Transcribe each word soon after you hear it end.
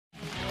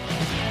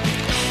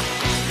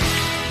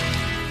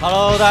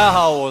Hello， 大家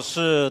好，我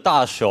是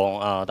大雄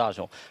啊，大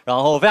雄。然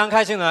后非常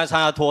开心的来参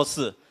加脱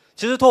4。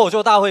其实脱口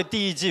秀大会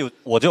第1季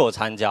我就有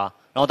参加，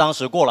然后当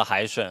时过了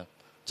海选，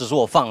只是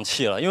我放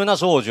弃了，因为那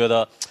时候我觉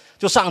得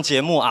就上节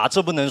目啊，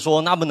这不能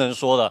说那不能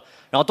说的，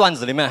然后段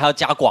子里面还要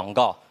加广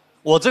告，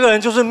我这个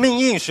人就是命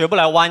硬学不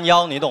来弯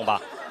腰，你懂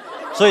吧？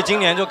所以今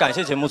年就感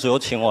谢节目组又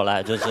请我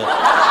来，就是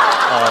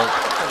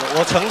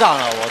我成长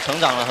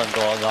了很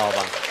多，知道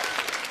吧？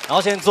然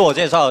后先自我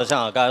介绍一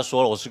下，刚才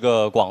说了我是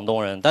个广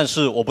东人，但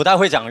是我不太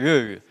会讲粤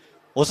语。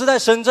我是在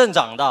深圳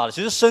长大的，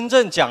其实深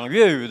圳讲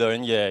粤语的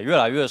人也越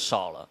来越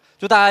少了，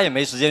就大家也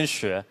没时间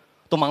学，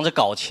都忙着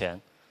搞钱。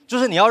就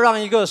是你要让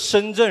一个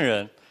深圳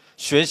人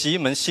学习一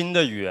门新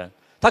的语言，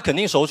他肯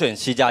定首选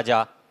C++、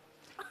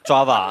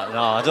Java， 你知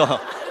道吗？就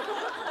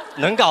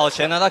能搞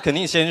钱的他肯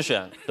定先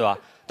选，对吧？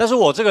但是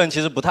我这个人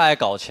其实不太爱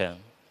搞钱，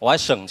我爱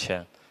省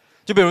钱。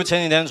就比如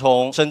前几天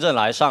从深圳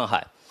来上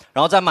海，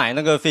然后在买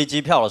那个飞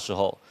机票的时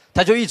候，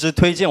他就一直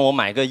推荐我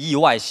买个意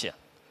外险，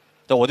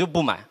对，我就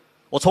不买，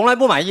我从来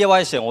不买意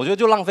外险，我觉得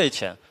就浪费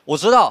钱。我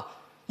知道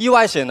意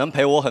外险能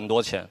赔我很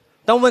多钱，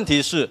但问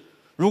题是，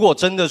如果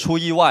真的出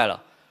意外了，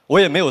我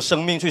也没有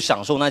生命去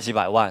享受那几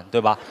百万，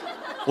对吧？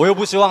我又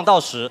不希望到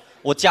时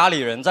我家里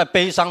人在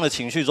悲伤的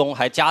情绪中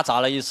还夹杂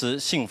了一丝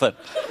兴奋，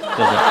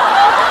对不对？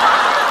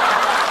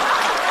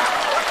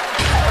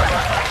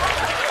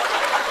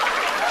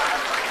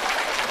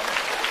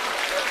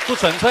不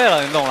纯粹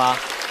了，你懂吗？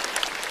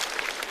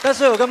但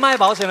是有个卖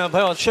保险的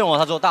朋友劝我，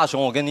他说：“大雄，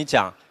我跟你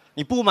讲，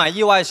你不买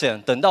意外险，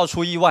等到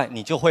出意外，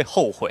你就会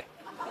后悔。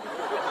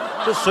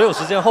就谁有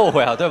时间后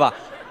悔啊，对吧？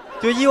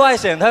就意外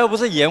险，它又不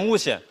是延误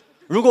险。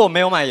如果我没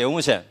有买延误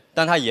险，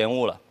但它延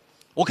误了，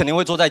我肯定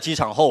会坐在机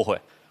场后悔。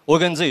我会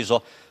跟自己说，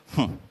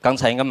刚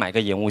才应该买个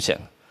延误险。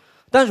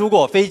但如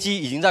果飞机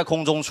已经在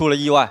空中出了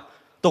意外，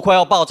都快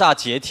要爆炸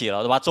解体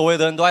了，对吧？周围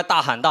的人都在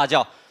大喊大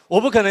叫，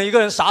我不可能一个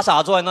人傻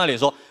傻坐在那里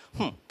说，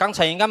刚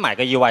才应该买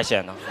个意外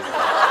险呢。”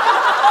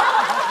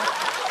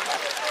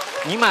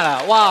你买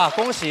了哇，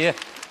恭喜，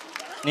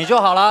你就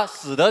好了，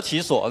死得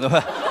其所，对不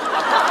对？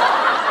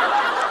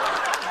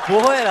不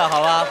会的，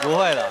好吧，不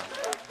会的。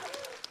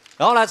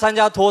然后来参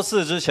加脱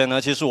4之前呢，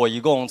其实我一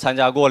共参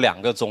加过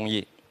2个综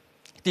艺，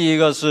第一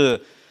个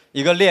是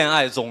一个恋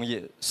爱综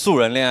艺，素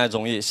人恋爱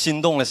综艺《心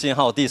动的信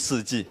号》第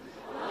4季。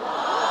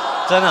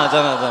真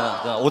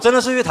的，我真的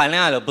是去谈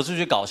恋爱的，不是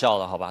去搞笑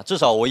的，好吧？至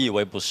少我以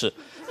为不是，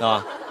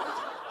啊。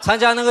参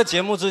加那个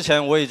节目之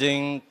前，我已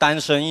经单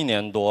身1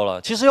年多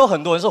了。其实有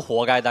很多人是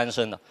活该单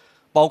身的，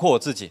包括我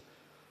自己，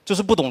就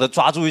是不懂得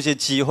抓住一些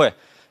机会。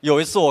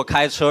有一次我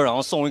开车，然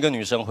后送一个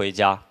女生回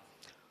家，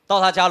到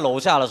她家楼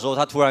下的时候，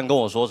她突然跟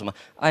我说什么：“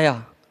哎呀，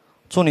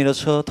坐你的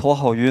车头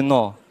好晕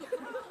哦，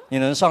你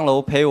能上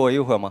楼陪我一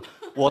会儿吗？”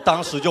我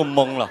当时就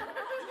懵了，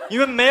因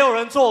为没有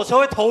人坐我车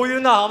会头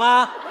晕的好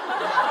吗？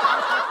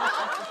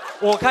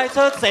我开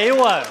车贼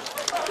稳。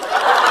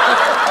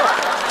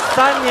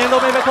3年都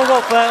没被扣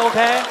过分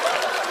 ，OK？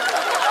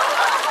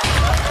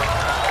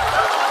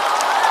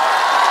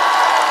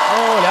 哦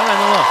，2点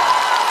钟了，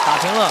打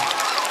停了。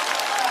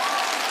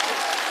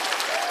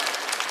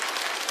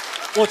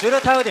我觉得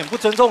他有点不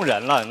尊重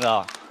人了，你知道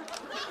吗？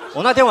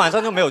我那天晚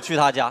上就没有去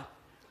他家，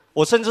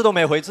我甚至都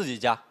没回自己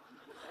家，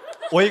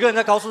我一个人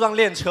在高速上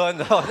练车，你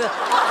知道吗？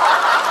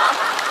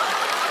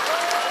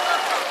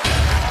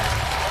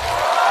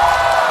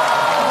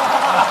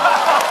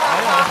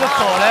这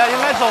走了呀，应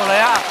该走了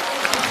呀。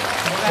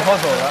好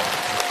走了，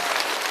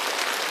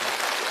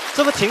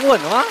这不挺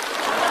稳的吗？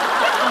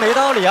没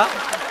道理啊！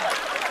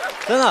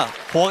真的，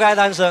活该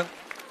单身。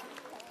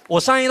我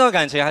上一段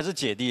感情还是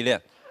姐弟恋，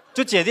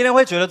就姐弟恋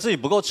会觉得自己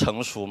不够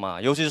成熟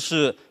嘛，尤其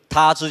是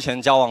他之前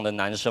交往的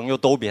男生又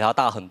都比他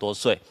大很多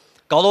岁，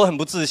搞得我很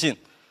不自信。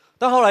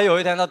但后来有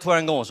一天，他突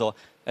然跟我说：“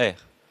哎，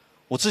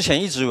我之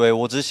前一直以为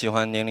我只喜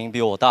欢年龄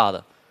比我大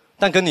的，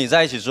但跟你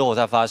在一起之后，我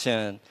才发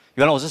现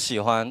原来我是喜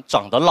欢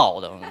长得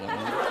老的。”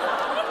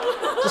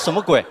这什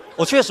么鬼？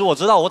我确实我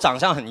知道我长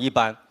相很一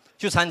般，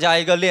去参加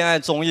一个恋爱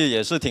综艺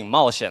也是挺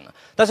冒险的。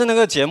但是那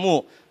个节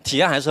目体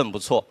验还是很不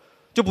错，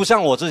就不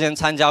像我之前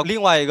参加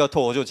另外一个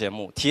脱口秀节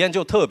目，体验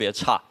就特别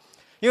差，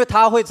因为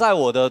他会在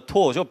我的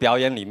脱口秀表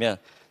演里面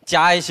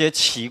加一些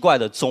奇怪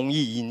的综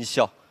艺音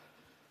效。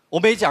我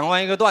每讲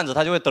完一个段子，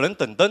他就会噔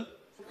噔噔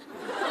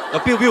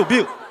，biu biu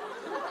biu。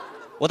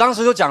我当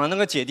时就讲了那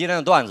个姐弟恋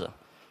的段子，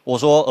我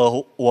说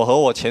我和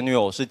我前女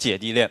友是姐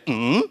弟恋，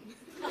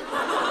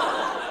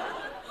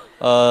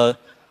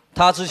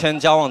他之前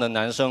交往的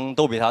男生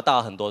都比他大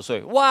很多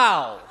岁，哇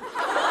哦！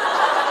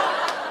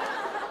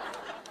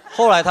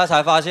后来他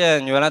才发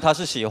现，原来他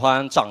是喜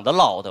欢长得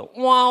老的，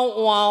哇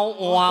哇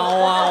哇哇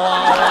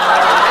哇！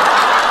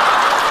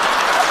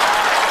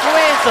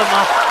为什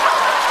么？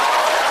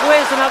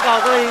为什么要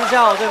搞这个音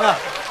效？真的。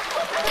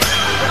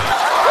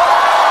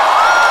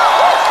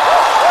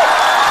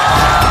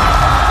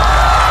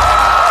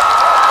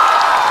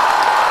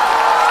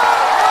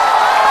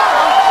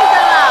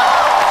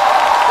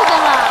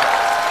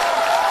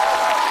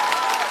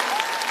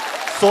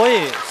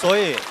所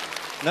以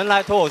能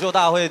来脱口秀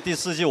大会第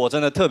4季，我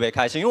真的特别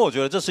开心，因为我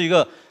觉得这是一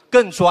个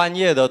更专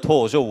业的脱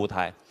口秀舞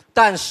台，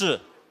但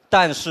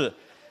是，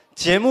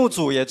节目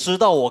组也知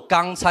道我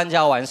刚参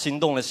加完《心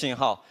动的信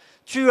号》，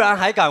居然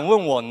还敢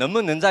问我能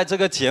不能在这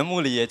个节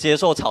目里也接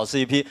受炒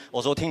CP。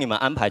我说听你们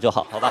安排就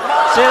好，好吧？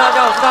谢谢大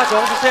家，我是大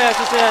雄，谢谢。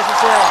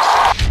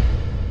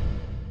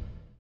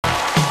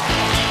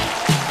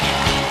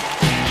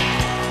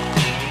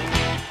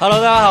Hello，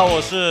 大家好，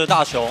我是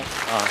大雄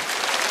啊。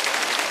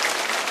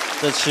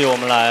这期我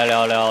们来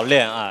聊聊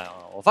恋爱啊。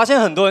我发现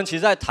很多人其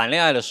实，在谈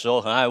恋爱的时候，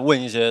很爱问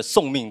一些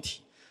送命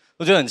题，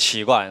我觉得很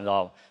奇怪，你知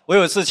道吗？我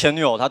有一次前女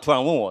友，她突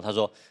然问我，她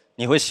说：“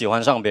你会喜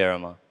欢上别人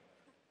吗？”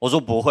我说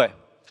不会。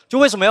就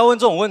为什么要问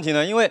这种问题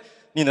呢？因为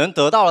你能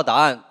得到的答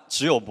案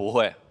只有不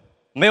会，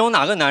没有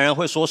哪个男人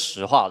会说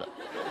实话的，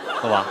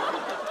对吧？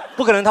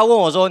不可能他问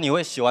我说：“你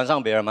会喜欢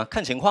上别人吗？”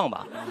看情况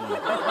吧。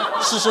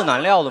世事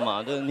难料的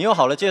嘛，你有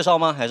好的介绍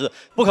吗？还是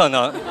不可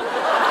能？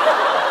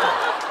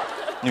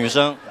女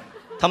生，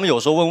她们有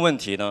时候问问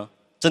题呢，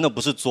真的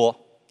不是作，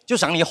就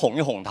想你哄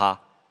一哄她，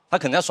她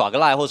可能要耍个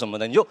赖或什么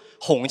的，你就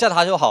哄一下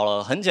她就好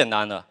了，很简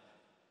单的。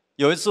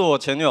有一次我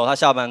前女友她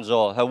下班之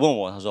后，她问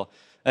我，她说：“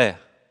哎，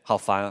好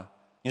烦啊！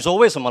你说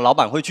为什么老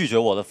板会拒绝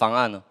我的方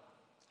案呢？”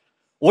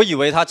我以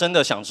为她真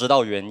的想知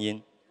道原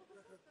因，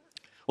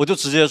我就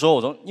直接说：“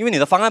我说因为你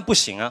的方案不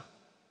行啊，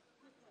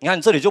你看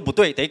你这里就不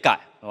对，得改，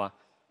好吧？”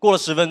过了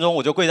10分钟，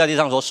我就跪在地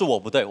上说：“是我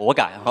不对，我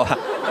改，好吧？”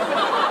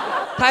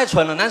太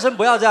蠢了，男生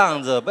不要这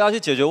样子，不要去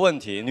解决问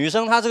题。女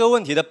生她这个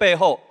问题的背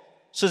后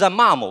是在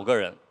骂某个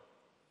人，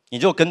你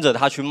就跟着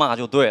她去骂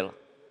就对了。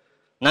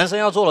男生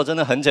要做的真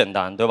的很简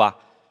单，对吧？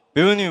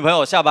比如女朋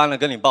友下班了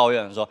跟你抱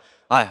怨说：“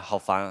哎，好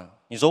烦啊！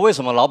你说为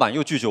什么老板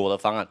又拒绝我的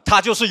方案？他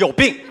就是有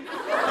病。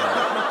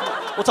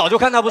我早就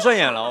看他不顺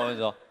眼了，我跟你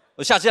说，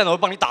我下见了我会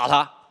帮你打他。”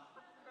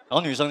然后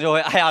女生就会：“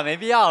哎呀，没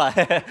必要了，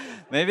嘿嘿，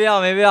没必要，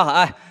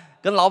哎。”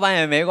跟老板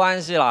也没关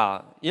系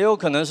啦，也有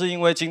可能是因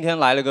为今天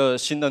来了个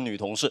新的女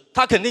同事，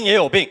她肯定也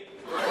有病。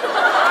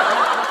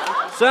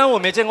虽然我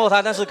没见过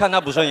她，但是看她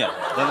不顺眼，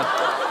真的。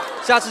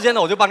下次见到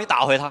我就帮你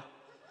打回她。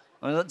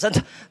我说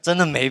真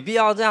的没必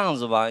要这样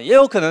子吧，也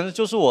有可能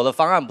就是我的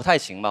方案不太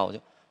行吧，我就。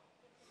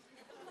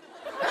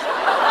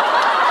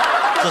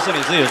这是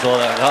你自己说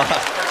的，你知道吧？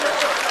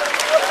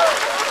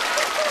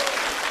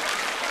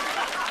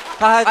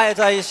他还爱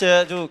在一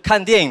些就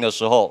看电影的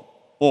时候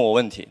问我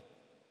问题，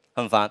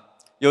很烦。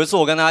有一次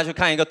我跟大家去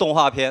看一个动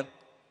画片，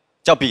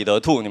叫《彼得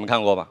兔》，你们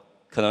看过吧？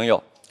可能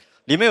有。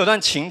里面有段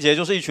情节，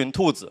就是一群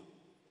兔子，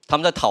他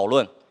们在讨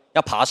论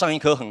要爬上一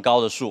棵很高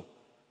的树，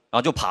然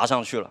后就爬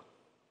上去了。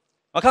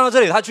然后看到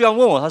这里，他居然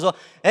问我，他说：“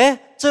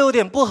哎，这有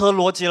点不合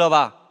逻辑了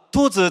吧？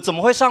兔子怎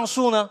么会上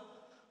树呢？”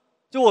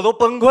就我都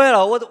崩溃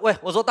了。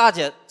我说大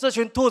姐，这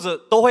群兔子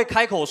都会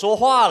开口说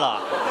话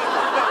了，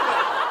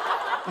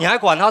你还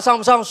管它上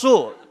不上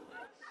树？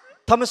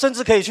他们甚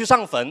至可以去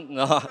上坟，你知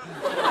道吗？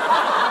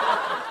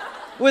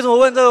为什么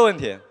问这个问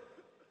题？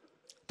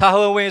他还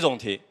会问一种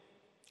题，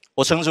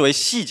我称之为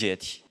细节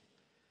题，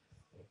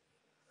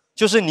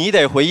就是你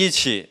得回忆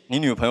起你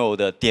女朋友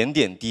的点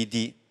点滴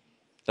滴，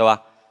对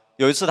吧？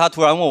有一次他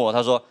突然问我，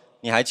他说：“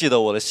你还记得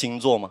我的星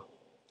座吗？”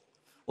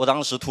我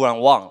当时突然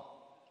忘了，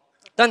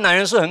但男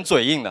人是很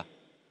嘴硬的，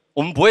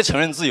我们不会承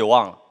认自己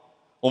忘了，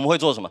我们会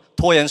做什么？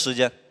拖延时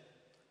间，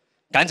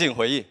赶紧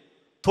回忆。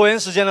拖延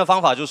时间的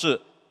方法就是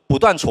不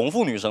断重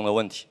复女生的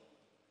问题。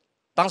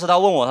当时他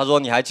问我，他说：“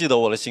你还记得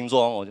我的星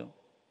座吗？”我就，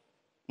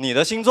你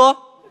的星座？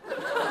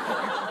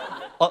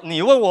哦，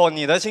你问我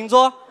你的星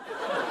座？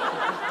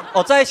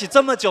哦，在一起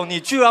这么久，你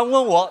居然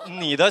问我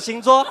你的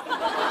星座？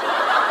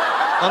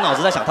我脑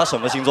子在想他什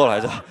么星座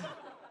来着？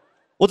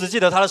我只记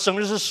得他的生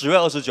日是10月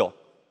29，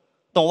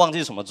但我忘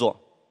记什么座。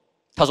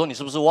他说：“你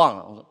是不是忘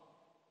了？”我说：“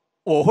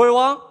我会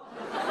忘？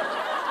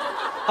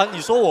啊，你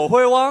说我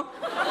会忘？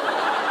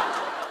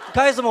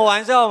开什么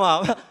玩笑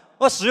嘛？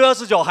我10月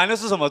29还能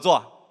是什么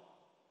座？”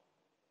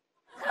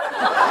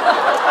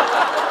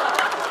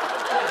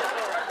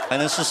还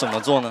能是什么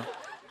座呢？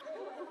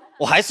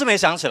我还是没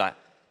想起来。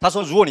他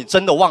说：“如果你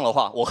真的忘的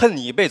话，我恨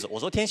你一辈子。”我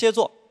说：“天蝎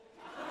座。”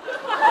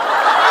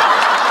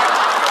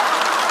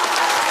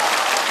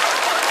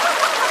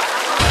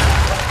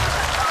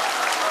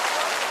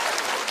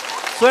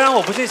虽然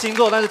我不信星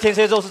座，但是天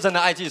蝎座是真的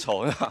爱记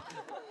仇，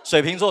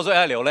水瓶座最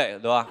爱流泪，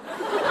对吧？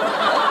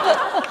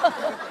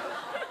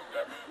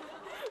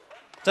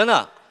真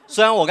的，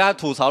虽然我刚才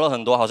吐槽了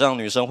很多，好像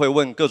女生会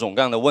问各种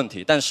各样的问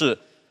题，但是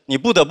你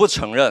不得不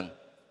承认。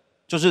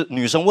就是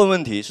女生问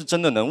问题是真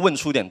的能问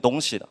出点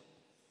东西的，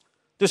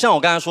就像我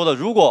刚才说的，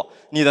如果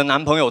你的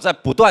男朋友在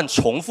不断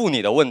重复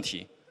你的问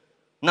题，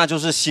那就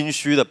是心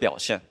虚的表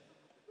现。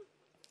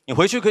你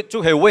回去就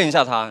可以问一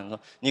下他，你说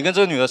你跟这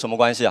个女的什么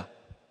关系啊？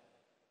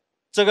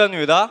这个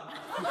女的？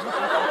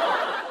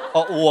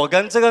哦，我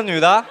跟这个女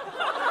的？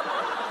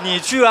你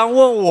居然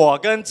问我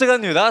跟这个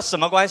女的什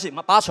么关系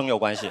？80%有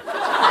关系，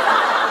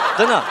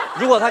真的。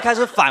如果他开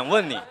始反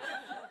问你，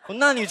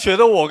那你觉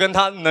得我跟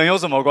她能有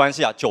什么关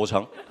系啊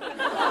？90%。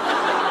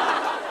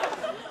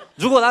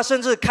如果他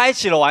甚至开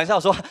起了玩笑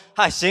说：“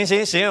嗨，行，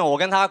我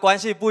跟他关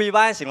系不一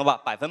般，行了吧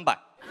？100%。”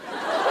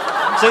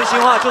真心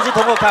话就是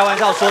通过开玩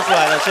笑说出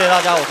来的。谢谢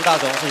大家，我是大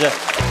雄，谢谢。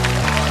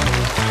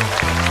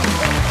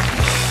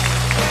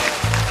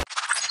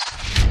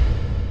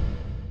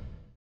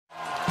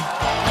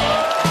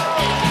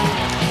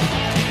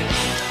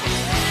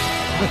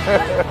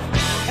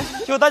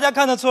就大家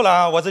看得出来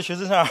啊，我是徐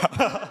志胜。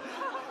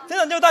真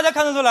的，就大家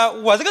看得出来，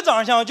我这个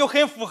长相就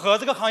很符合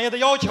这个行业的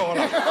要求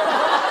了。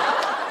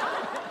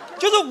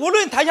就是无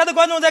论台下的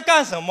观众在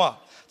干什么，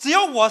只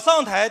要我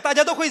上台，大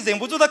家都会忍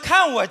不住的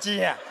看我几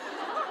眼。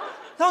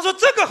然后说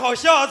这个好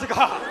笑，这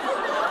个。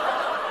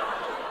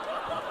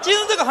进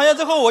入这个行业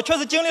之后，我确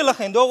实经历了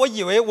很多我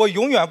以为我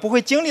永远不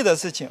会经历的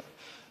事情。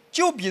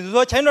就比如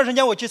说前一段时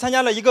间我去参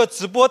加了一个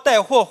直播带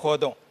货活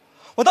动。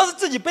我当时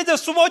自己背着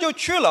书包就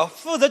去了，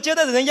负责接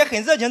待的人也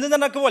很热情，在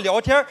那跟我聊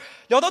天，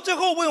聊到最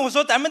后问我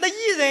说：“咱们的艺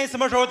人什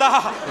么时候到？”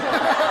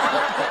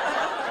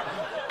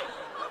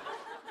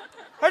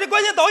而且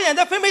关键导演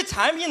在分配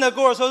产品的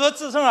跟我说：“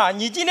志胜啊，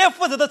你今天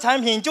负责的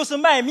产品就是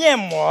卖面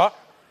膜。”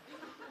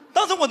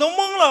当时我都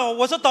懵了，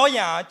我说：“导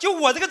演啊，就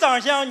我这个长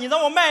相，你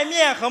让我卖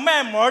面和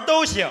卖膜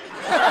都行。”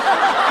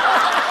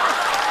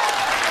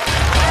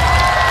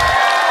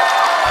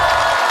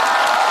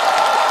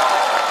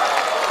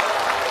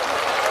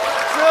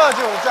这就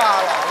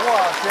炸了！我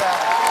天！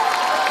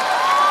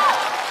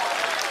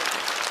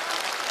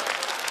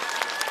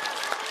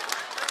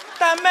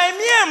但卖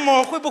面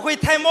膜会不会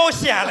太冒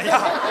险了呀？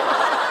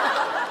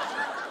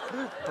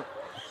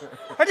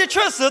而且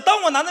确实，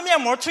当我拿着面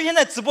膜出现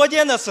在直播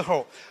间的时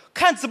候，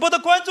看直播的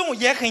观众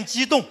也很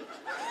激动，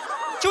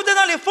就在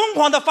那里疯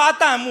狂的发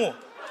弹幕。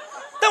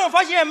但我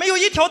发现没有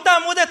一条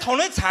弹幕在讨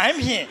论产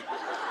品，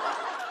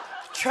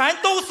全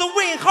都是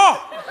问号。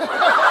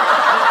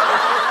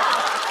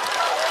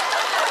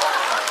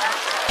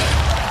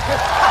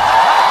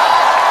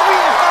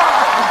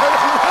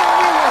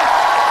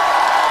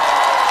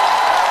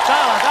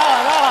炸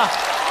了！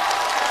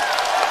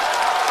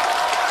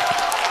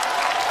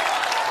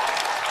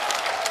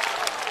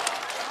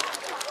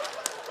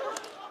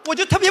我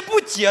就特别不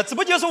解，直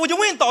播间的时候我就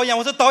问导演，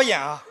我说：“导演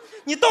啊，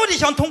你到底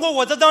想通过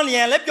我这张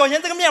脸来表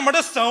现这个面膜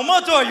的什么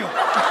作用？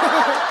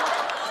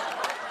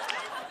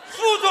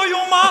副作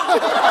用吗？”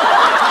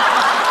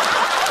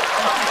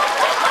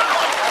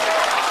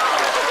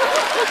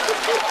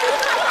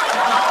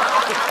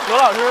罗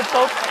老师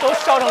都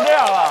笑成这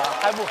样了，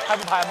还不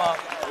拍吗？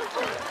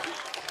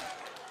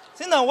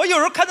真的，我有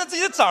时候看着自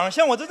己的长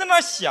相，我就在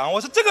那想，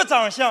我说这个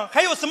长相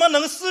还有什么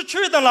能失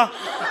去的呢？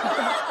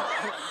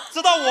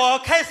直到我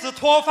开始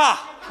脱发。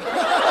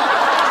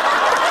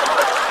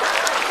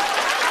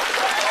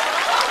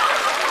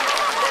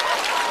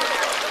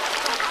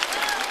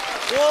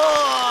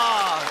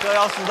哇，这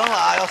要熄灯了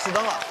啊！要熄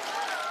灯了。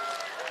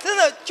真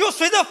的，就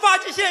随着发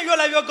际线越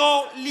来越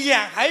高，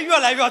脸还越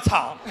来越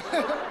长，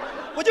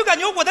我就感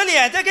觉我的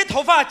脸在跟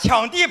头发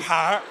抢地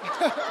盘。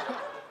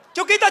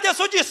就跟大家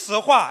说句实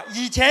话，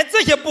以前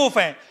这些部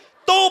分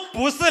都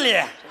不是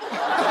脸。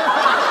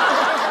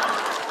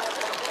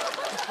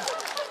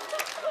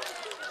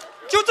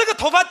就这个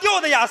头发掉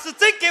的呀，是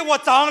真给我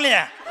长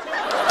脸。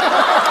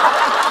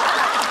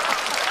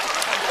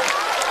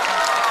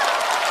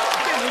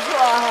这不错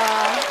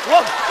啊！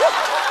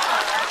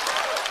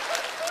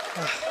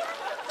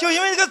就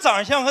因为这个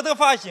长相和这个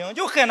发型，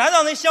就很难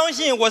让人相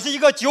信我是一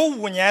个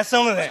95年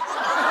生的人。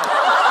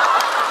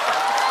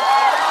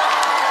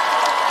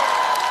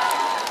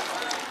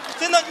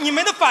真的，你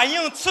们的反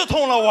应刺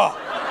痛了我。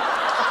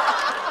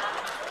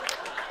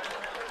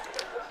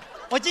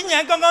我今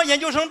年刚刚研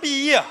究生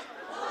毕业。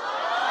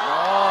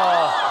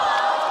哦。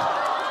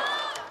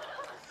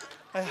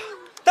哎呀，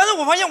但是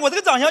我发现我这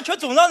个长相却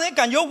总让人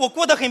感觉我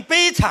过得很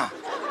悲惨。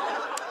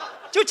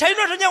就前一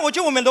段时间我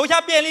去我们楼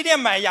下便利店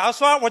买牙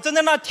刷，我正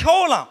在那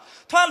挑呢，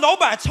突然老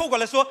板凑过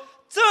来说：“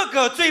这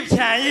个最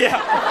便宜。”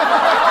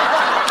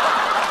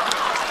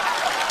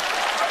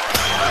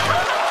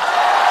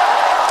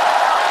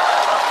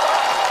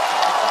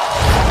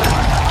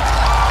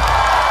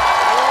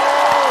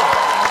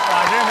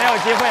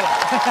机会了，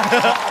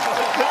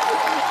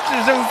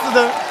智胜四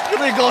灯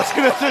最高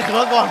兴的是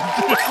何广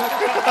智。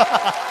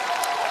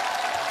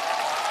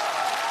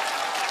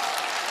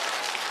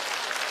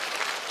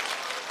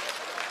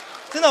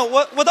真的，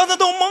我当时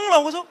都懵了，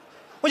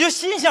我就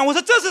心想，我说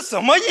这是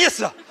什么意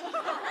思？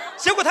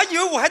结果他以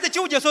为我还在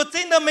纠结，说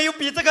真的没有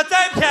比这个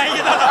再便宜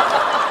的了。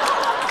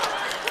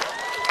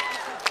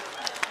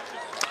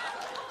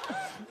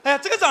哎呀，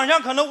这个长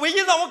相可能唯一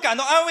让我感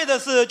到安慰的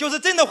是，就是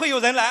真的会有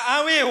人来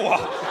安慰我。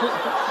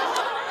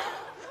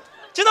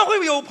经常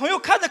会有朋友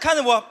看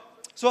着我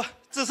说：“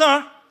志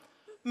胜，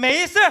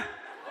没事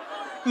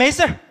没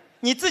事，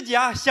你自己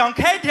啊想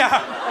开点儿。”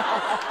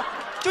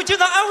就经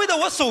常安慰的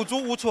我手足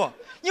无措，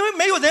因为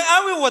没有人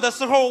安慰我的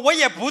时候，我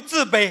也不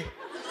自卑。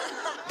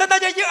但大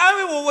家一安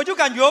慰我，我就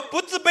感觉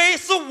不自卑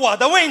是我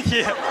的问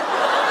题，是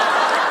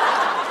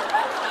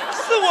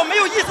我没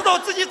有意识到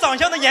自己长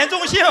相的严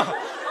重性。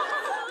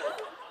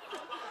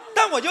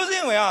但我就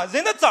认为啊，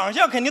人的长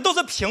相肯定都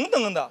是平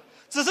等的，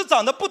只是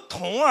长得不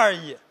同而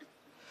已。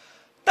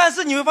但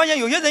是你会发现，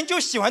有些人就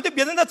喜欢对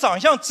别人的长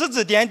相指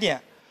指点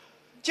点。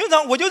经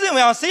常我就认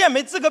为啊，谁也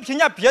没资格评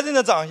价别人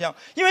的长相，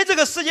因为这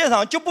个世界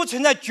上就不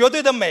存在绝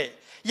对的美，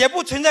也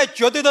不存在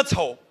绝对的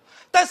丑。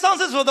但上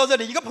次说到这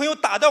里，一个朋友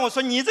打断我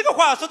说：“你这个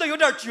话说的有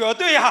点绝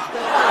对啊。”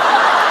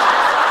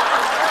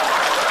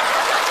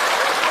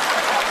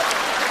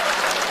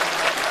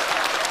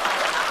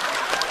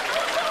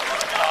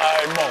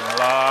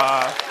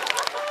吧。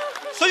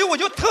所以我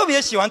就特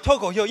别喜欢脱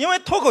口秀，因为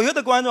脱口秀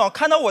的观众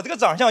看到我这个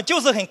长相就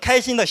是很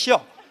开心的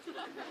笑。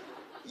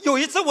有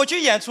一次我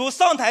去演出，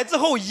上台之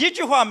后一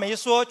句话没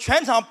说，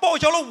全场爆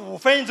笑了5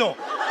分钟。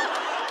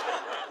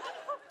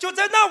就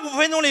在那5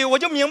分钟里，我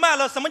就明白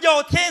了什么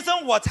叫天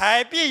生我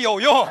材必有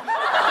用。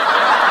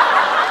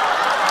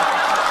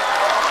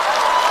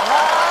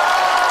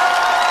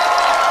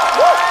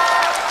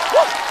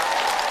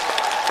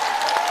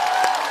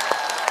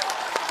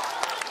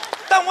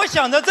但我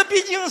想着这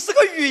毕竟是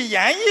个语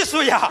言艺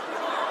术呀，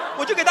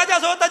我就给大家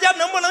说，大家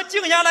能不能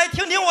静下来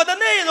听听我的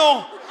内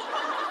容？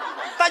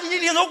大家一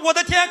听说，我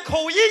的天，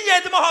口音也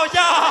这么好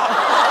笑！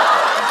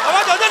好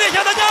吧，到这里，谢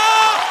谢大家。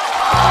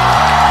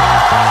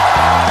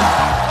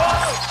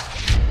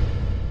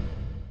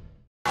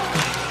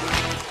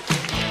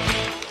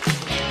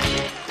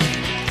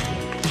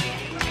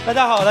大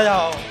家好，大家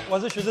好，我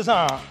是徐志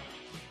胜。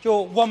就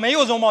我没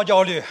有容貌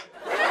焦虑。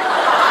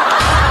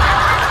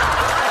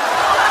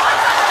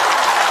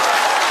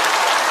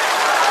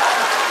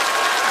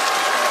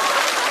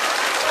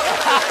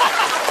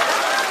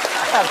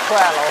太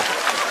快了！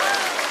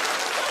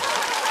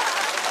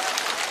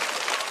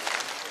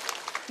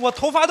我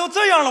头发都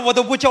这样了，我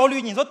都不焦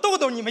虑。你说豆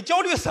豆，你们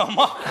焦虑什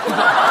么？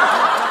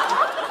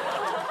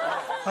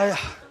哎呀，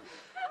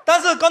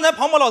但是刚才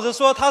庞博老师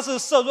说他是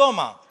色弱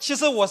嘛，其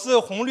实我是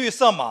红绿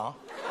色盲。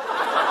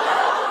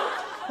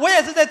我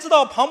也是在知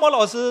道庞博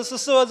老师是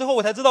色弱之后，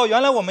我才知道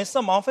原来我们色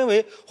盲分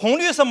为红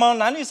绿色盲、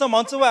蓝绿色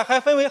盲之外，还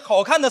分为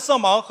好看的色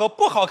盲和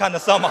不好看的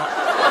色盲。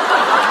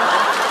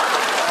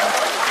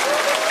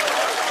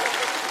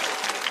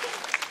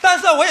但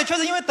是我也确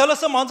实因为得了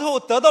色盲之后，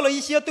得到了一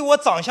些对我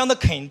长相的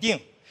肯定。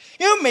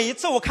因为每一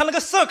次我看那个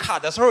色卡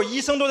的时候，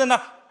医生都在那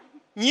儿，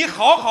你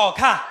好好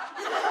看。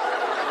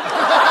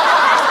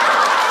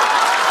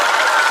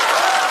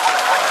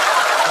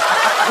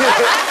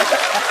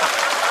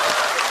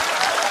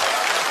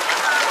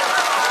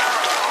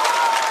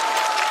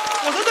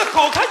我说这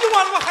好看就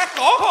完了，还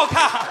好好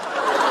看。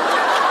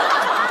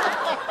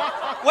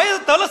我也是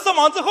得了色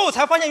盲之后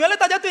才发现，原来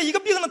大家对一个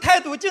病的态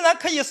度竟然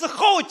可以是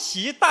好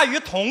奇大于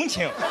同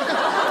情。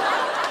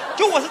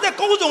就我是在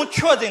高中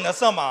确诊的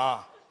色盲，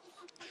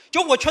就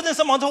我确诊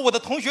色盲之后，我的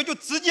同学就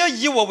直接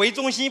以我为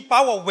中心，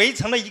把我围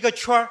成了一个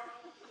圈儿。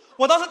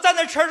我当时站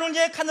在圈中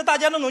间，看着大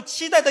家那种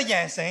期待的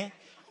眼神，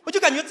我就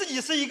感觉自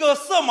己是一个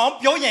色盲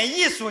表演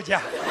艺术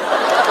家。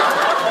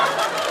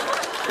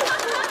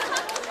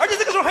而且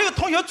这个时候还有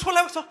同学出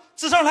来说：“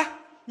志胜来，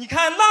你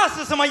看那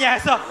是什么颜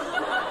色？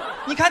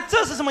你看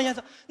这是什么颜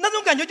色？”那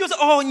种感觉就是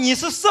哦，你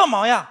是色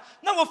盲呀，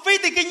那我非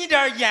得给你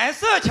点颜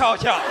色瞧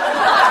瞧。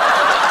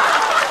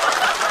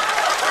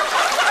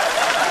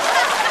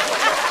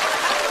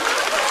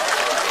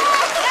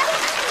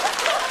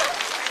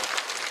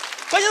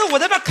关键是我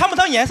在那看不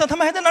上颜色，他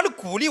们还在那里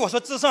鼓励我说：“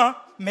志胜，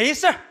没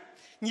事儿，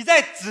你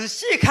再仔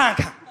细看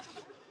看。”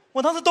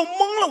我当时都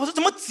懵了，我说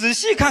怎么仔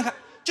细看看？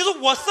就是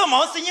我色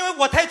盲是因为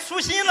我太粗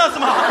心了，是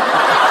吗？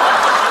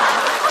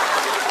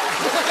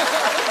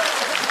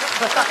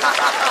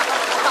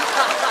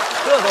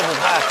这都不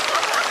拍。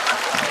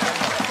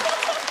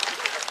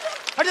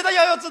而且大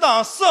家要知道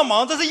啊，色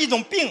盲这是一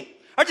种病，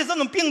而且这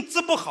种病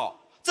治不好，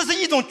这是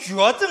一种绝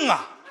症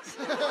啊。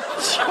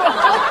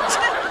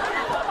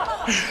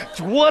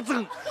绝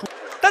症。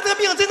但这个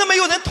病真的没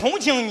有人同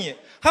情你，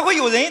还会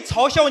有人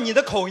嘲笑你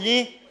的口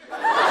音。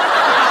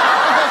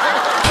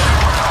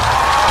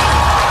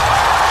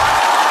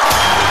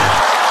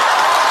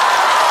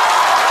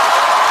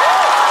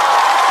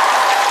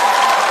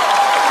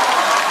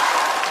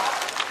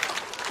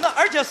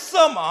而且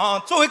色盲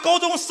作为高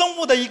中生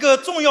物的一个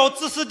重要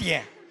知识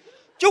点，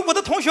就我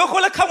的同学后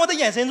来看我的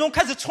眼神中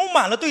开始充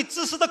满了对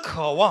知识的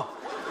渴望，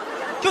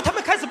就他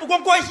们开始不光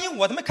关心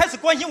我，他们开始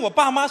关心我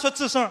爸妈，说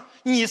志胜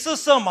你是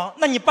色盲，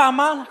那你爸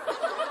妈呢？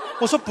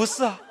我说不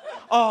是啊。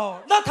哦，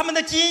那他们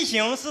的基因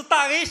型是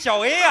大 A 小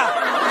A 啊。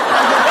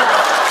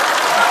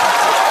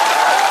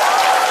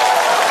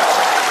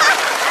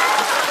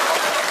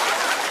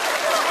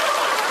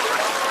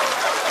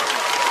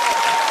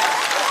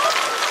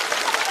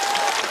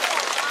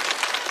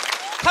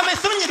他们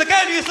生你的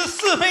概率是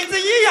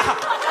1/4呀。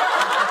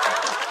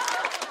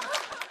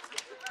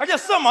而且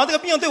色盲这个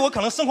病对我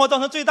可能生活造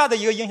成最大的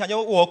一个影响，就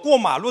是我过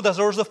马路的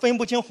时候是分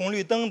不清红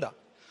绿灯的。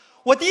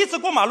我第一次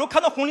过马路看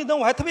到红绿灯，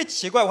我还特别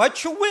奇怪，我还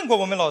去问过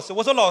我们老师，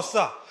我说老师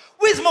啊，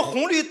为什么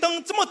红绿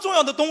灯这么重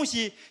要的东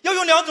西要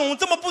用2种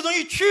这么不容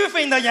易区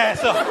分的颜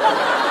色？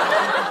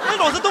那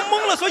老师都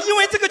懵了，说因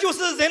为这个就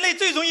是人类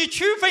最容易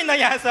区分的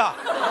颜色。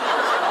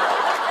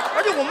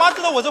而且我妈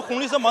知道我是红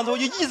绿色盲之后，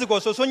就一直跟我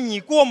说你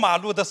过马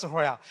路的时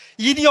候呀，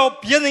一定要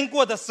别人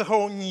过的时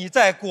候你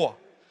再过。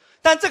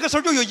但这个时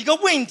候就有一个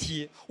问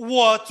题，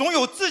我总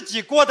有自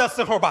己过的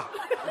时候吧。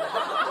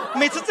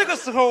每次这个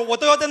时候我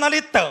都要在那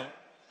里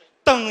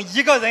等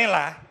一个人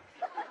来。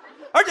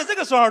而且这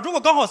个时候如果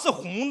刚好是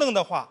红灯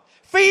的话，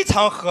非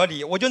常合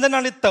理，我就在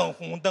那里等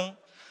红灯。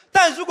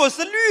但如果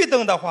是绿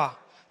灯的话，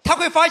他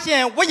会发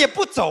现我也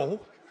不走。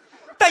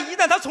但一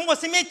旦他从我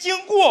身边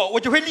经过，我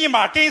就会立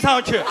马跟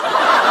上去。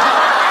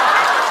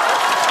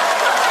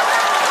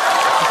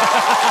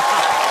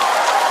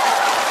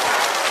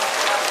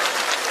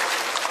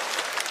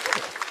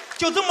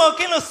就这么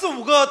跟了4、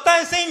5个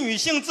单身女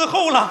性之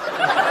后了，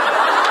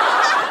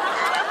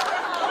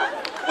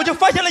我就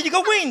发现了一个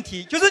问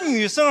题，就是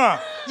女生啊，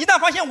一旦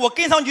发现我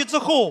跟上去之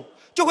后，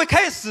就会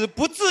开始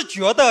不自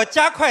觉地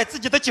加快自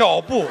己的脚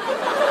步。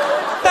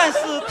但是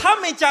她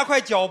们加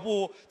快脚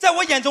步，在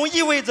我眼中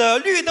意味着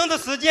绿灯的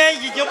时间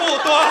已经不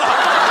多了。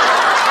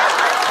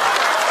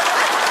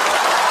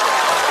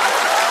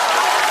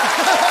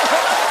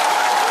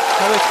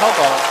他会超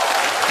高，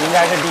应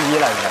该是第1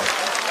了，应该是。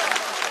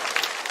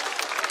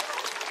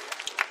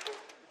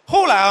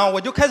后来啊，我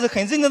就开始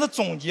很认真的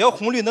总结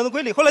红绿灯的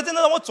规律。后来真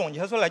的让我总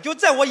结出来，就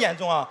在我眼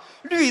中啊，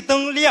绿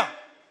灯亮，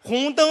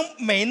红灯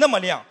没那么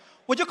亮，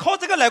我就靠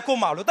这个来过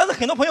马路。但是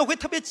很多朋友会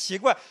特别奇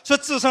怪，说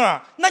志胜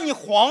啊，那你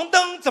黄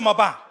灯怎么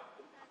办？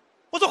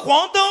我说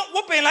黄灯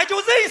我本来就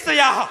认识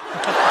呀。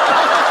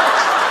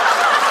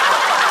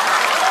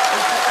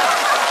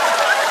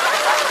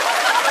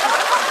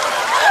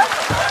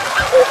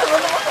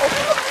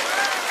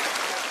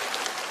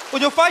我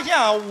就发现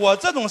啊，我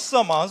这种色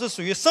盲是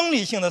属于生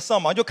理性的色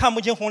盲，就看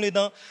不清红绿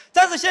灯。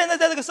但是现在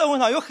在这个社会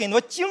上有很多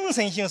精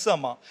神性色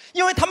盲，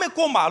因为他们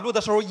过马路的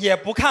时候也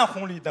不看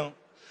红绿灯，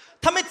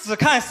他们只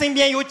看身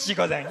边有几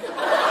个人，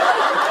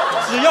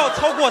只要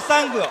超过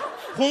3个，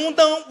红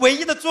灯唯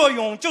一的作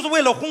用就是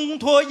为了烘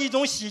托一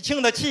种喜庆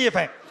的气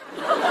氛。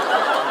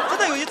真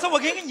的有一次我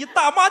跟你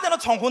大妈在那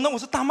闯红灯，我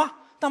说大妈，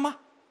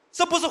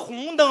这不是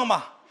红灯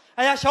吗？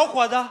哎呀，小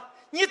伙子。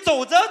你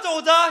走着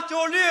走着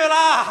就绿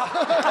了，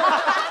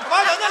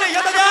发到这里，谢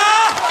谢大家。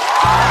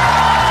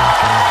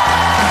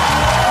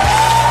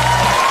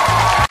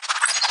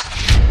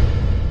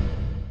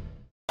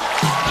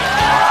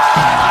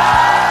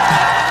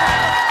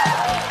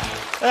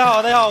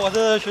大家好，我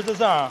是徐志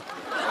胜。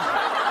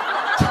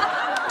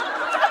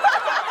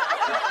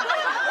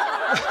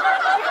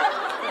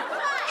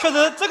确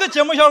实，这个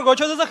节目效果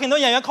确实是很多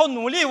演员靠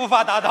努力无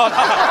法达到的。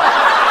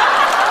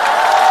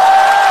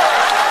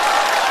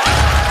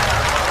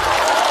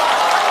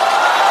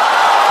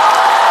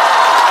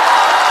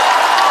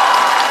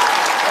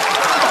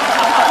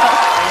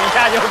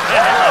就开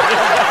了，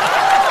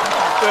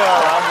对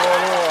啊，拦不住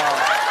啊。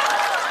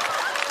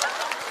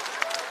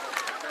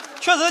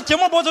确实，节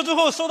目播出之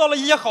后收到了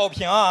一些好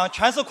评啊，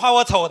全是夸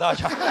我丑的。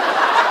真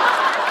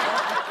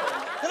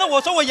的，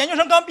我说我研究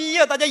生刚毕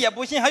业，大家也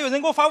不信，还有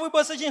人给我发微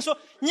博私信说：“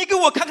你给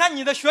我看看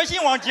你的学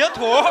信网截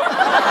图。”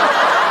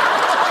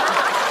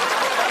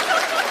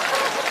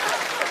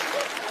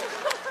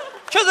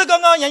确实，刚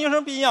刚研究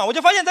生毕业，我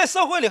就发现，在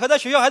社会里和在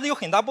学校还是有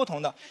很大不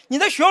同的。你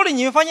在学校里，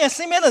你会发现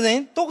身边的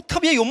人都特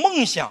别有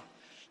梦想。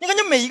你感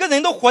觉每一个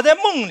人都活在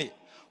梦里。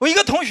我一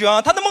个同学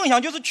啊，他的梦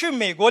想就是去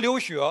美国留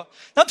学，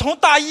他从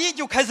大1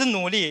就开始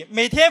努力，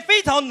每天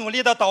非常努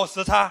力的倒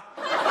时差。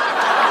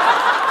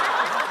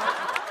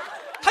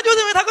他就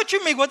认为他和去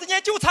美国之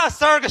间就差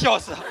12个小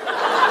时。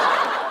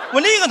我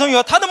另一个同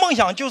学，他的梦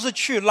想就是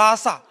去拉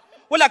萨。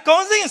我俩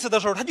刚认识的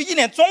时候，他就一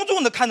脸庄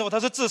重的看着我，他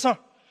说：“志胜，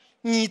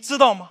你知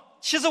道吗？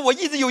其实我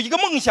一直有一个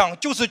梦想，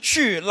就是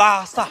去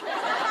拉萨。”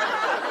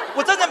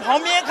我站在旁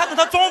边看着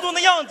她庄重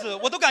的样子，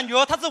我都感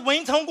觉她是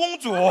文成公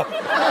主。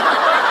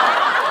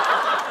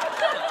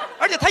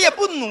而且她也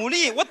不努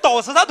力，我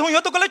导师她同学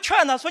都过来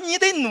劝她说：“你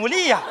得努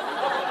力呀，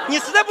你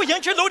实在不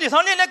行去楼顶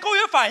上练练高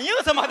原反应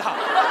什么的。”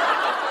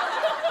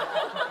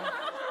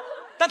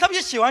但特别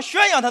喜欢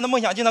宣扬她的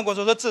梦想，经常跟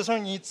我说：“志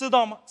胜，你知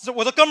道吗？”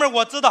我说：“哥们儿，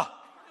我知道，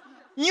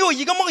你有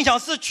一个梦想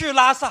是去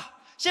拉萨，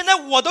现在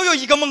我都有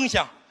一个梦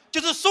想，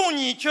就是送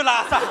你去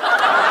拉萨。”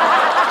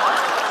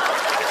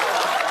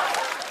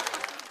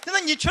真的，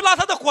你去拉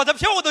萨的火车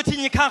票我都替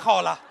你看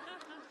好了，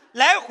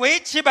来回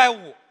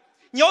750，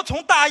你要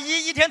从大1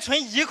一天存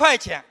1块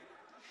钱，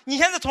你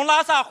现在从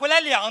拉萨回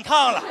来2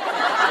趟了。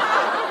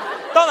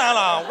当然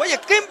了，我也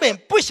根本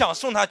不想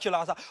送他去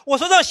拉萨，我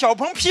说让小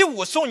鹏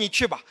P5送你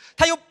去吧，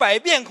他有百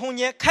变空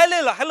间，开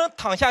累了还能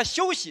躺下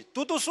休息，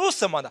读书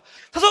什么的。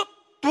他说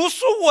读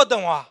书我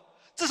懂啊，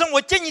志胜，我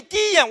见你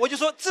第一眼我就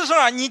说，志胜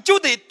啊，你就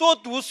得多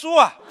读书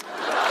啊。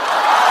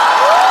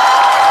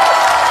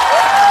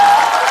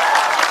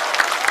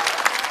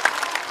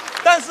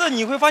但是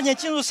你会发现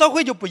进入社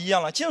会就不一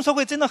样了，进入社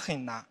会真的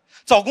很难，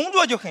找工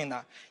作就很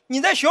难。你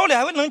在学校里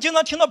还会能经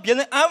常听到别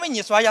人安慰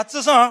你说：“哎呀，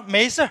志胜啊，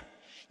没事，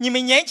你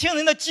们年轻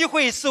人的机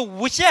会是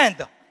无限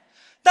的。”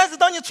但是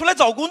当你出来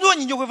找工作，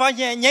你就会发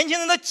现年轻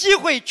人的机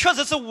会确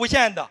实是无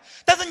限的，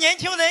但是年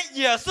轻人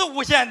也是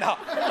无限的。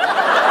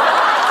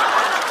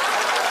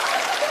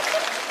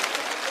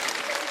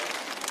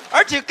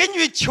而且根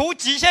据求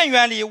极限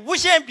原理，无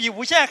限比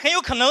无限很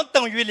有可能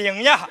等于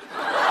0呀。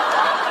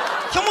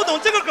听不懂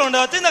这个梗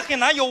的，真的很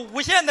难有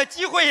无限的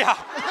机会呀。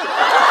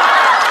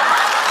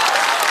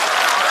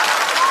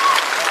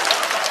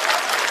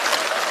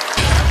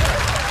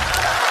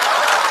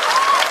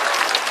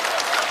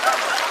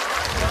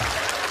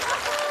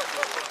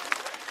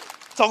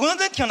找工作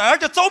真挺难，而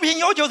且招聘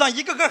要求上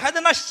一个个还在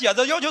那写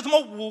着要求什么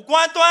五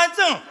官端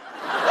正、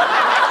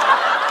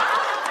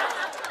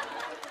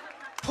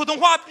普通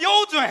话标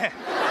准。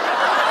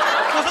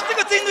我说这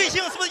个针对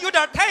性是不是有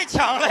点太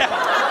强了呀？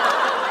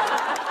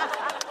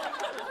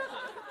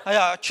哎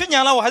呀，去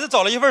年了，我还是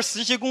找了一份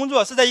实习工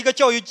作，是在一个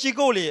教育机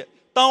构里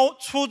当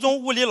初中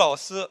物理老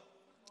师。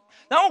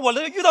然后我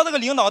遇到这个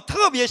领导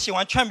特别喜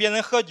欢劝别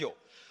人喝酒。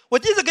我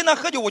第一次跟他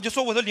喝酒，我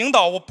说领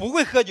导，我不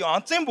会喝酒啊，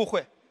真不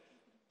会。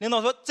领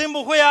导说真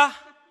不会啊？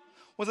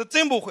我说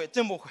真不会，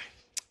真不会。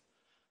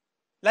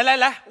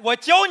来，我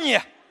教你。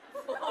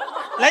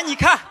来，你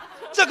看，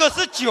这个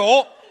是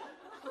酒，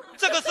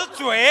这个是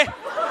嘴。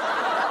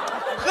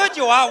喝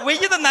酒啊，唯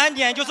一的难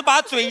点就是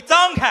把嘴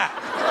张开。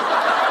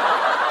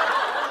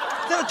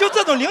真的，就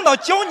这种领导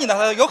教你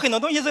的，有很多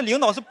东西是领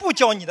导是不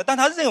教你的，但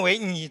他认为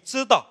你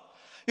知道。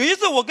有一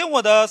次我跟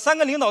我的3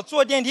个领导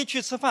坐电梯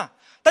去吃饭，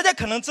大家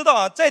可能知道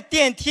啊，在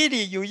电梯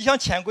里有一项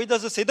潜规则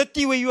是谁的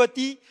地位越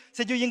低，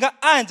谁就应该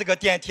按这个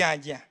电梯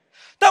按键。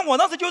但我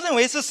当时就认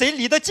为是谁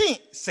离得近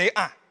谁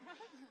按，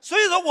所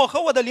以说我和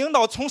我的领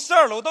导从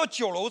12楼到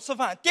9楼吃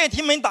饭，电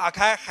梯门打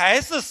开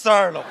还是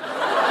12楼。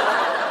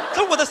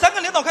所以我的3个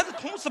领导开始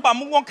同时把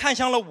目光看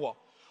向了我。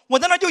我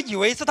在那就以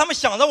为是他们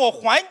想让我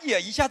缓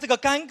解一下这个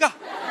尴尬。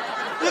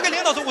有个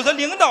领导说：“我说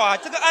领导啊，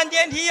这个按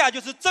电梯啊，就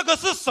是这个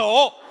是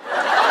手，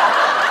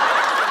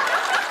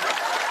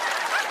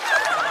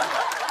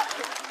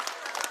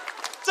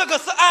这个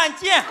是按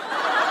键。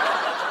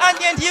按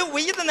电梯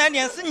唯一的难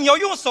点是你要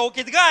用手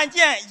给这个按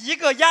键一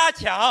个压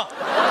强。”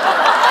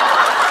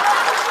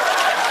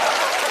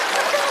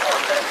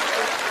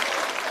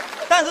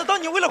但是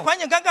当你为了缓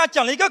解尴尬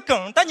讲了一个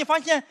梗，但你发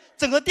现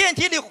整个电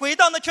梯里回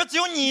荡的却只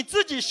有你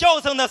自己笑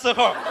声的时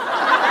候，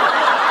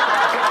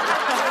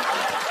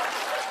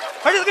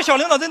而且这个小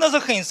领导真的是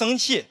很生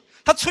气。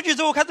他出去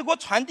之后开始给我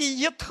传递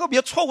一些特别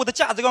错误的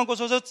价值观，跟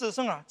我说志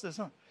胜啊，志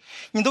胜，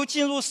你都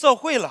进入社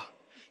会了，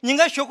你应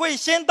该学会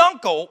先当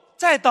狗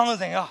再当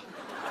人啊。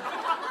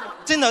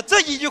真的，这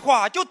一句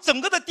话就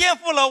整个的颠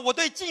覆了我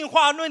对进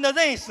化论的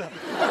认识。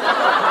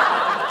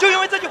就因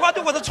为这句话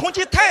对我的冲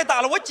击太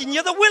大了，我紧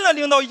接着问了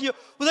领导一句：“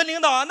我说领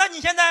导啊，那你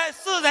现在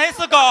是人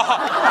是狗？”好，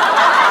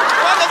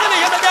到这里，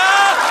谢谢大家。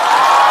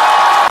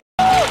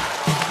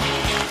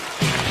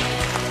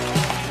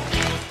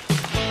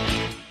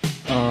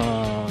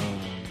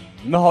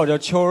你们好，我叫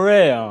秋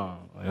瑞啊，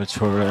我叫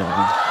秋瑞。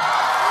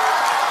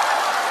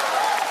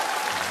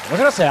我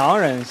是个沈阳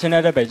人，现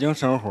在在北京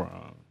生活。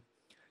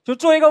就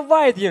作为一个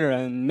外地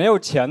人，没有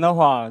钱的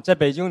话，在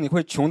北京你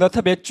会穷得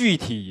特别具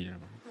体。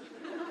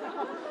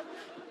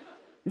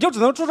你就只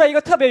能住在一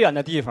个特别远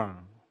的地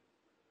方。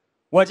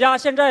我家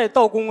现在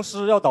到公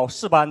司要倒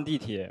4班地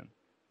铁，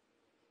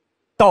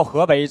到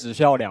河北只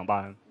需要2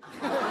班。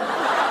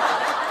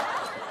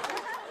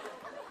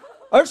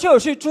而且我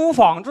去租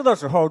房子的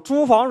时候，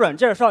租房软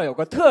件上有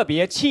个特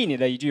别气你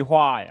的一句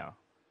话呀，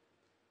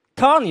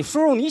它让你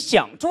输入你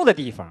想住的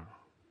地方。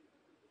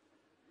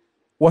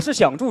我是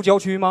想住郊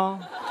区吗？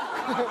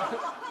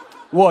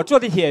我坐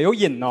地铁有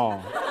瘾哦。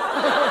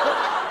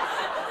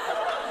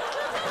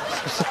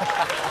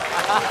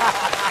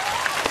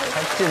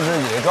他进自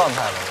己的状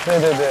态了。对，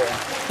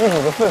一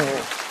股子愤怒。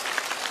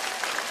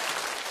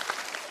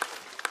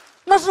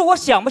那是我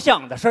想不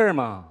想的事儿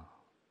吗？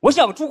我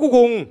想住故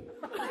宫。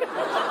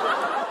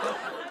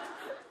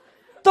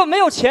都没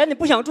有钱，你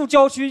不想住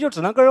郊区，就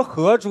只能跟人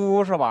合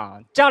租是吧？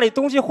家里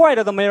东西坏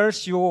了都没人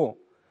修。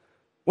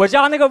我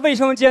家那个卫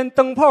生间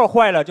灯泡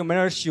坏了就没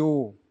人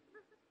修，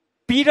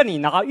逼着你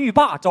拿浴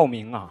霸照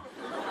明啊，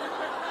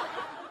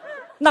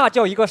那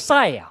叫一个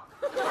晒呀！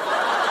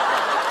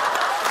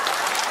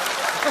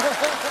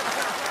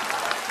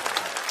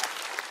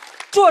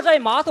坐在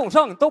马桶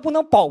上都不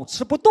能保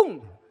持不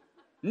动，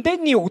你得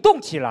扭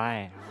动起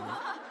来，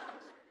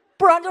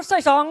不然就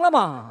晒伤了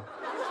嘛。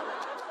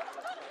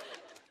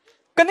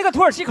跟那个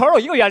土耳其口有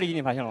一个原理，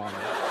你发现了吗？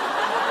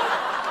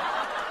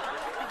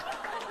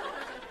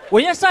我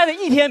现在晒得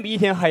一天比一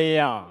天黑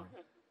呀，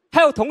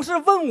还有同事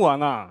问我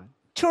呢，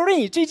秋瑞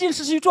你最近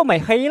是去做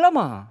美黑了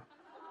吗？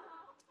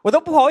我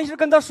都不好意思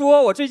跟他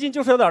说，我最近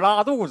就是有点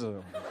拉肚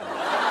子。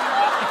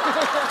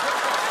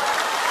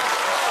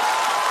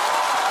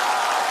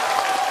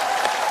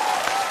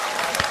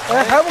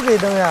哎，还不给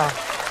灯呀？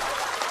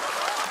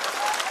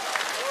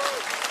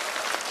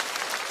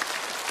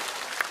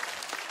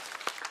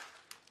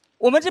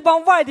我们这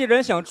帮外地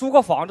人想租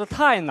个房子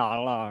太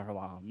难了，是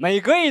吧？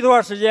每隔一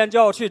段时间就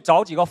要去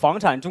找几个房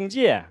产中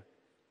介，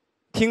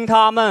听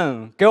他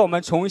们给我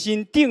们重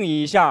新定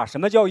义一下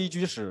什么叫一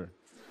居室。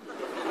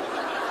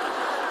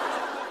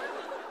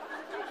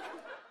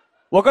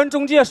我跟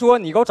中介说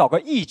你给我找个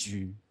1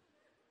居，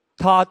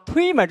他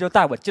推门就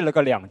带我进了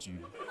个2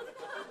居，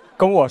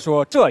跟我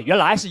说这原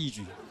来是1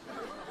居。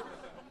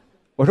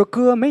我说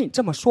哥没你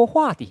这么说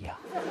话的呀，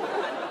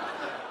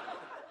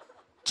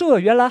这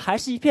原来还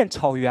是一片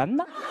草原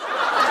呢。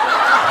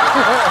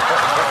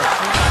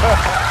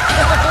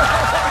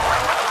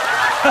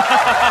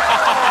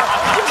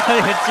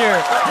这个劲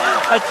儿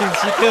还挺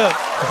奇特。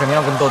他肯定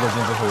要跟豆豆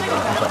进最后一轮。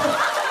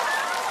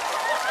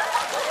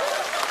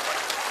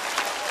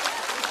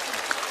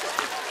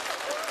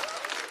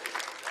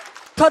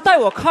他带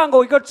我看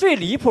过一个最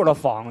离谱的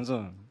房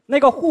子，那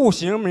个户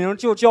型名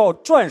就叫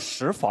钻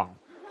石房，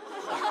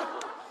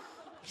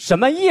什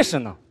么意思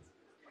呢？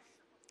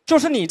就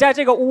是你在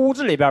这个屋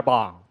子里边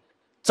吧，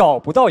找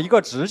不到一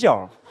个直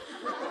角，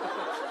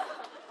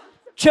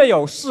却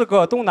有4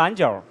个东南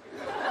角。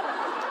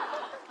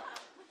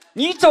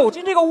你走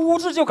进这个屋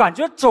子，就感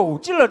觉走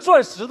进了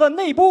钻石的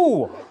内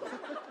部，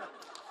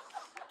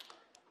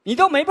你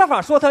都没办法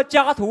说它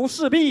家徒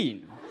4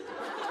壁，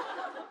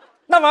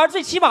那玩意儿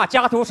最起码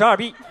家徒12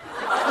壁。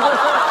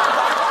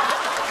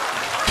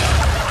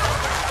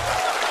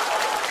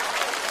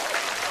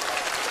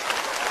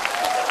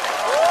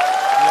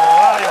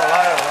有了。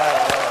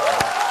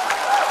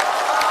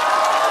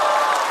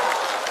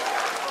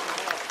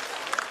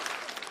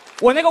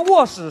我那个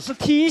卧室是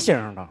梯形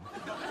的，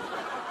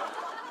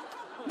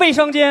卫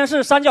生间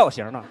是三角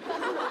形的。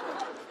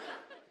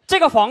这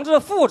个房子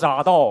复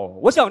杂到，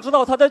我想知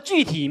道它的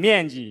具体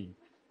面积，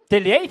得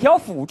连一条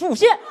辅助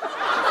线。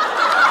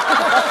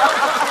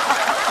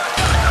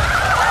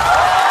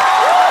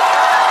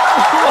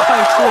我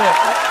去，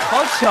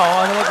好巧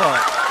啊，这个梗。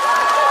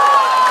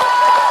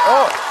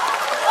哦。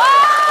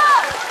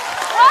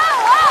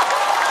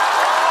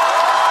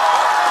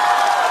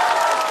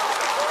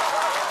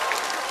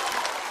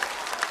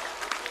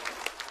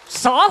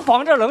啥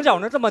房子棱角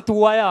能这么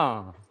多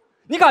呀？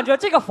你感觉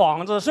这个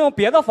房子是用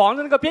别的房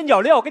子那个边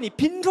角料给你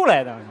拼出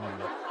来的？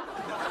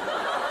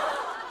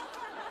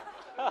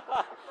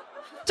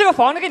这个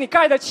房子给你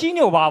盖的七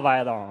扭八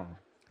歪的，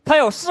它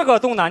有4个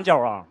东南角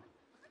啊，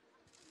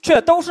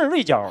却都是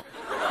锐角。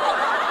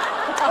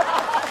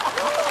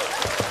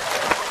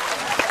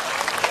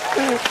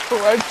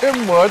完全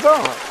魔怔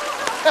了。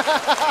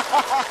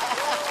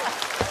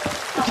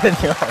这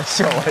挺好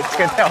笑啊，这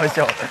个太好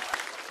笑了。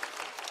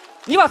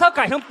你把它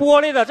改成玻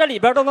璃的，在里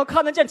边都能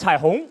看得见彩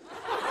虹。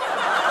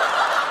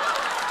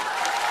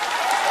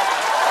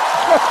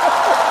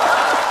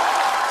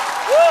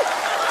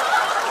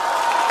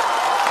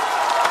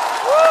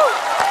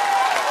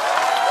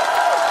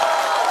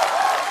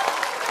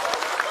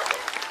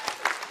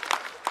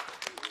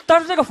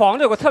但是这个房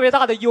子有个特别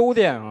大的优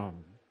点啊，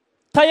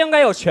它应该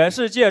有全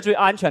世界最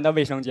安全的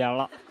卫生间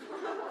了。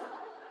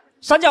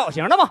三角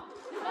形的嘛，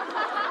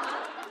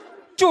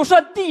就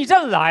算地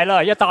震来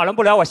了也打乱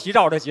不了我洗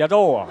澡的节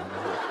奏啊。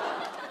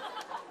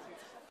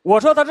我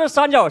说它是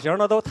三角形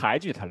的都抬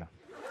举它了，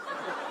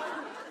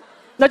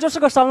那就是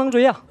个三棱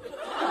锥啊。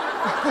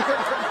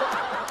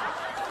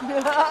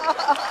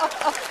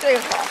这个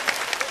好。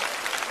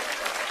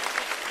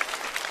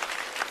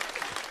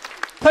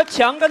它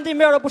墙跟地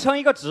面都不成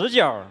一个直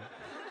角，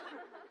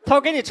它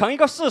要给你成一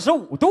个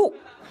45度。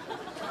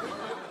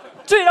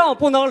最让我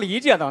不能理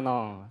解的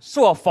呢，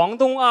是我房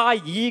东阿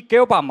姨给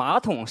我把马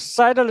桶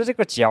塞在了这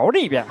个角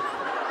里边，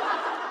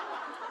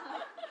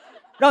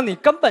让你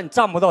根本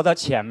站不到它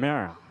前面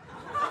啊。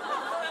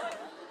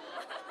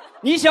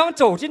你想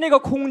走进那个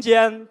空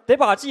间，得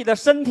把自己的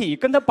身体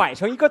跟它摆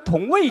成一个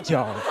同位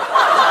角。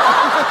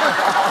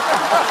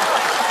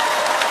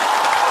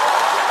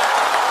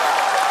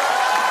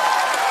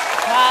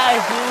太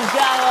形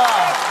象了。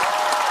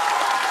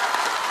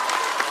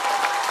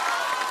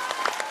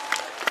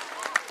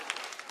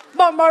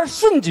慢慢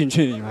顺进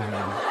去，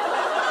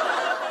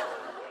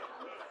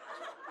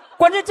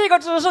关键这个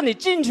姿势你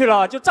进去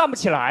了就站不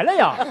起来了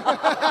呀。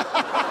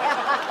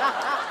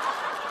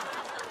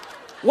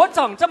我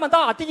长这么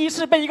大第一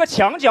次被一个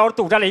墙角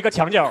堵在了一个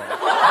墙角。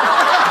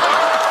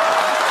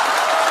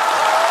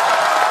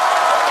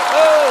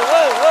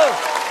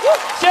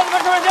先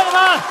们主任见了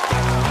吗？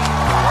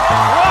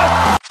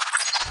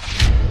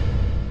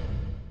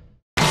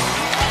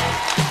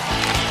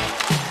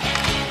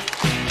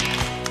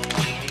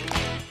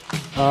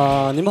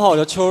你们好，我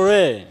叫秋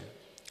瑞，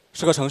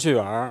是个程序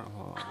员啊。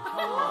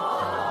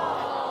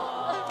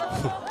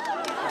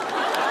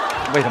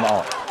为什么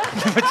傲？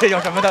这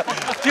有什么的？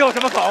这有什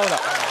么可傲的？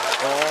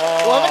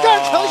哦，我们这儿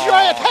程序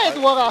员也太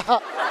多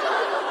了，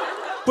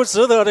不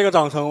值得这个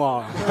掌声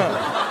吗？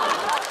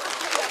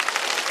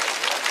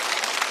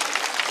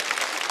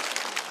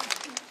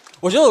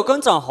我觉得我跟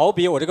展豪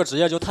比，我这个职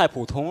业就太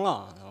普通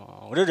了，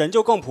我这人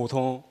就更普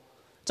通，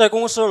在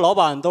公司老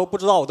板都不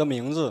知道我的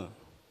名字。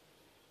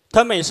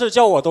他每次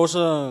叫我都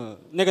是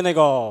那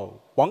个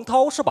王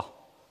涛是吧？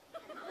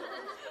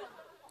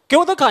给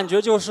我的感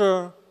觉就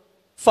是，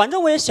反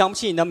正我也想不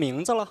起你的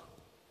名字了，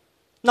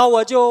那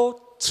我就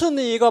赐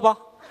你一个吧。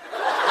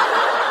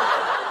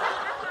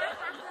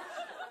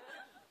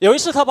有一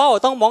次他把我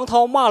当王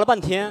涛骂了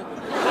半天，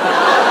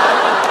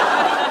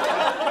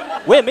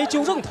我也没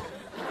纠正他，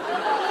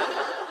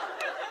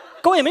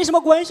跟我也没什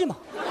么关系嘛。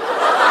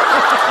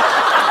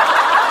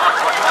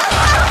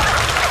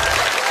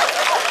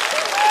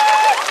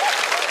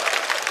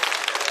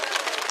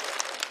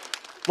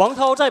王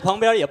涛在旁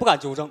边也不敢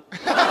纠正。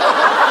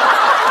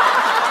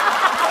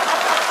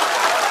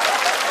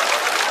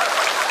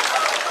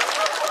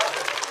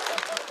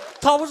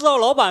他不知道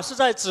老板是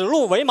在指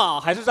鹿为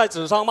马还是在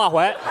指桑骂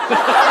槐。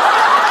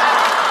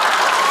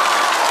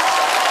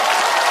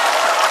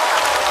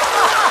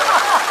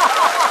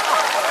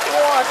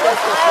哇，这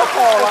太好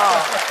了！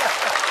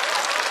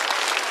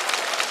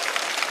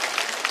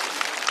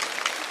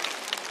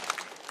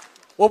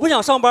我不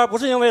想上班，不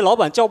是因为老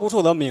板叫不出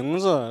我的名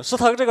字，是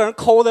他这个人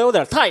抠的有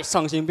点太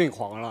丧心病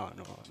狂了，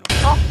你知道吗？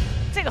好，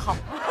这个好。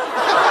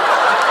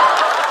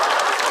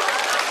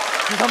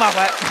你他妈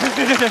怀。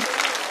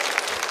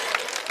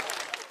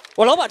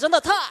我老板真的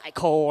太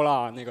抠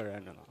了，那个人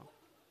真的，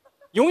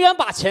永远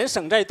把钱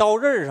省在刀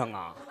刃上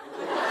啊。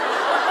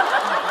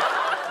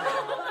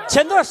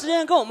前段时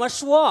间跟我们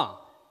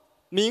说，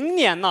明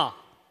年呐，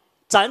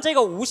咱这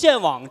个无线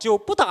网就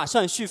不打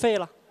算续费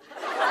了。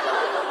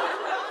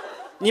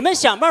你们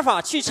想办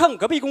法去蹭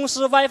隔壁公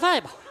司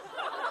WiFi 吧。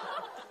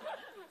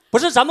不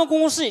是，咱们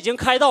公司已经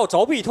开到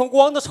凿壁偷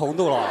光的程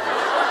度了。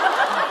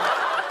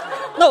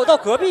那我到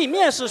隔壁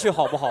面试去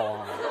好不好啊？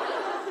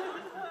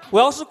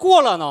我要是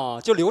过了呢，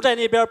就留在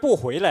那边不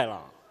回来了；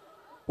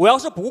我要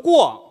是不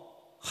过，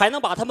还能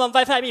把他们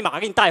WiFi 密码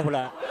给你带回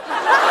来。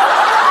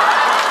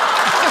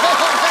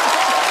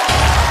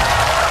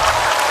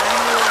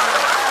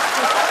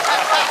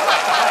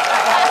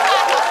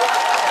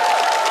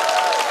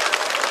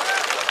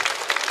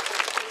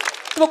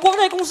这不光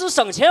在公司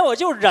省钱我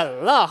就忍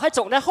了，还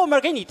总在后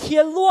面给你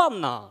添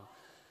乱呢，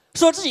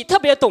说自己特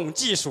别懂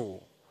技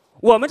术。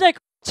我们在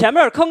前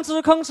面吭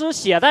哧吭哧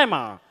写代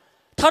码，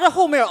他在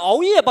后面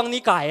熬夜帮你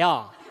改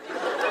呀，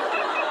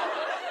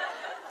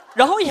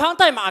然后一行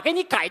代码给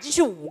你改进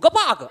去5个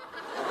bug，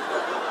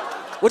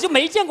 我就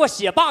没见过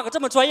写 bug 这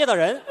么专业的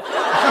人。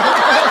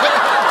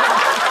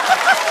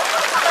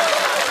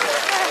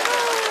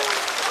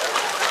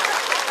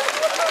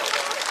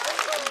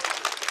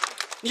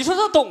你说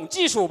他懂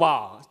技术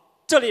吧，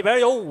这里边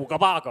有5个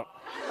bug。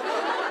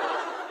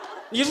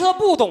你说他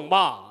不懂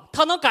吧，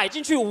他能改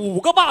进去5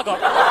个 bug。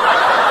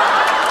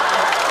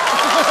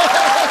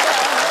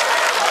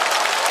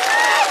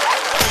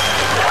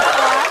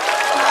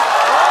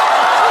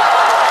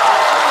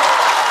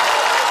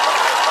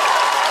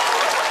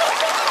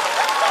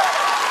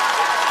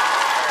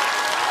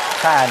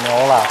太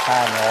牛了，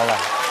太牛了，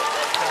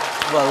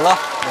稳了，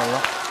稳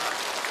了。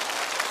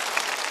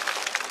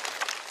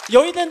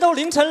有一天都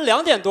凌晨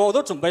2点多，我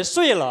都准备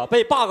睡了，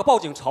被 bug 报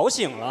警吵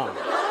醒了，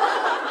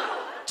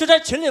就在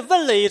群里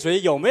问了一嘴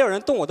有没有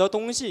人动我的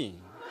东西，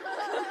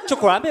就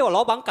果然被我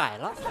老板改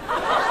了。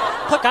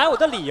他改我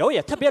的理由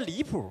也特别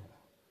离谱，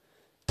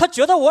他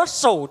觉得我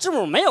首字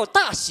母没有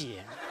大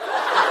写，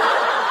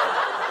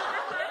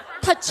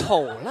太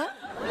丑了。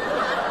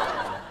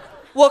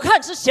我看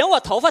你是嫌我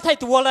头发太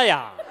多了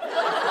呀，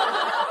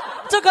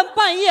这跟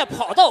半夜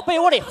跑到我被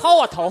窝里薅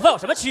我头发有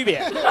什么区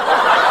别？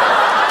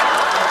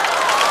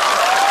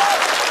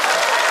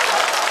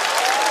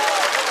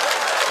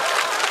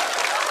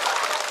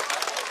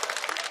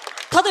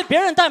他对别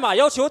人代码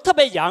要求特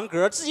别严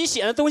格，自己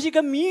写的东西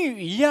跟谜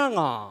语一样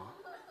啊！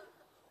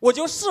我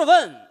就试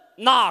问，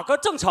哪个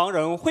正常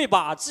人会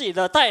把自己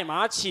的代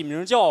码起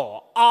名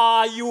叫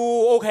Are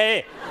you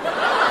OK？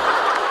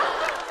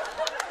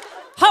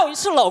 还有一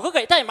次，老哥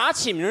给代码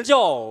起名叫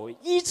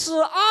It's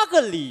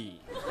ugly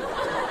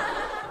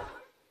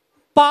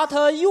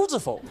but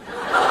useful。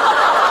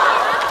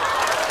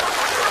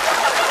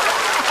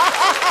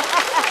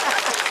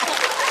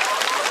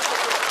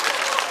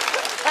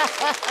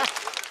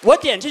我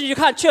点进去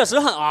看，确实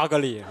很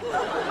ugly，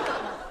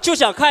就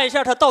想看一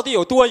下它到底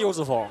有多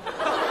useful，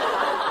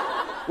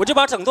我就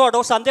把整段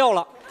都删掉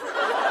了，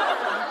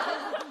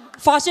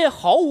发现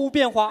毫无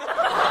变化。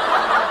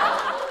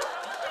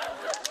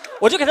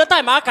我就给他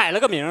代码改了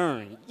个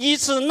名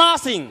 ，It's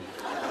nothing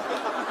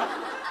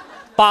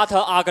but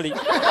ugly。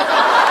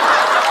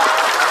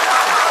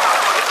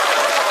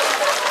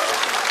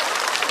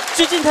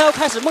最近他又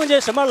开始梦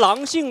见什么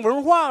狼性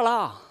文化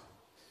了，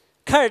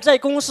开始在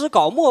公司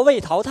搞末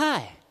位淘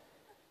汰。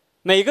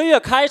每个月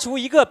开除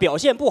一个表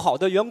现不好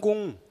的员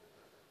工，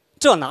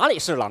这哪里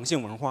是狼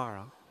性文化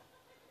啊？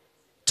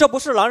这不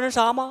是狼人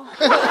杀吗？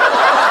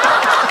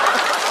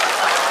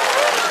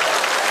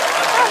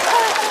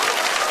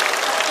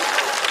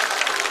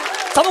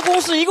咱们公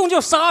司一共就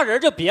仨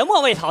人，就别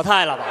末位淘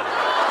汰了吧？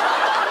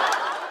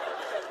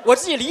我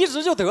自己离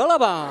职就得了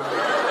吧。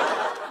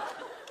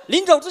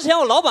临走之前，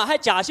我老板还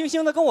假惺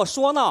惺的跟我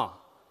说呢：“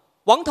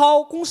王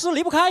涛，公司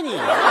离不开你。”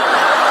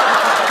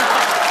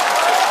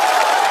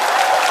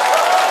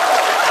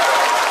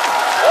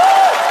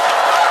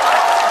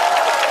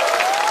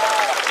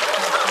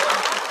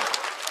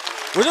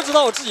我就知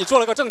道我自己做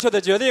了个正确的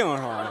决定，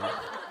是吧？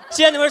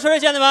谢谢你们，谢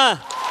谢你们。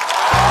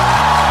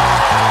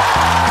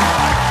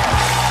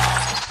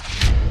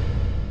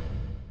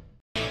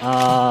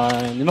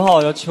你们好，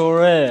我叫秋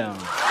瑞啊。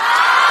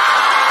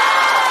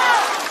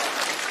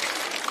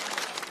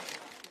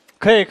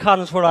可以看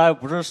得出来，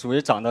不是属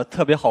于长得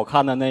特别好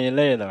看的那一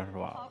类的，是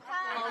吧？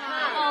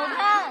好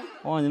看。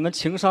哇，你们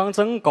情商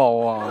真高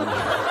啊！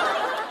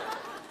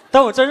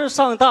但我真是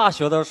上大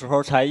学的时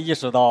候才意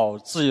识到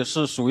自己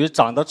是属于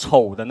长得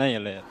丑的那一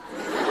类。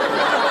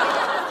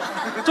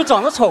就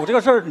长得丑这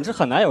个事儿，你是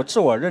很难有自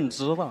我认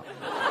知的。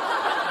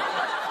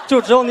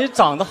就只有你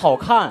长得好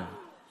看，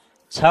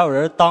才有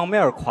人当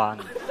面夸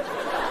你。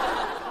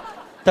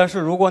但是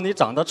如果你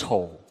长得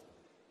丑，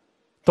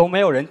都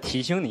没有人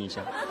提醒你一下。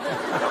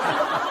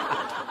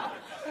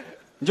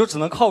你就只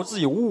能靠自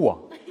己悟啊。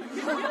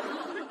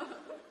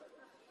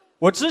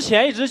我之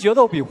前一直觉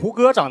得我比胡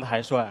歌长得还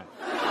帅，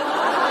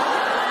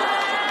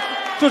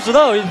就直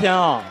到有一天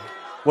啊，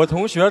我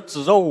同学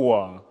指着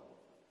我，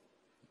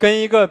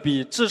跟一个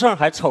比志胜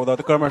还丑的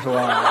哥们儿说：“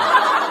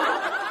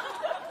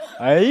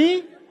哎，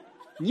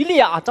你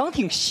俩长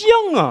挺像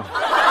啊。”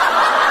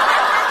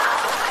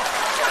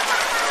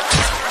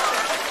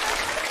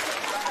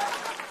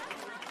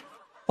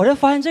我才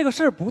发现这个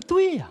事儿不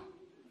对呀。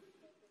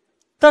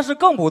但是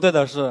更不对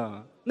的是，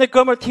那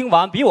哥们儿听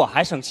完比我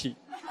还生气。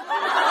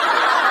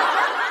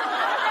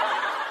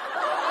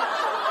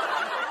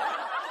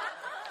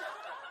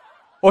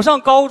我上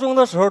高中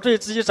的时候对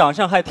自己长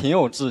相还挺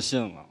有自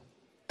信了，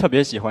特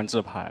别喜欢自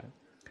拍。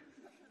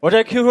我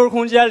在 QQ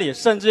空间里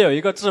甚至有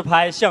一个自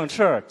拍相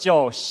册，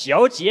叫“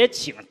小姐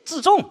请自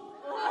重”。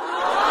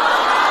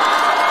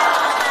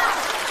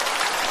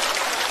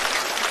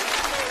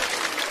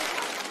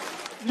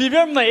里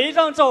边每一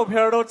张照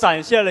片都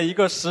展现了一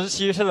个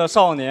17岁的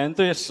少年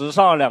对时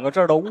尚2个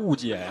字的误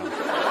解呀。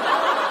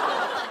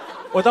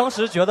我当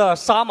时觉得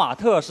杀马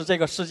特是这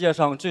个世界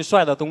上最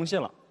帅的东西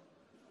了。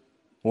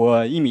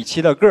我1.7米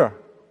的个儿，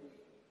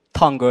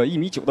烫个1.9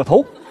米的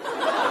头。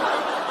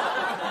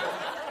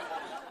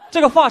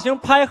这个发型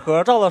拍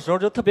合照的时候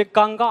就特别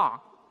尴尬。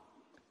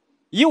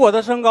以我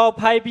的身高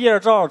拍毕业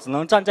照只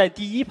能站在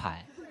第1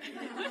排，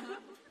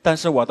但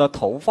是我的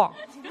头发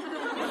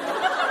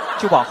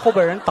就把后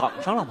边人挡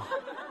上了嘛。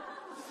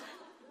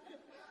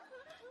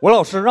我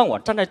老师让我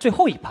站在最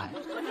后1排。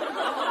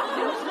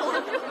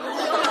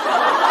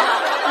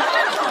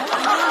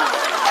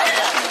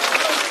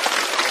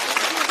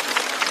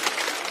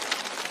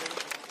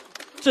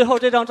最后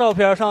这张照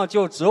片上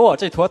就只有我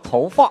这坨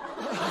头发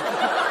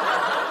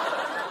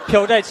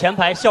飘在前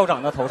排校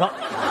长的头上。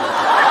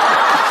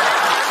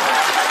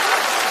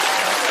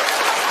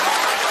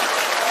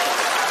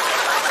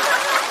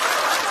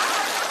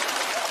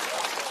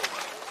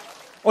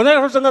我那个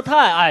时候真的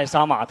太爱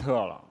杀马特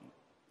了，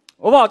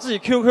我把自己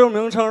QQ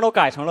名称都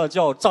改成了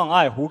叫障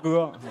碍胡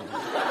歌。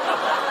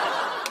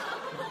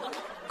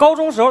高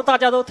中时候大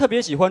家都特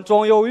别喜欢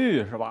装忧郁，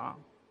是吧？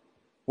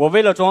我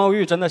为了装忧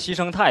郁真的牺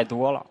牲太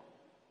多了，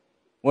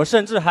我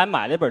甚至还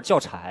买了一本教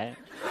材，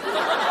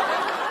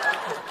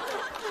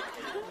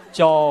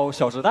叫《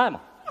小时代》嘛。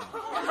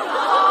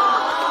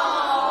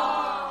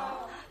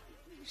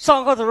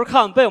上课的时候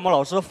看被我们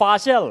老师发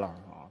现了。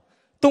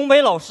东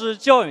北老师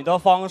教你的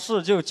方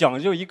式就讲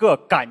究一个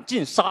赶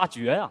尽杀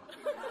绝呀。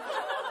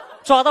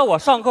抓到我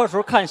上课时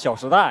候看《小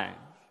时代》，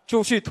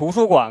就去图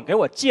书馆给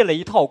我借了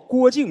一套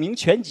郭敬明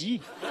全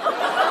集，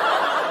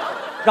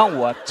让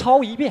我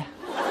抄一遍。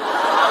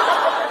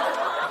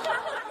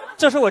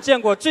这是我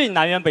见过最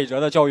南辕北辙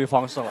的教育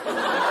方式了。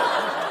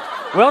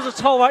我要是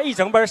抄完一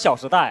整本《小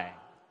时代》，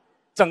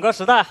整个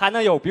时代还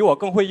能有比我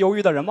更会忧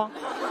郁的人吗？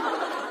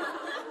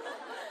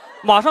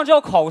马上就要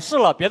考试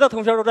了，别的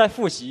同学都在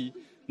复习。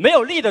没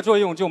有力的作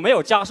用就没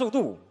有加速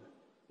度，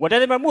我在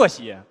那边默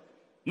写，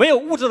没有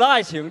物质的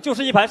爱情就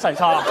是一盘散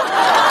沙。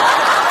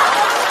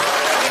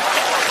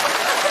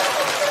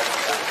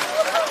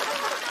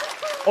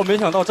我没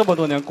想到这么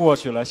多年过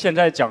去了，现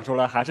在讲出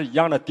来还是一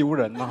样的丢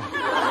人呐。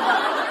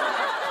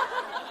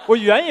我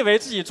原以为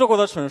自己做过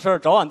的蠢事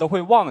早晚都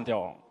会忘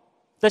掉，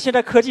但现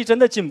在科技真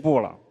的进步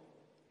了，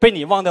被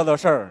你忘掉的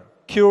事儿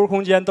QQ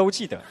空间都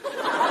记得。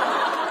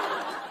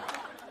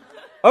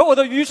而我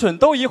的愚蠢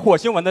都以火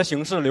星文的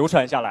形式流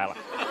传下来了，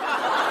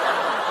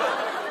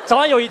早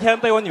晚有一天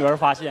被我女儿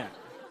发现。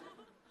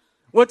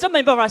我真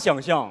没办法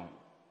想象，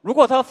如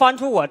果她翻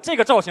出我这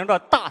个造型的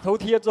大头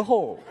贴之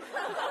后，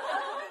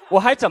我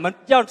还怎么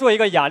样做一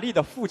个雅丽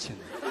的父亲？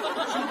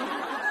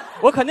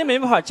我肯定没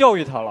办法教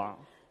育她了。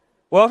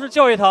我要是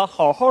教育她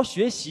好好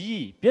学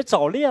习，别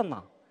早恋呐，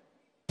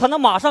她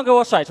能马上给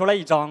我甩出来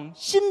一张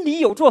心里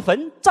有座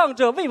坟，葬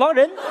着未亡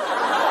人。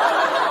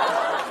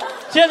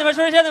谢谢你们，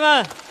谢谢你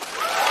们。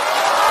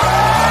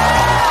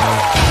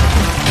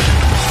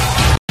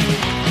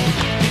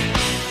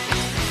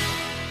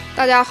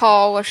大家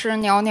好，我是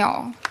鸟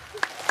鸟。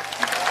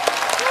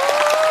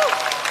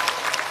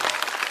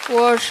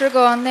我是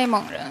个内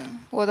蒙人，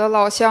我的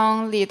老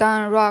乡李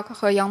诞、Rock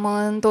和杨蒙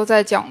恩都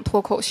在讲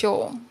脱口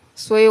秀，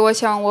所以我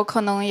想我可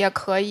能也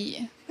可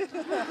以。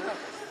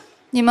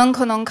你们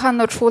可能看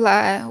得出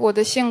来，我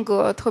的性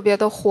格特别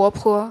的活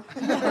泼。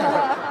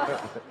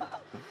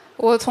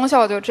我从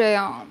小就这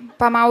样，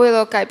爸妈为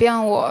了改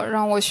变我，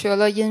让我学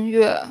了音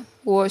乐，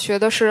我学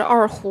的是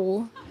二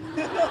胡。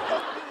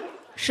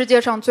世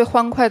界上最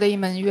欢快的一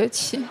门乐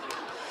器。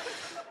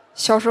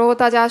小时候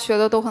大家学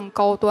的都很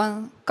高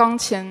端，钢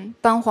琴、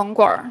单簧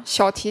管、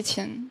小提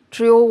琴，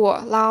只有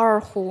我拉二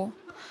胡。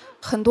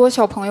很多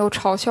小朋友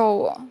嘲笑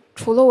我，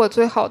除了我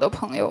最好的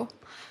朋友，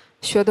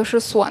学的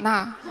是唢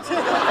呐。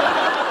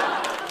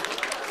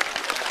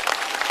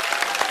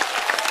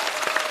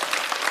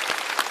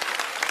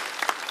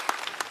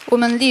我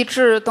们立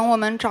志，等我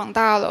们长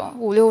大了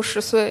，50、60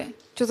岁，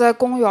就在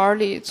公园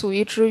里组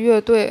一支乐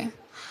队，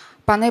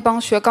把那帮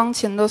学钢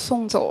琴的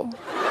送走。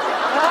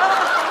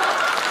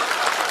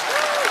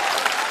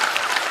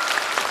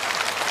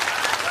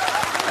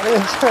他这个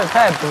劲儿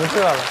太独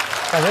特了，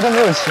感觉他没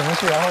有情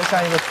绪，然后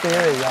像一个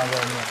Siri 一样在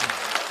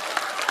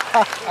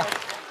念。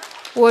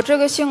我这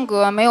个性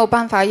格没有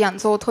办法演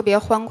奏特别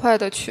欢快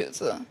的曲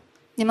子，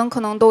你们可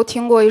能都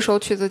听过一首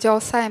曲子叫《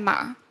赛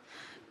马》，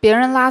别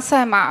人拉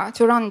赛马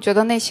就让你觉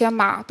得那些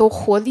马都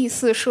活力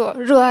四射，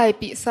热爱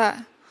比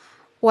赛。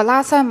我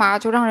拉赛马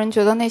就让人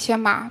觉得那些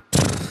马，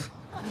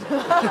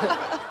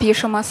比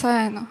什么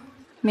赛呢？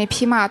每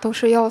匹马都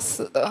是要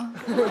死的。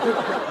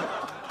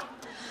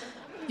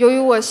由于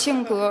我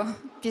性格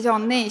比较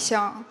内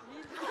向，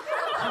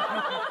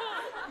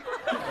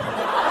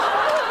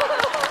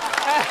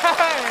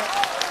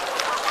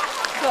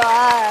可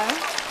爱。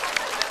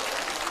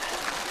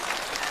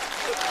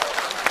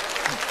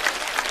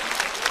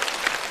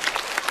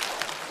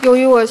由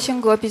于我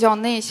性格比较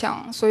内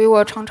向，所以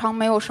我常常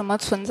没有什么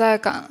存在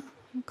感。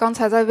刚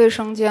才在卫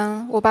生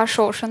间，我把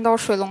手伸到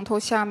水龙头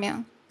下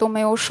面，都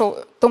没有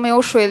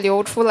水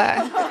流出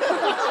来。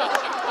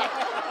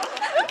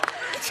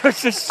这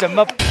是什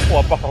么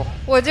破包？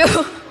我就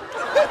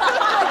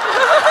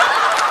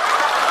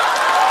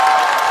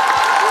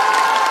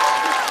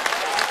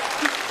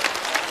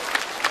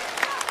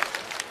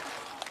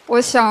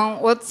我想，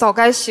我早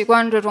该习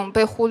惯这种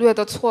被忽略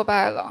的挫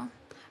败了。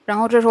然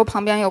后这时候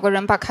旁边有个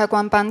人把开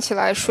关搬起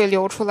来，水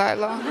流出来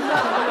了。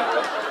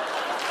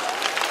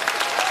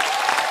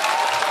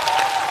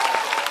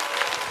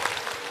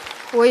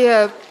我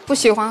也不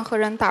喜欢和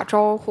人打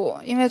招呼，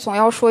因为总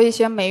要说一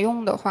些没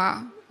用的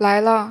话。来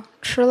了，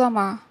吃了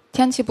吗？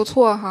天气不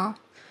错哈。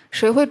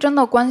谁会真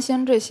的关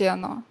心这些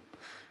呢？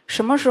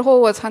什么时候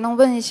我才能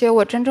问一些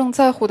我真正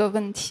在乎的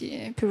问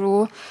题？比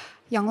如，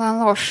杨澜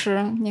老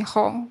师，你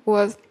好，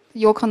我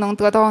有可能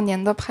得到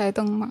您的拍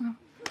灯吗？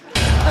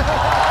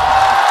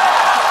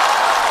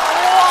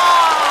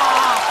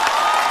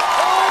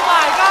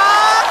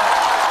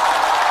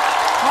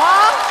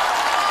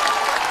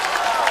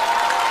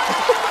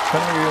他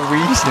那个有危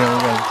险，我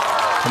感觉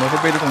可能会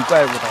被这种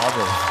怪物打走。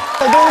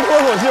拍灯脱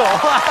口秀，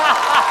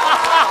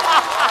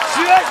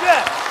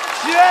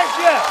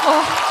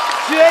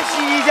学习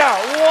一下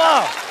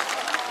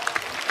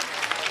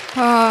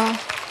哇！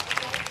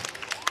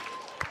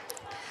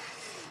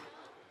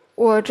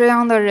我这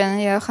样的人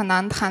也很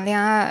难谈恋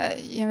爱，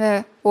因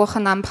为我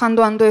很难判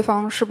断对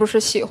方是不是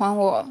喜欢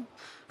我。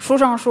书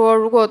上说，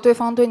如果对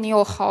方对你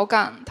有好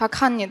感，他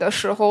看你的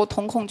时候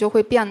瞳孔就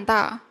会变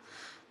大。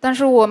但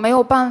是我没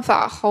有办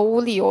法毫无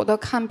理由地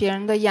看别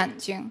人的眼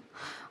睛，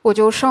我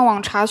就上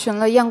网查询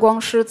了验光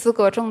师资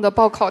格证的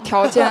报考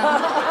条件。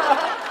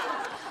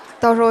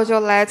到时候就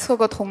来测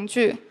个瞳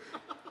距，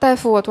大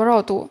夫我多少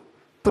度？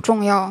不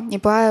重要，你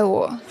不爱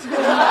我。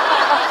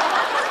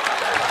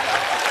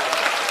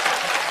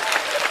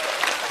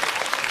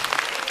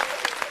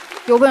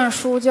有本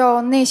书叫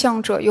《内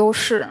向者优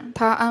势》，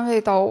它安慰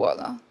到我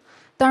了。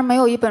但是没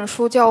有一本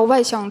书叫《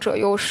外向者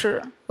优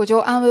势》，我就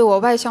安慰我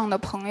外向的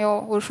朋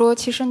友，我说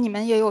其实你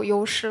们也有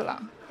优势了。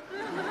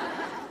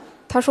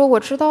他说我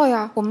知道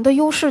呀，我们的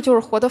优势就是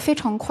活得非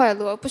常快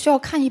乐，不需要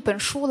看一本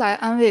书来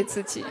安慰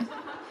自己。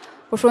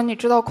我说你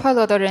知道快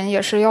乐的人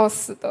也是要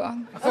死的。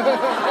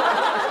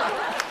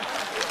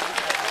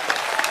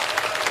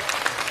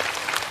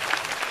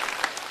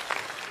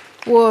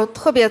我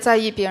特别在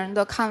意别人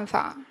的看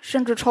法，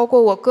甚至超过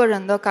我个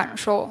人的感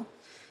受。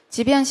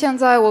即便现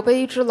在我被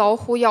一只老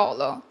虎咬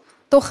了，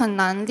都很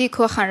难立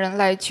刻喊人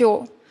来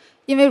救，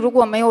因为如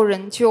果没有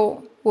人救，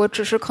我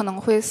只是可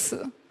能会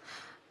死。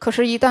可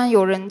是，一旦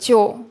有人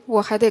救，我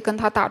还得跟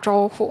他打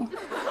招呼。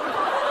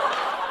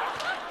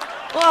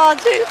哇，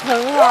这个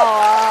很好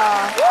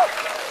啊！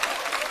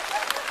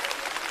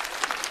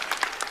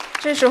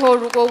这时候，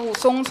如果武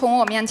松从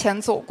我面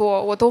前走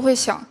过，我都会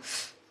想，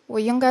我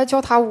应该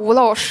叫他吴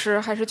老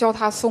师，还是叫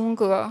他松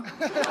哥？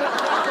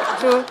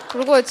就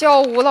如果叫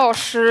吴老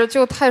师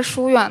就太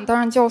疏远，当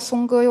然叫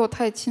松哥又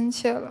太亲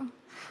切了。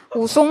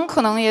武松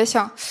可能也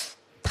想，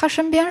他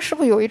身边是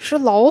不是有一只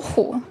老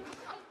虎？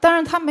但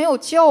是他没有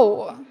叫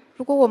我，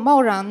如果我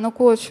贸然的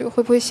过去，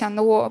会不会显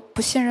得我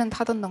不信任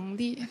他的能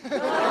力？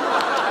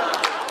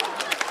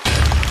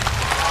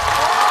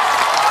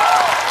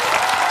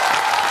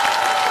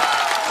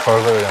超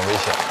哥有点危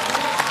险，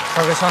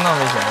超哥相当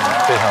危险，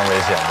非常危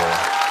险，对。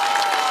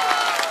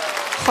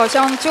好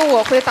像就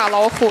我会打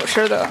老虎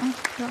似的。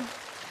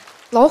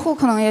老虎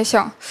可能也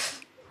想，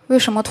为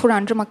什么突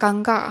然这么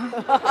尴尬？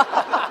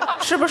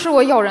是不是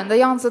我咬人的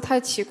样子太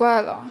奇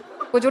怪了？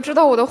我就知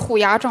道我的虎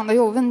牙长得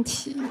有问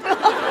题。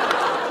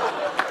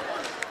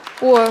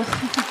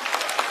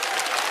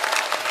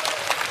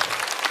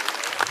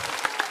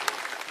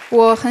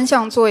我很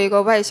想做一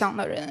个外向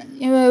的人，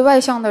因为外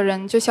向的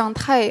人就像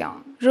太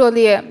阳，热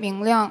烈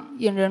明亮，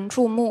引人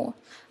注目；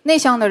内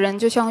向的人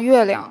就像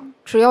月亮，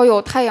只要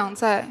有太阳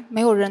在，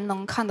没有人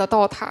能看得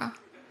到它。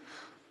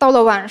到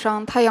了晚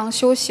上，太阳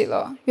休息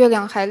了，月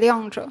亮还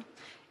亮着，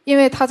因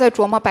为他在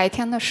琢磨白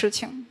天的事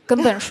情，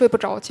根本睡不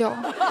着觉。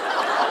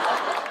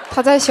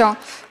他在想，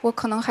我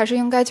可能还是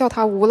应该叫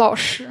他吴老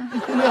师。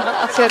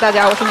谢谢大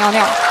家，我是鸟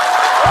鸟。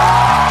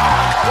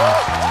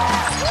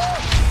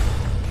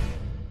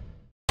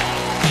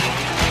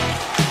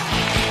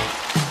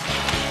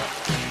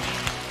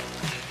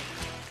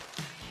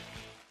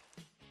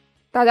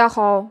大家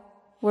好，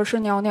我是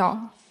鸟鸟。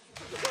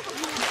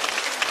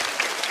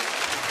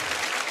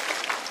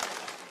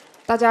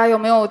大家有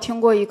没有听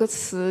过一个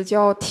词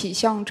叫体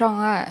相障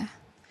碍？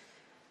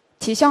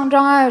体相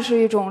障碍是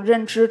一种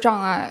认知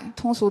障碍，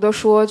通俗的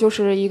说就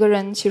是一个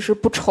人其实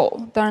不丑，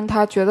但是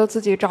他觉得自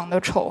己长得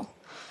丑。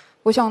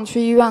我想去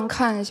医院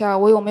看一下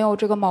我有没有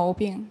这个毛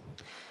病，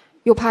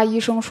又怕医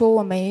生说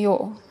我没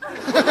有。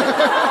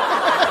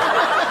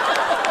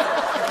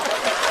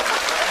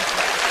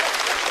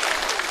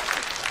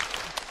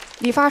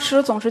理发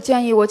师总是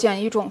建议我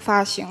剪一种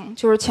发型，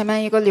就是前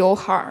面一个刘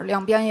海，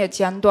两边也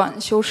剪短，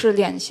修饰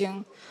脸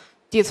型。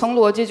底层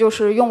逻辑就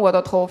是用我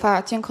的头发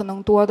尽可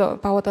能多的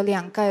把我的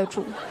脸盖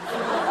住。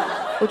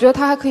我觉得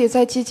他还可以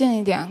再激进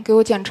一点，给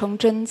我剪成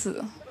贞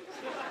子。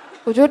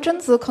我觉得贞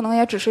子可能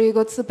也只是一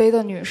个自卑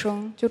的女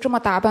生，就这么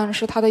打扮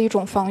是她的一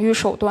种防御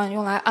手段，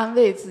用来安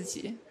慰自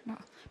己。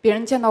别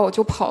人见到我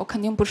就跑，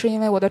肯定不是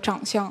因为我的长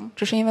相，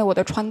只是因为我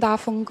的穿搭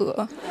风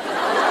格。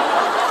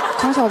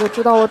从小就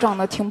知道我长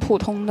得挺普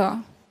通的，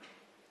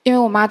因为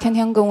我妈天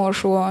天跟我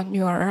说：“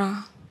女儿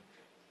啊，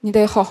你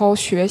得好好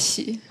学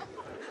习，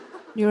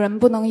女人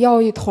不能要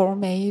一头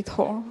没一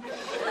头。”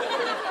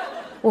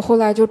我后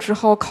来就只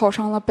好考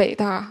上了北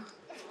大。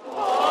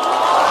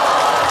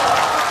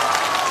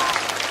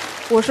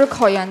我是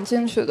考研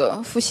进去的，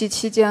复习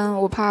期间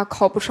我怕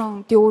考不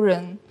上丢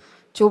人，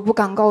就不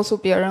敢告诉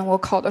别人我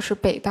考的是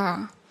北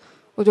大，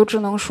我就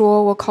只能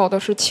说我考的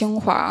是清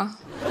华。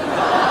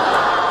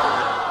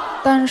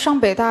但上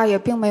北大也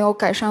并没有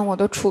改善我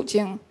的处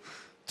境，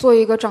做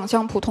一个长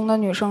相普通的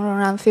女生仍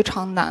然非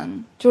常难，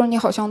就是你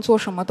好像做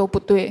什么都不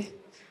对，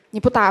你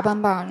不打扮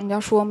吧，人家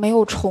说没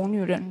有丑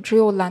女人，只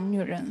有懒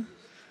女人。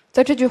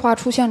在这句话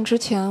出现之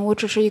前，我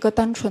只是一个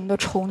单纯的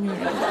丑女人。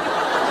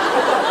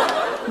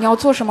你要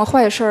做什么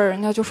坏事儿，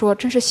人家就说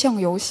真是相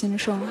由心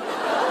生；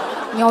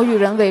你要与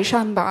人为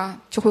善吧，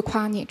就会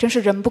夸你真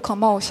是人不可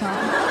貌相。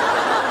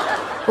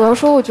我要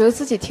说我觉得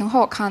自己挺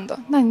好看的，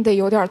那你得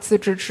有点自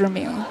知之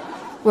明。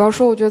我要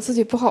说我觉得自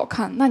己不好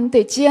看，那你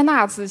得接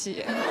纳自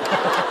己。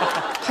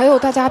还有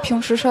大家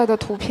平时晒的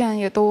图片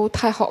也都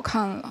太好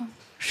看了，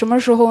什么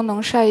时候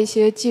能晒一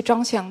些既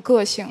彰显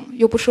个性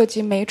又不涉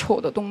及美丑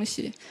的东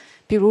西，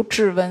比如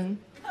指纹。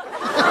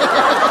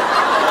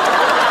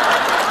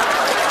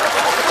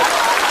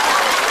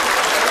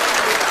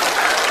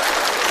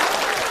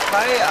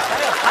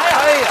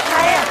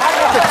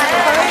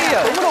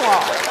懂不懂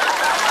啊？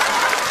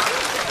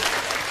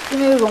因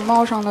为容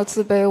貌上的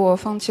自卑，我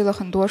放弃了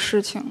很多事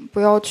情。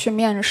不要去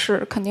面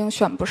试，肯定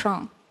选不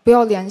上；不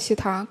要联系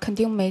他，肯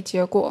定没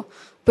结果；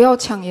不要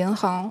抢银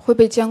行，会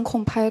被监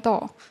控拍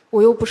到，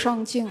我又不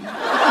上镜。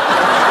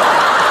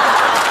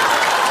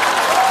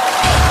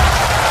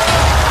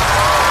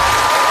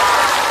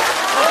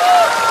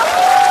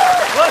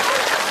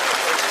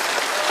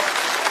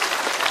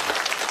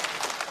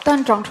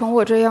但长成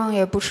我这样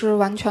也不是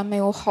完全没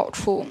有好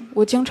处。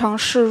我经常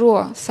示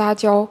弱撒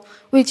娇，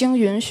未经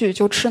允许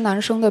就吃男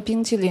生的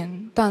冰淇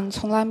淋，但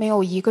从来没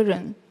有一个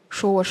人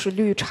说我是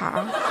绿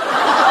茶。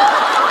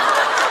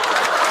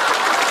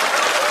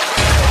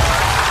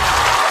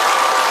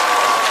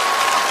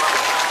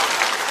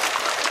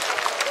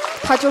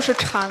他就是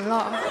馋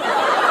了。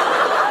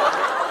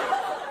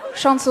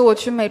上次我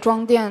去美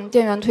妆店，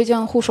店员推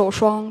荐护手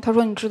霜，他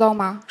说你知道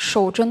吗？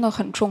手真的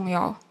很重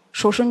要，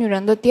手是女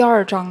人的第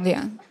二张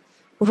脸。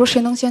我说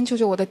谁能先救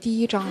救我的第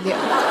一张脸？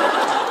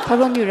他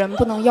说女人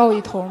不能要一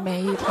头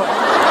没一头。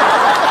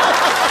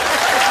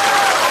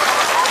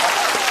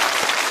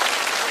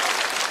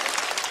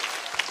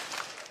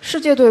世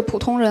界对普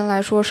通人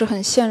来说是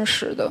很现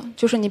实的，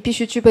就是你必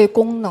须具备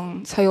功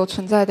能才有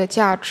存在的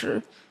价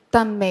值，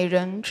但美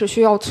人只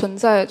需要存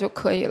在就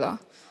可以了。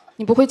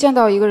你不会见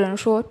到一个人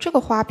说这个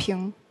花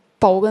瓶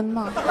保温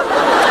吗？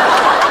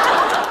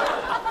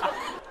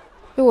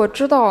我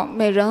知道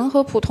美人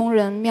和普通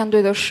人面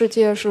对的世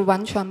界是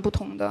完全不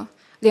同的，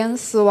连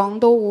死亡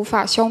都无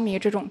法消弭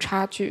这种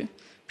差距。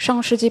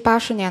上世纪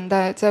80年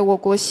代，在我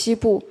国西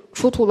部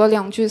出土了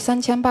2具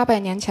3800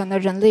年前的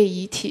人类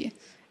遗体，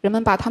人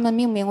们把它们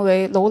命名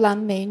为楼兰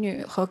美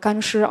女和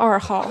干尸2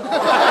号。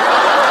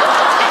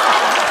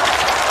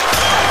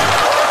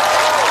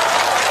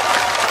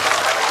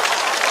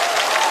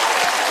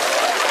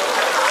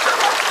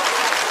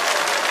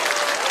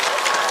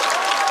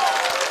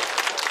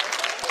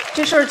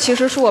这事儿其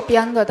实是我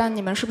编的，但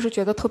你们是不是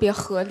觉得特别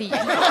合理？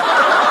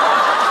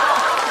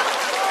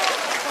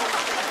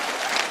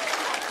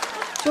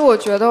就我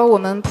觉得我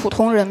们普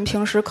通人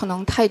平时可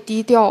能太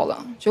低调了，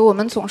就我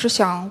们总是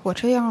想我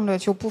这样的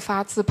就不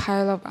发自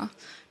拍了吧，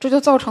这就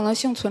造成了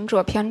幸存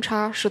者偏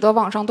差，使得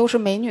网上都是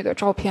美女的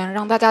照片，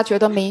让大家觉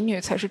得美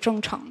女才是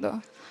正常的。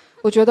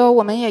我觉得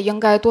我们也应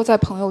该多在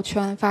朋友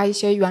圈发一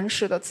些原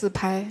始的自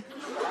拍，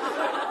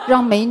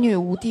让美女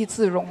无地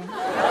自容。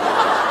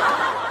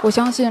我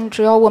相信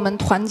只要我们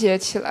团结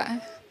起来，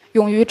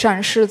勇于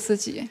展示自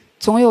己，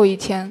总有一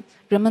天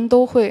人们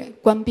都会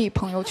关闭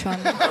朋友圈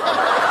的。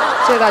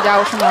谢谢大家，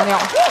我是鸟鸟。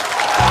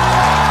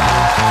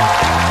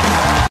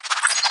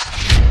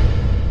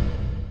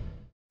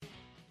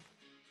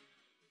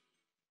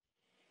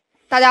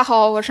大家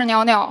好，我是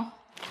鸟鸟。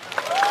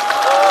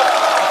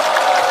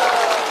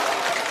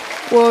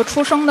我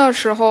出生的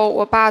时候，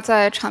我爸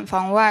在产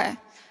房外，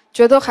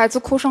觉得孩子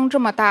哭声这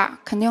么大，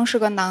肯定是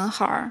个男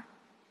孩儿。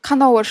看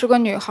到我是个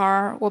女孩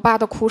儿，我爸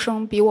的哭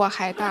声比我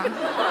还大。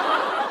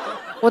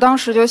我当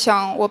时就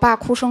想，我爸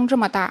哭声这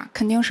么大，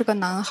肯定是个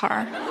男孩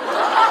儿。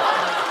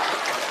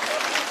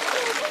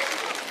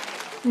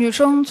女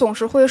生总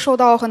是会受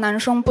到和男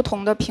生不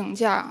同的评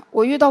价。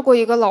我遇到过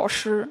一个老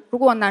师，如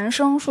果男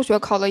生数学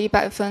考了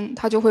100分，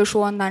他就会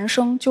说男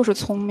生就是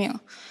聪明；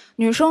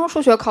女生数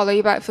学考了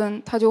100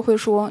分，他就会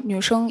说女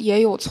生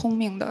也有聪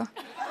明的。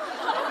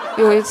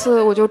有一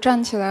次我就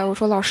站起来，我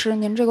说老师，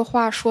您这个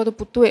话说的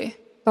不对。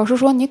老师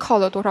说你考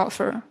了多少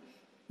分？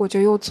我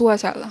就又坐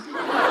下了。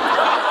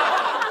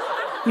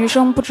女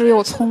生不只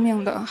有聪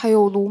明的，还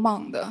有鲁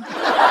莽的。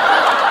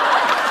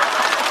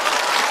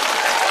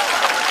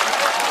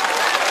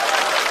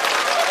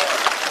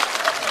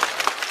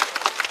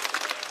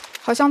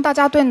好像大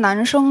家对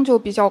男生就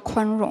比较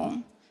宽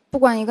容，不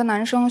管一个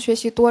男生学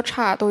习多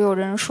差，都有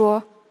人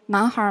说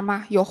男孩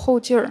嘛有后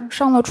劲儿，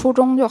上了初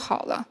中就好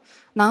了；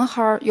男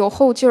孩有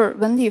后劲儿，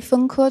文理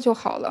分科就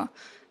好了。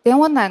连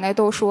我奶奶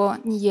都说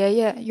你爷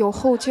爷有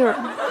后劲儿，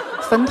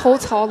坟头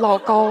草老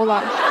高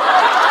了。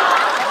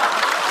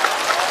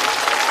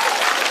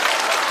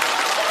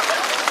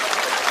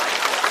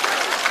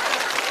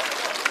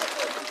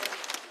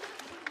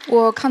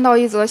我看到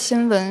一则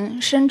新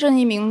闻，深圳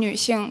一名女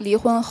性离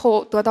婚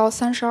后得到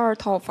32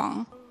套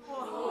房。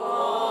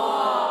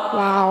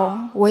哇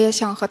哦，我也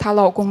想和她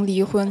老公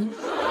离婚。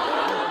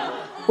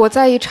我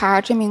再一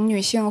查，这名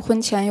女性婚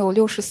前有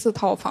64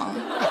套房。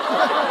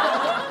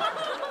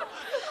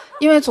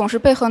因为总是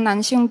被和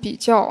男性比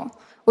较，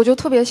我就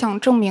特别想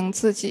证明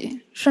自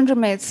己，甚至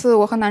每次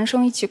我和男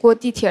生一起过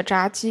地铁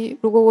闸机，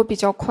如果我比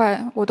较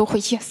快，我都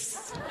会 yes。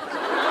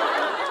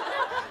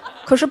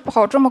可是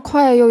跑这么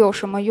快又有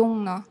什么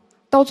用呢？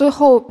到最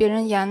后，别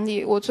人眼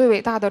里我最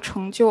伟大的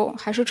成就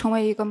还是成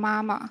为一个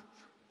妈妈。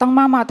当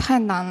妈妈太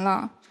难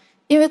了，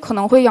因为可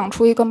能会养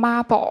出一个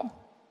妈宝。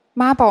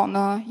妈宝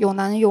呢，有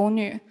男有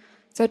女，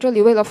在这里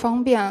为了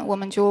方便，我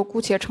们就姑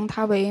且称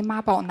他为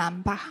妈宝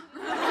男吧。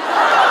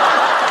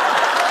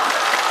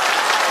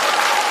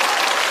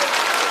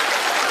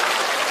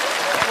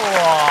哇，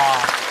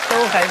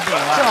都还行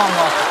啊，这么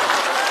好。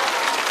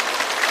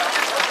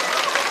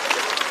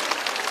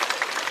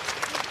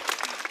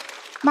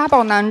妈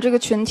宝男这个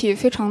群体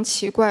非常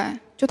奇怪，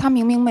就他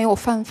明明没有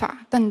犯法，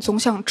但你总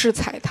想制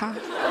裁他。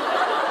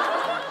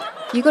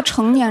一个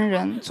成年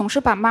人总是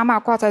把妈妈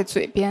挂在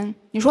嘴边，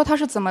你说他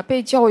是怎么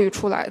被教育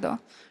出来的？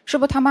是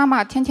不是他妈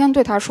妈天天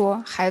对他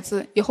说，孩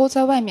子以后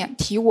在外面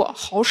提我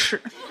好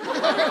使？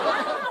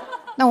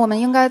那我们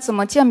应该怎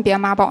么鉴别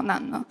妈宝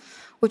男呢？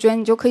我觉得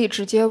你就可以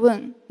直接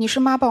问，你是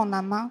妈宝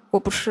男吗？我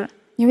不是。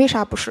你为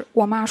啥不是？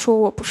我妈说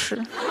我不是。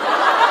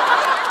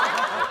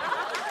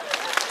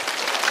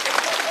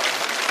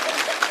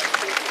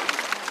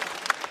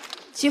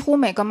几乎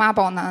每个妈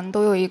宝男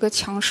都有一个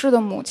强势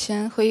的母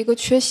亲和一个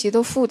缺席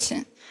的父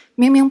亲。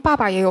明明爸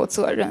爸也有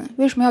责任，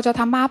为什么要叫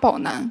他妈宝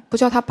男，不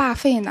叫他爸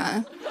废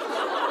男？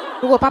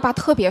如果爸爸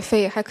特别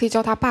废，还可以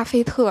叫他爸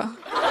费特。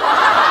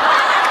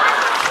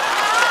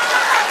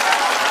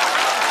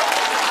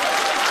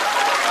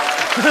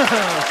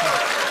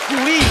鼓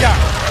励一下。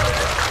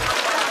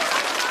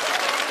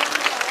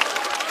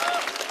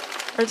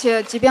而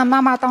且，即便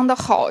妈妈当得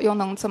好，又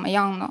能怎么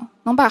样呢？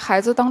能把孩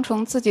子当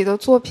成自己的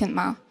作品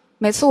吗？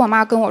每次我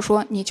妈跟我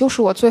说你就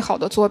是我最好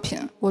的作品，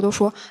我都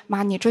说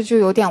妈，你这就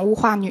有点物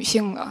化女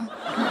性了。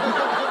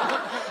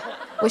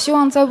我希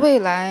望在未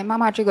来，妈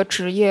妈这个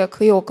职业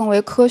可以有更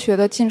为科学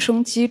的晋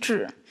升机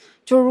制。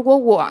就是如果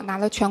我拿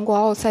了全国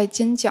奥赛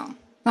金奖，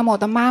那么我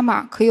的妈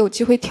妈可以有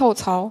机会跳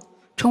槽，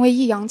成为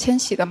易烊千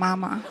玺的妈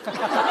妈。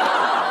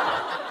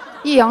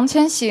易烊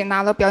千玺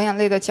拿了表演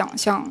类的奖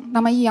项，那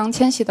么易烊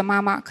千玺的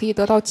妈妈可以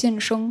得到晋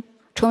升，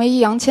成为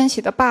易烊千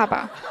玺的爸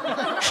爸，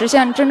实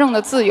现真正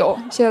的自由。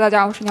谢谢大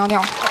家，我是鸟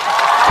鸟。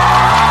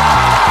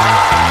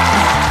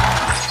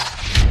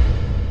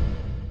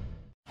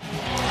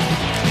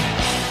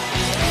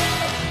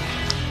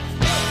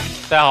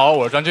大家好，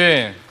我是张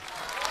俊。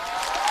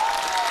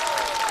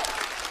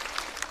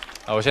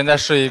我现在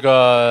是一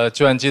个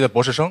计算机的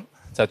博士生，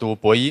在读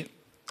博一。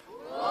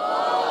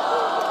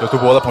有读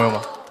博的朋友吗？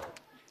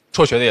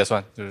辍学的也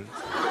算，就是。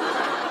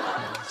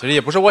其实也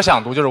不是我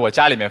想读，就是我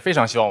家里面非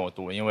常希望我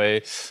读，因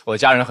为我的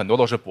家人很多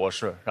都是博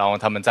士，然后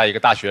他们在一个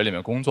大学里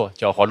面工作，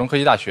叫华中科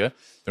技大学，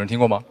有人听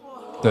过吗？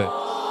对，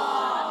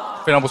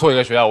非常不错一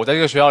个学校。我在这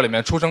个学校里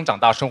面出生长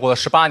大，生活了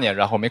18年，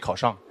然后没考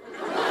上。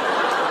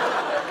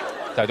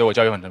对我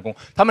教育很成功，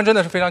他们真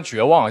的是非常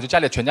绝望，就家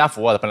里全家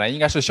福啊，本来应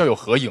该是校友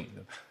合影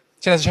的，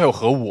现在是校友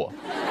合我。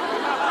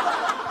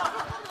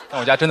但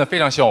我家真的非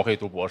常希望我可以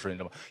读博士，你知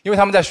道吗？因为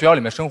他们在学校里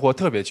面生活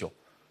特别久。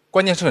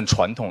关键是很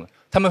传统的，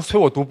他们催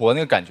我读博那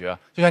个感觉啊，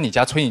就像你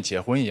家催你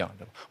结婚一样。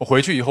我回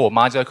去以后，我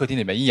妈就在客厅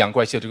里面阴阳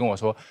怪气的就跟我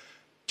说：“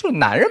就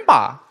男人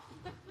吧，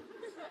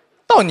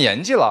到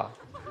年纪了，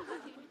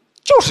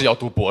就是要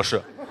读博士。”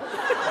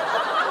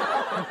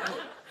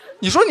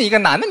你说你一个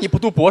男的，你不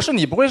读博士，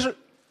你不会是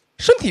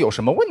身体有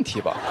什么问题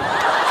吧？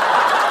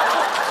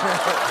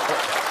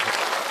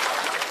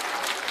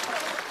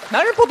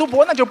男人不读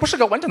博，那就不是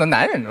个完整的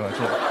男人，你知道吗？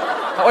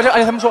而且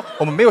他们说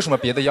我们没有什么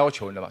别的要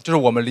求，你知道吗？就是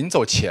我们临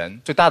走前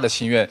最大的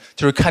心愿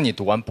就是看你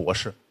读完博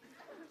士。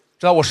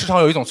知道我时常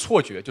有一种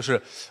错觉，就是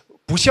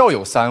不孝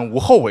有三，无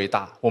后为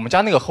大。我们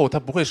家那个后，他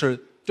不会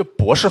是就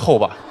博士后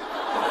吧？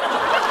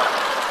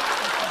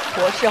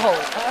博士后。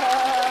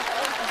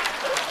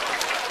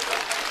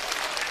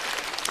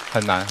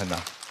很难很难。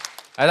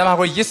哎，他们还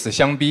会以死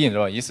相逼，你知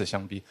道吗？以死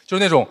相逼，就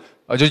是那种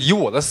就以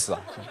我的死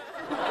啊。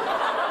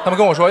他们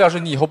跟我说，要是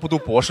你以后不读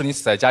博士，你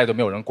死在家里都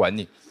没有人管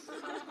你。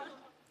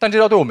但这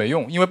招对我没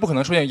用，因为不可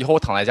能出现以后我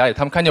躺在家里，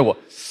他们看见我，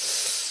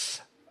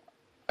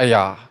哎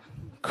呀，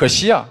可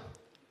惜啊，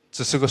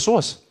只是个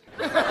硕士，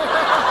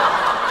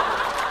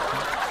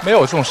没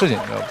有这种事情，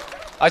你知道吗？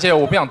而且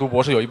我不想读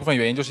博士，有一部分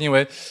原因就是因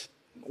为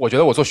我觉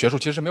得我做学术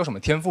其实是没有什么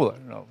天赋的，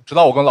你知道吗？直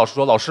到我跟老师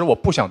说，老师我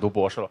不想读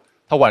博士了，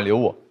他挽留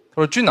我，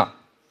他说俊呐，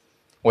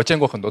我见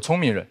过很多聪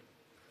明人，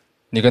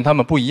你跟他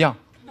们不一样，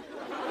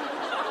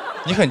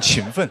你很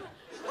勤奋。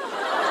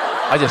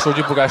而且说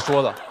句不该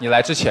说的，你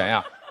来之前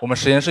呀，我们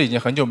实验室已经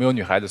很久没有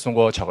女孩子送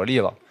过巧克力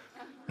了，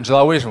你知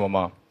道为什么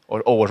吗？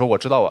我说我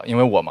知道啊，因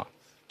为我嘛，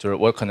就是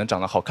我可能长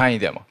得好看一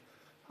点嘛，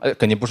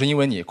肯定不是因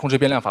为你，控制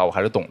变量法我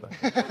还是懂的。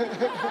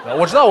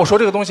我知道我说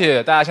这个东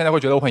西，大家现在会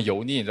觉得我很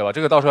油腻，你知道吧？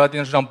这个到时候在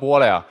电视上播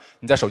了呀，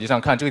你在手机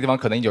上看，这个地方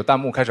可能有弹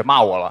幕开始骂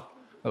我了，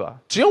对吧？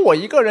只有我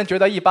一个人觉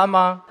得一般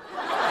吗？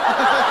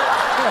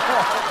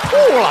吐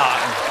了。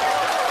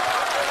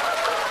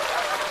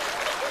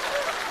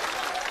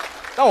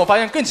但我发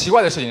现更奇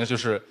怪的事情就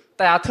是，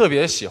大家特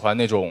别喜欢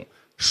那种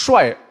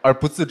帅而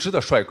不自知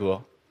的帅哥，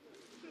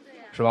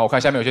是吧？我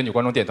看下面有些女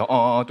观众点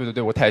头，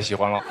对，我太喜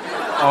欢了，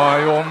哎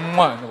呦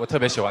妈，我特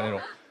别喜欢那种，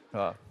是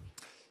吧？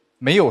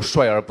没有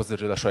帅而不自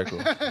知的帅哥，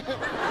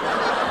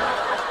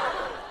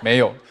没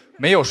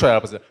有帅而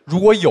不自知。如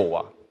果有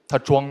啊，他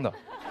装的，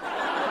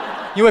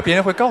因为别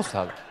人会告诉他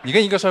的。你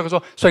跟一个帅哥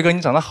说，帅哥你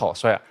长得好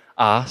帅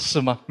啊，啊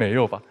是吗？没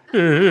有吧？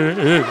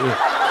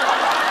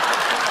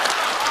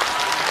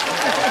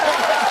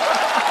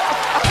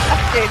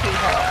这个挺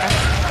好玩。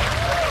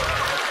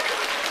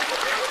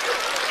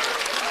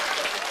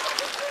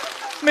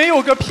没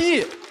有个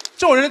屁！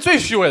这种人是最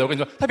虚伪的。我跟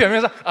你说，他表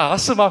面上啊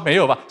是吗？没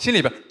有吧？心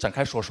里边展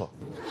开说说，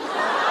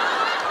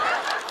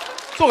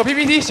做个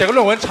PPT， 写个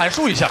论文阐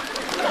述一下。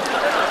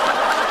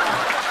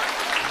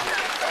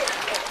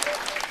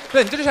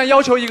对，你这就像要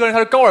求一个人他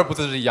是高而不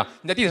自知一样。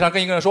你在地铁上跟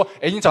一个人说，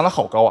哎，你长得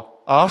好高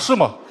啊！啊是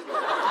吗？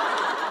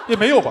也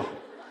没有吧？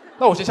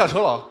那我先下车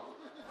了啊。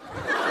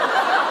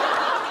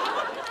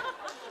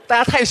大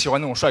家太喜欢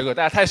那种帅哥，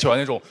大家太喜欢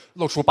那种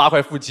露出8块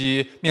腹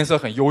肌、面色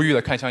很忧郁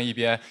的看向一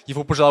边，一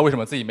副不知道为什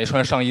么自己没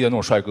穿上衣的那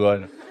种帅哥。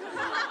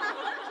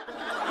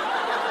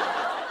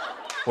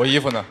我衣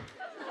服呢？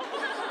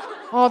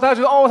哦，大家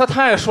觉得哦他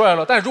太帅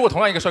了。但是如果同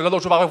样一个帅哥露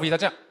出8块腹肌，他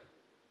这样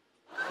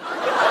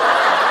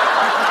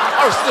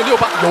，24、68，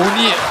油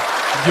腻，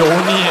油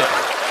腻。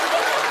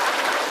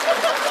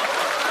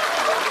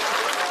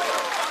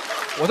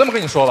我这么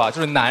跟你说吧，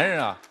就是男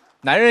人啊，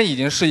男人已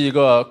经是一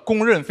个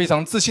公认非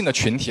常自信的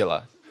群体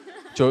了。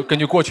就根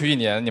据过去1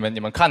年你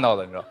们看到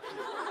的，你知道，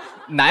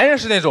男人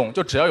是那种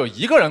就只要有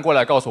一个人过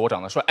来告诉我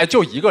长得帅，哎，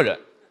就一个人，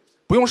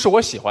不用是我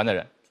喜欢的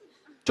人，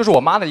就是我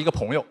妈的一个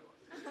朋友，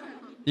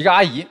一个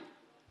阿姨，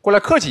过来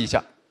客气一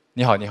下，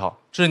你好你好，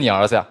这是你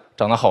儿子呀，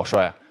长得好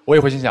帅啊，我也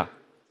会心想，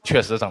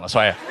确实长得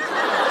帅呀。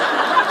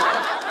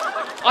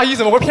阿姨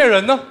怎么会骗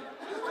人呢？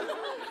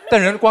但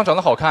人光长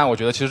得好看，我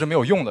觉得其实是没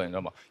有用的，你知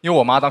道吗？因为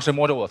我妈当时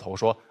摸着我的头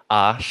说，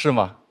啊是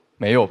吗？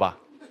没有吧？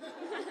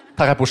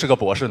他还不是个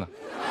博士呢。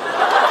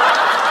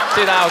谢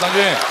谢大家，我张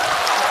俊。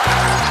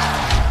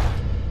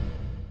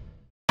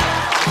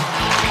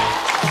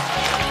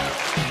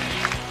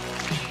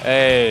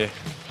哎，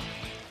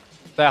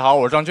大家好，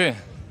我是张俊。你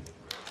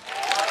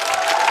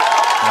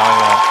好，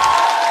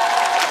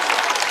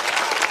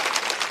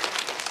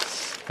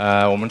你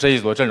好。我们这一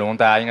组的阵容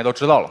大家应该都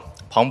知道了：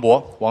庞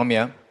博、王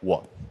冕、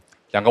我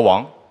，2个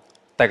王，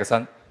带个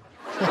3。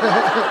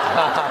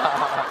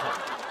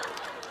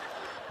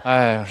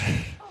哎，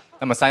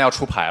那么3要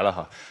出牌了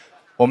哈。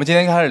我们今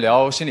天开始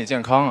聊心理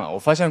健康啊，我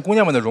发现姑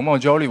娘们的容貌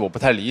焦虑我不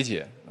太理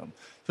解，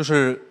就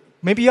是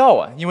没必要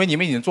啊，因为你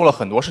们已经做了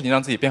很多事情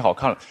让自己变好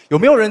看了。有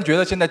没有人觉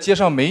得现在街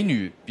上美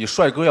女比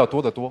帅哥要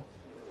多得多？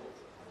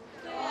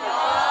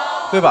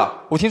对吧？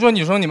我听说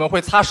女生你们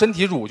会擦身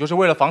体乳，就是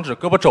为了防止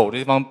胳膊肘这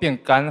地方变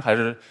干，还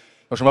是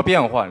有什么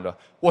变化？你知道？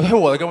我对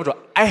我的胳膊肘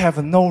 ，I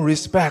have no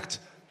respect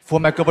for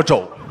my 胳膊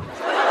肘。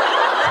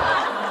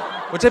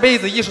我这辈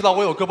子意识到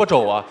我有胳膊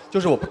肘啊，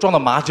就是我撞到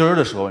麻筋儿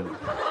的时候，你知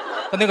道。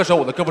但那个时候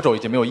我的胳膊肘已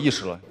经没有意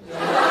识了，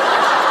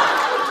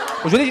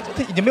我觉得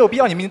已经没有必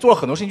要，你们已经做了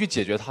很多事情去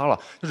解决它了，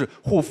就是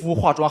护肤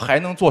化妆还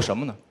能做什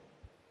么呢？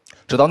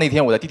直到那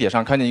天我在地铁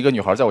上看见一个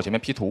女孩在我前面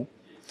P 图，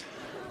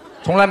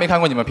从来没看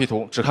过你们 P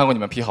图，只看过你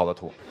们 P 好的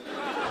图，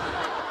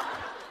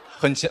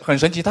很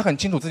神奇，她很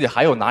清楚自己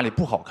还有哪里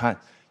不好看，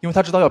因为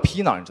她知道要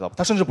P 哪儿，你知道吧？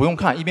她甚至不用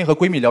看，一边和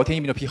闺蜜聊天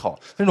一边就 P 好，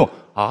那种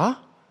啊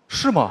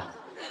是吗？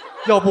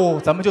要不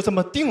咱们就这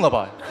么定了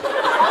吧？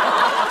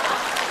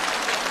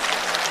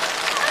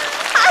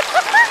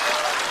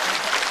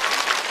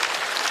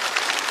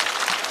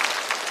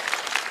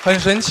很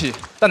神奇，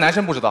但男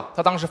生不知道，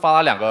他当时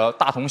发了2个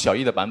大同小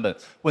异的版本，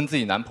问自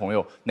己男朋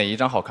友哪一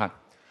张好看。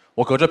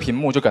我隔着屏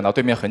幕就感到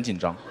对面很紧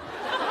张，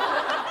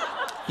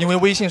因为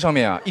微信上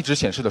面啊一直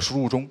显示的输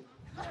入中，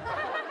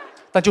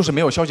但就是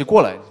没有消息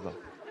过来，你知道？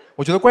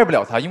我觉得怪不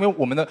了他，因为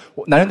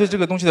男人对这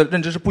个东西的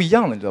认知是不一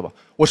样的，你知道吧？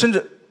我甚至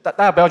大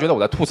家不要觉得我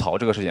在吐槽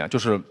这个事情啊，就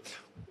是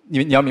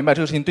你要明白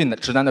这个事情对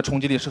直男的冲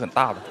击力是很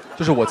大的。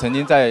就是我曾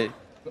经在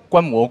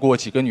观摩过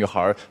几个女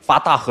孩发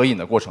大合影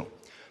的过程。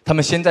他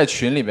们先在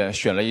群里面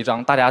选了一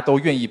张大家都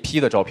愿意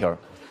P 的照片，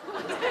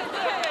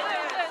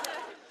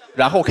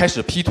然后开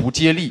始 P 图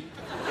接力，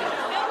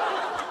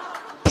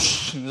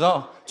你知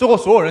道，最后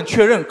所有人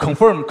确认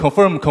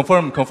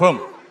confirm，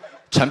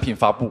 产品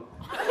发布。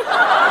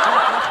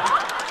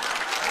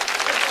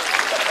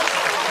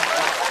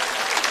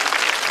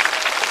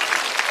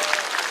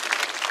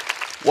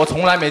我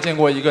从来没见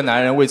过一个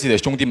男人为自己的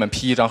兄弟们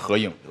P 一张合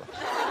影。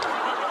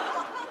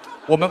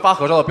我们发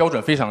合照的标准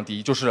非常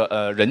低，就是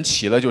人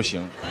齐了就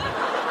行。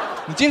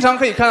你经常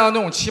可以看到那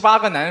种7、8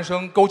个男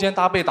生勾肩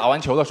搭背打完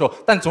球的时候，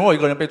但总有一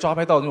个人被抓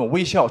拍到那种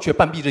微笑却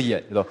半闭着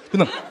眼，知道？真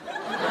的，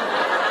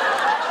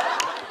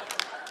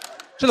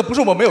真的不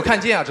是我们没有看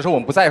见啊，只是我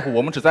们不在乎，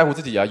我们只在乎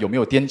自己啊有没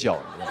有踮脚，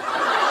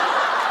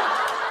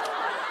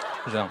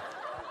是这样。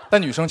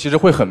但女生其实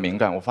会很敏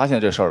感，我发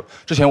现这事儿。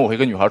之前我和一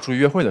个女孩出去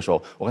约会的时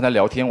候，我跟她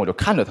聊天，我就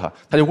看着她，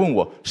她就问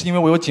我是因为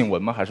我有颈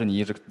纹吗，还是你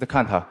一直在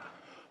看她？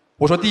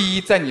我说第一，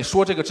在你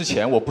说这个之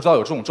前，我不知道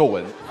有这种皱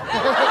纹。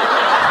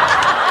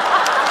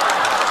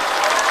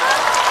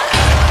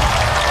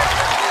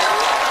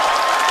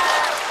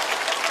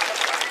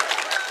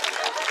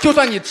就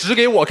算你指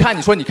给我看，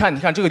你说你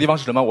看这个地方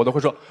是什么，我都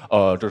会说，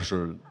这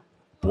是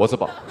脖子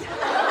吧。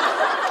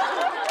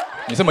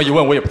你这么一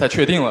问，我也不太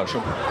确定了，是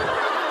吗？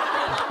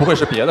不会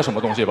是别的什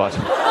么东西吧？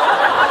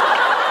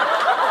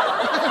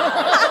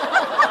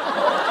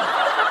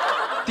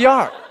第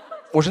二，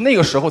我是那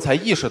个时候才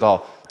意识到，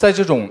在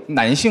这种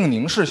男性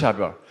凝视下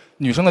边，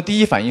女生的第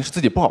一反应是自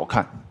己不好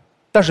看，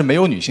但是没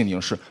有女性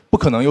凝视，不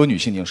可能有女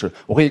性凝视。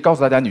我可以告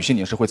诉大家，女性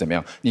凝视会怎么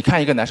样？你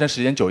看一个男生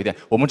时间久一点，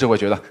我们只会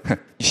觉得，哼，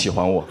你喜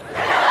欢我。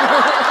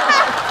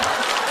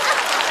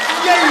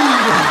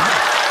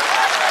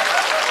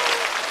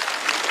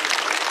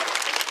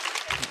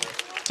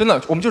真的，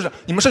我们就是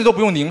你们甚至都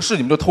不用凝视，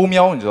你们就偷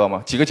瞄，你知道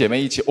吗？几个姐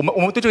妹一起，我们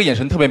对这个眼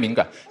神特别敏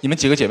感。你们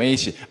几个姐妹一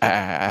起，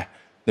哎，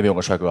那边有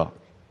个帅哥，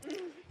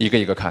一个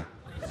一个看，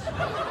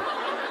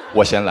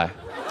我先来。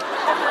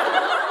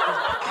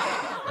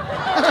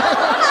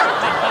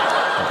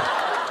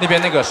那边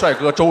那个帅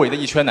哥周围的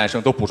一圈男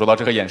生都捕捉到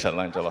这个眼神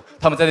了，你知道吧？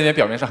他们在那边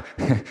表面上，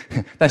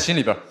但心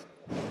里边。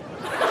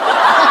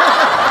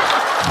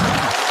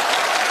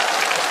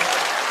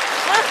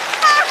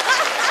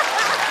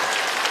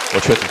我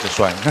确实是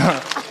帅，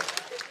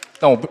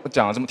但我不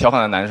讲这么调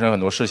侃的男生很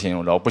多事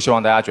情，我不希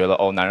望大家觉得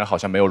男人好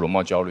像没有容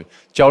貌焦虑，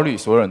焦虑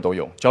所有人都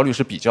有，焦虑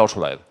是比较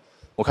出来的。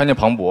我看见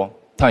庞博，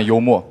他很幽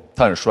默，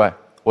他很帅，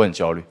我很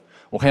焦虑；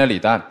我看见李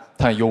诞，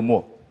他很幽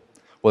默，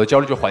我的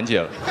焦虑就缓解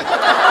了。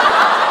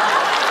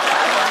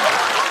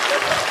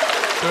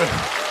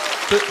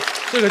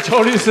这个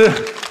焦虑是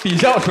比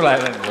较出来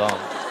的，你知道吗？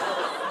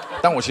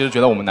但我其实觉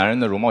得我们男人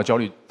的容貌焦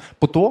虑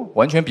不多，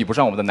完全比不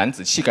上我们的男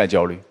子气概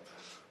焦虑。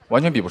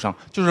完全比不上，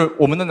就是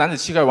我们的男子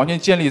气概完全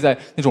建立在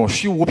那种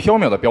虚无缥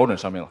缈的标准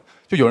上面了。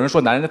就有人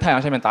说男人在太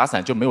阳下面打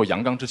伞就没有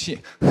阳刚之气，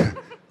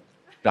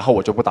然后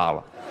我就不打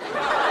了，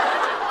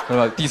对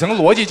吧？底层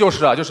逻辑就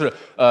是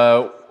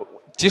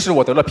即使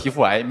我得了皮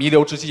肤癌，弥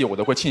留之际我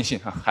都会庆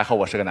幸，还好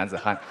我是个男子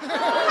汉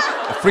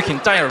 ，freaking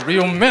die a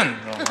real man。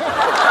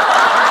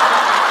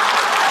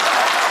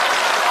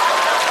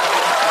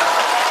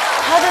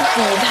他的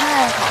底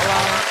太好了。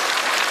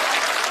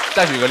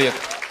再举个例子。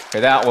给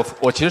大家，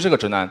我其实是个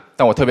直男，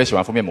但我特别喜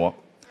欢敷面膜，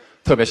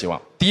特别喜欢。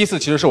第一次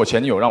其实是我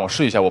前女友让我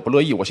试一下，我不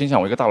乐意，我心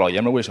想我一个大老爷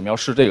们为什么要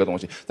试这个东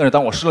西？但是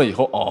当我试了以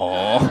后，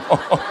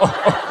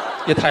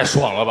也太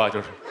爽了吧，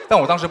就是。但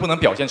我当时不能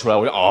表现出来，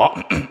我就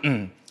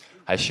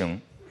还行。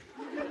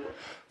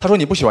他说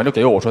你不喜欢就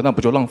给我，我说那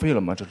不就浪费了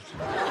吗？这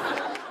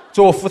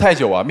最后敷太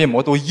久啊，面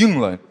膜都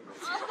硬了，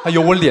还有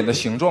我脸的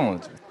形状了。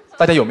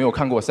大家有没有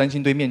看过《三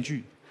星堆面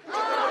具》？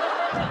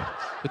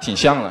就挺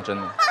像的，真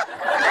的。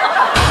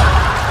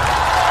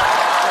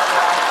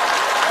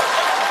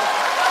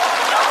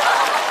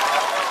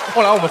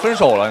后来我们分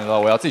手了，你知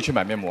道，我要自己去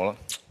买面膜了，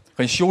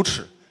很羞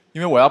耻，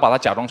因为我要把它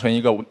假装成一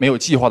个没有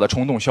计划的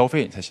冲动消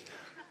费才行。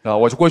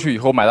我就过去以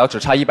后买到只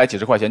差100几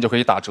十块钱就可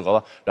以打折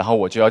了，然后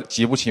我就要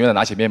极不情愿的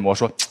拿起面膜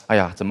说：“哎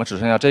呀，怎么只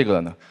剩下这个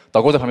了呢？”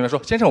导购在旁边说：“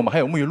先生，我们还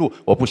有沐浴露，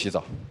我不洗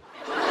澡。”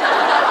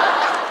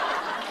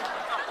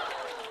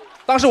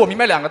当时我明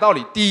白2个道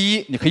理：第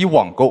一，你可以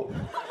网购；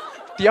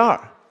第二，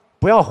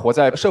不要活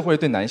在社会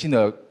对男性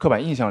的刻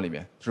板印象里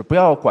面，就是不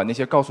要管那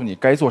些告诉你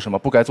该做什么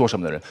不该做什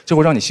么的人，这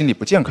会让你心里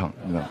不健康，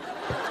你知道吗？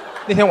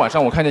那天晚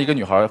上我看见一个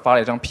女孩发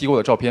了一张 P 过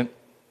的照片，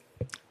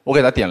我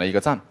给他点了一个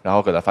赞，然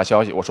后给他发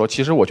消息，我说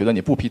其实我觉得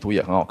你不 P 图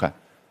也很好看，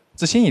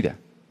自信一点，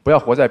不要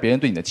活在别人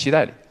对你的期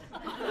待里。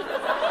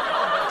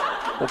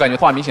我感觉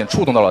话明显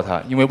触动到了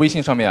他，因为微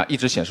信上面啊一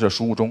直显示着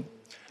输入中，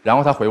然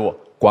后他回我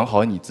管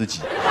好你自己。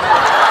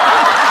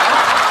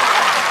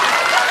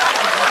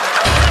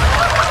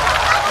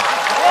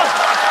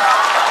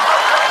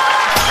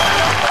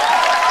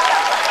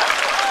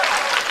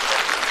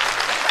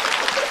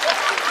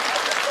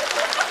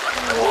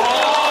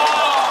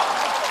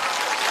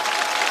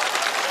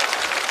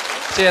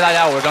谢谢大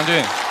家，我是张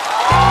俊。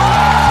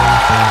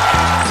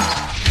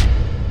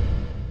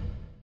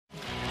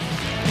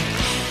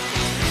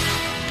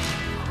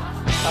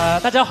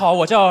大家好，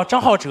我叫张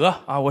浩哲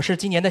啊，我是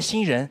今年的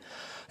新人。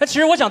那其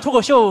实我讲脱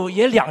口秀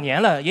也2年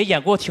了，也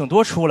演过挺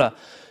多出了。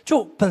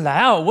就本来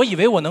啊，我以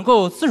为我能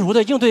够自如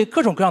地应对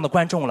各种各样的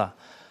观众了，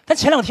但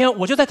前2天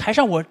我就在台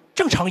上我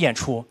正常演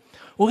出，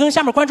我跟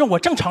下面观众我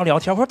正常聊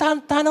天，我说大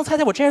家能猜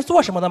猜我之前是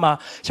做什么的吗？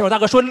下面大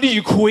哥说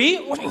李逵，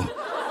我说。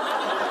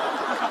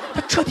他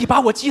彻底把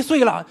我击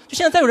碎了。就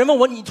现在再有人问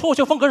我你脱口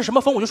秀风格是什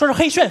么风，我就说是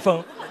黑旋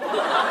风。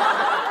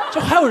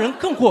就还有人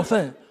更过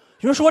分，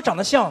有人说我长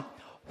得像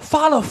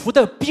发了福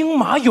的兵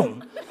马俑，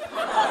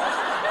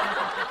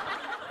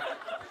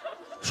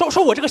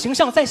说我这个形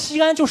象在西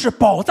安就是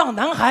宝藏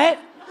男孩。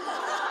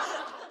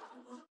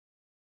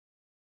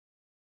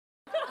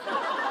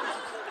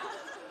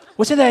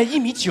我现在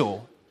1米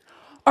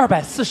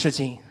9，240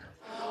斤，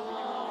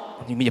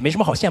你们也没什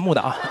么好羡慕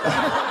的啊。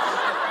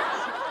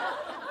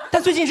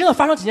但最近真的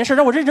发生几件事，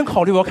让我认真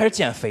考虑我要开始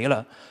减肥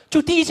了。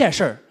就第一件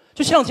事，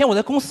就前2天我在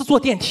公司坐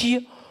电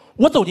梯，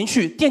我走进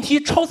去，电梯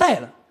超载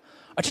了，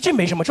啊，这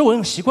没什么，这我已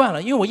经习惯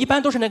了，因为我一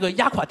般都是那个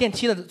压垮电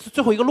梯的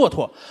最后一个骆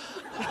驼。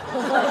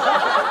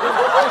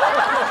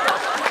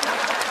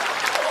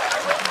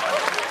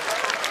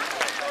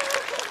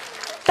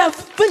但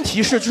问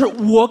题是，就是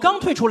我刚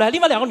退出来，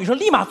另外2个女生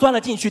立马钻了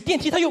进去，电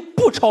梯它又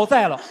不超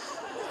载了。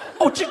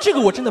哦，这个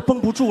我真的绷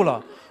不住了。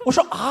我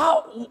说啊，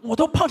我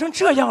都胖成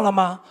这样了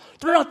吗？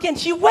都能让电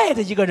梯外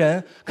的一个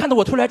人看到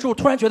我出来之后，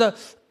突然觉得，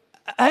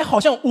哎，好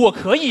像我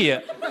可以。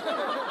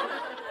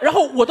然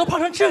后我都胖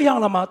成这样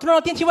了吗？都能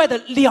让电梯外的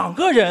2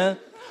个人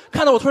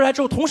看到我出来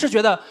之后，同时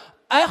觉得，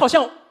哎，好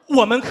像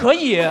我们可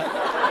以。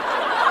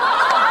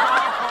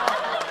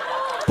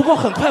不过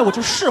很快我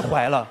就释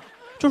怀了，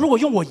就如果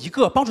用我一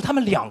个帮助他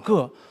们2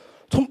个，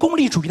从功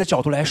利主义的角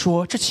度来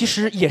说，这其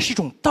实也是一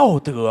种道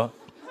德。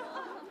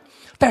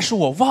但是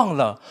我忘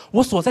了，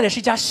我所在的是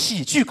一家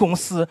喜剧公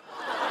司，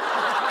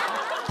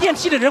电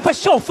梯的人快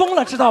笑疯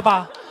了，知道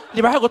吧？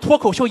里边还有个脱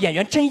口秀演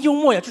员，真幽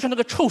默呀，就是那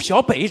个臭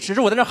小北，指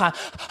着我在那喊，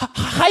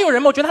还有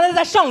人吗？我觉得他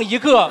在上一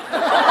个。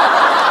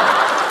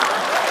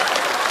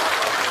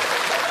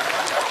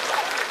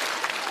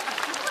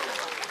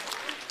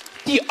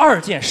第2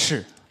件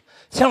事，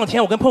前2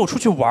天我跟朋友出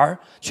去玩，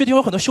去的地方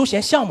有很多休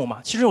闲项目嘛，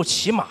其中有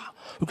骑马。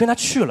我跟他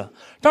去了，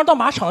当时到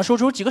马场的时候，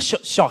只有几个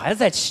小孩子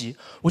在骑，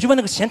我就问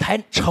那个前台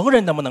成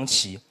人能不能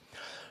骑。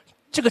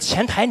这个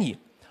前台你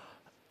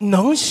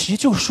能骑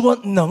就说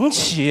能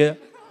骑，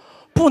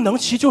不能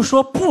骑就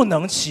说不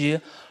能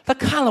骑。他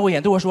看了我一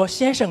眼，对我说：“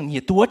先生，你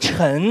多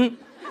沉？”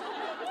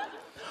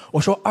我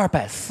说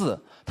：“240。”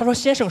他说：“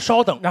先生，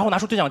稍等。”然后拿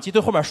出对讲机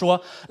对后面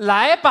说：“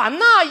来，把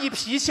那一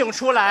匹请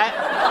出来。”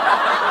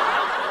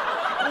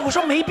我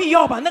说：“没必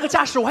要吧，那个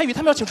架势我还以为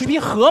他们要请出一匹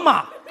河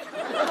马。”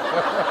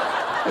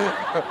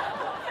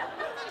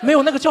没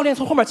有，那个教练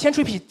从后面牵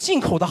出一匹进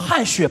口的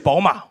汗血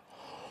宝马，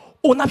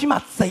哦，那匹马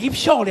贼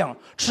漂亮，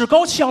趾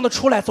高气扬的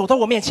出来，走到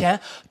我面前，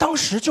当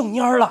时就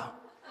蔫了，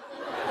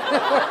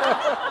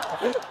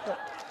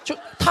就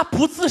他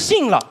不自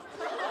信了，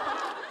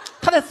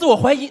他在自我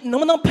怀疑能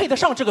不能配得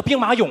上这个兵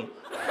马俑。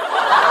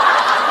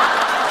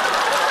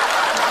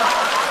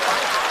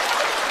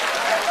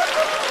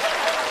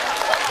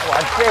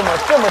哇，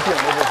这么顶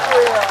的这台。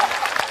对呀。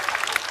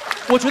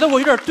我觉得我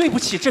有点对不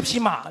起这匹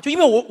马，就因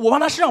为我往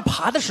它身上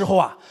爬的时候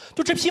啊，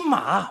就这匹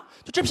马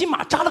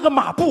扎了个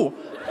马步。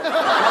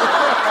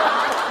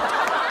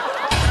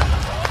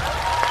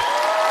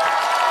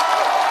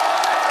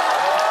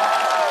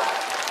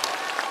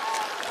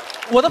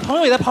我的朋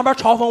友也在旁边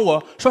嘲讽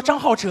我说：“张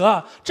浩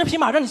哲，这匹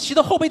马让你骑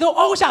的后背都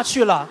凹下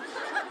去了，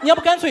你要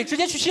不干脆直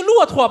接去骑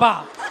骆驼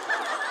吧？”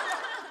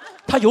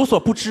他有所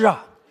不知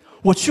啊，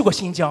我去过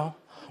新疆，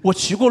我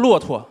骑过骆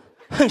驼，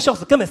哼，笑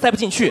死，根本塞不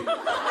进去。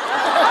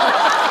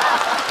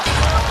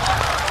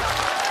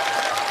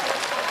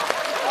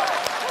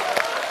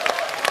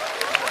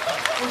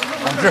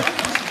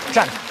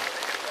站着。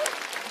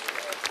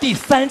第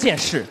3件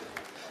事，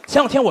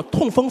前2天我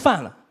痛风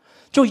犯了，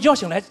就一觉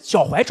醒来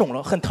脚踝肿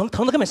了，很疼，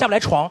疼得根本下不来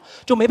床，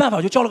就没办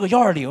法就叫了个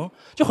120，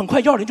就很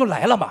快120就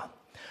来了嘛，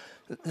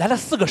来了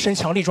4个身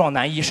强力壮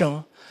男医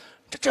生，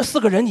这4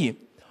个人你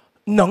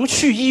能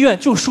去医院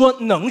就说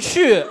能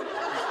去，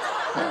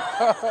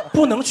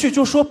不能去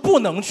就说不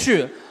能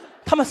去，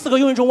他们4个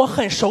用一种我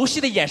很熟悉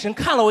的眼神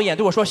看了我一眼，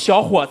对我说：“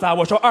小伙子。”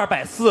我说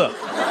：“240。”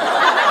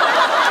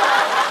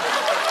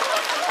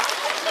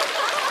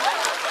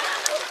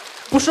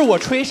不是我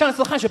吹，上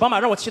次汗血宝马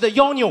让我骑的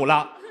腰扭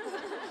了。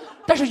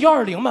但是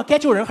120嘛，该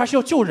救人还是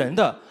要救人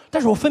的。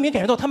但是我分别感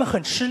觉到他们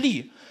很吃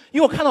力，因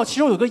为我看到其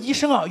中有个医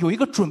生啊，有一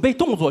个准备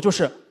动作，就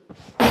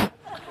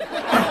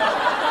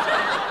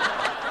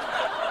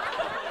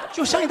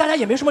相信大家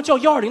也没什么叫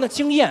120的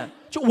经验，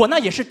就我那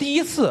也是第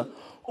一次，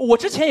我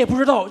之前也不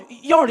知道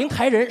120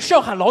抬人是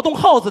要喊劳动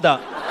号子的，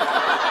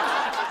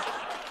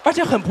而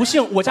且很不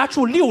幸，我家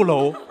住6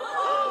楼，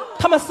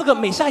他们4个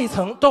每下一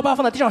层都要把我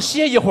放在地上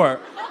歇一会儿。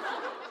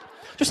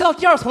就下到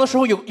第2层的时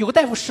候，有个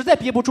大夫实在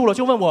憋不住了，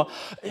就问我：“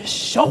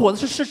小伙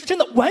子是真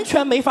的完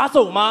全没法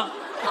走吗？”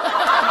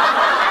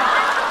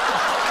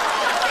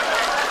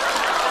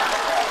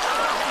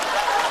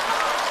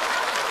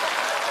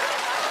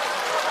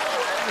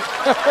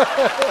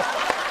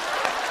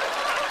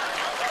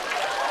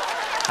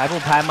还不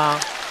拍吗？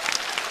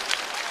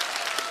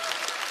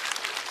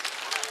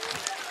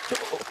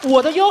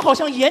我的腰好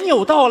像也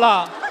扭到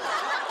了。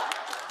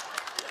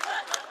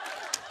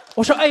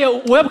我说：“哎呀，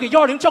我要不给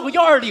120叫个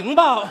120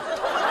吧。”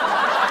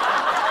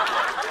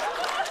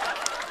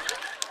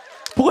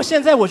不过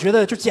现在我觉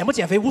得就减不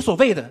减肥无所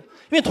谓的，因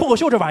为脱口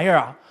秀这玩意儿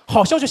啊，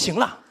好笑就行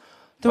了，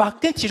对吧？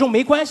跟体重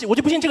没关系。我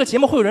就不信这个节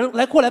目会有人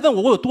过来问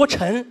我有多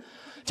沉。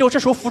结果这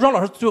时候服装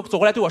老师就走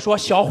过来对我说：“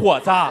小伙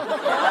子。”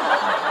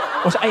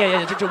我说：“哎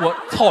呀，这我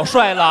草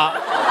率了。”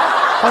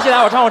好，接下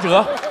来我张浩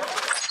哲。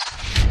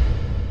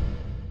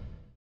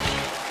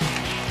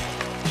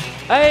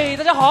哎，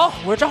大家好，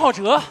我是张浩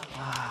哲。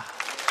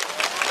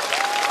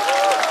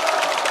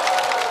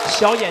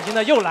小眼睛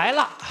的又来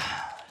了，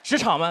职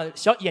场嘛，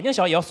眼睛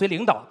小也要随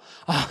领导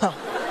啊。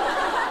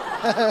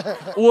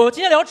我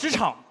今天聊职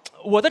场，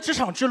我的职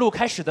场之路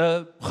开始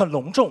的很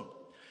隆重，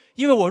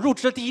因为我入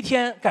职的第1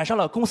天赶上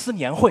了公司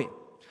年会，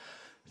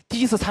第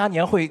一次参加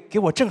年会给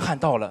我震撼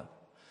到了，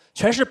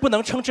全是不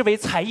能称之为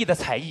才艺的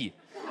才艺。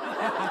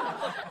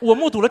我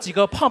目睹了几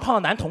个胖胖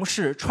的男同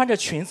事穿着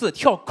裙子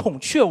跳孔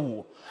雀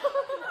舞，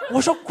我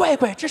说乖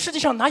乖，这世界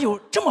上哪有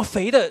这么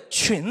肥的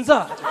裙子？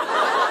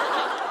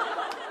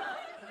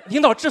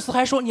领导致辞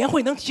还说年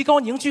会能提高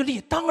凝聚力，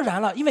当然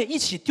了，因为一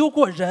起丢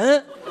过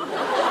人。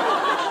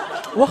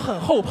我很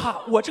后怕，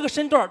我这个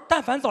身段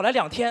但凡早来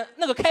2天，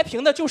那个开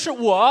屏的就是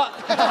我。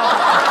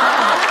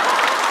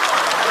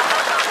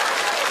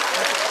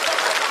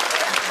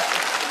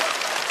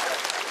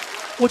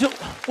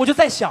我就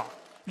在想，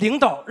领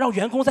导让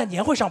员工在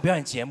年会上表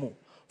演节目，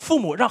父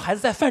母让孩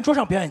子在饭桌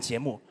上表演节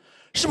目，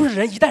是不是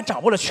人一旦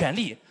掌握了权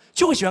力，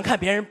就会喜欢看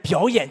别人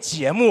表演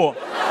节目？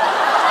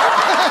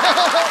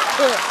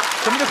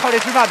咱们就靠这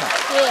吃饭呢。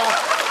对呀、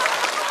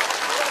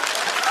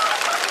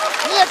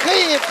你也可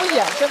以不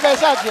演，现在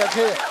下去也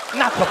可以。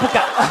那可不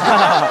敢。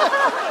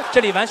这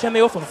里完全没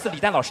有讽刺李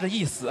诞老师的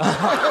意思，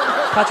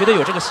他绝对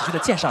有这个喜剧的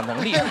鉴赏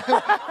能力。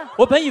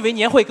我本以为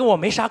年会跟我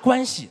没啥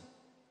关系，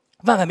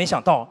万万没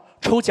想到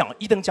抽奖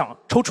1等奖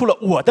抽出了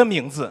我的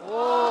名字，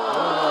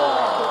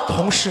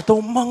同事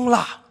都懵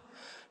了，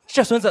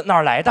这孙子哪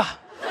儿来的？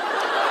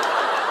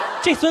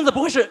这孙子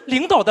不会是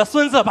领导的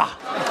孙子吧？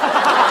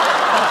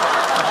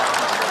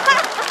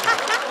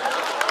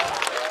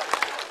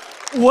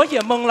我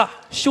也懵了，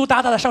羞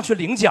答答的上去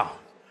领奖。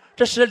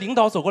这时领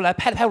导走过来，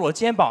拍了拍我的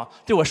肩膀，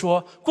对我说：“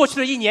过去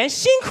的1年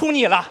辛苦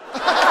你了。”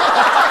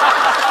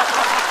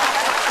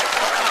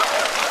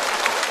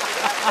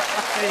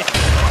可以，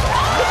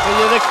我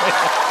觉得可以。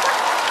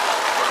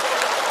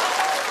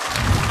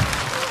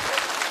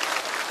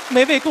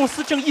没为公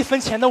司挣1分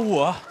钱的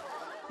我，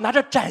拿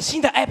着崭新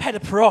的 iPad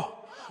Pro，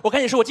 我赶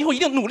紧说：“我今后一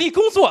定努力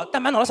工作。”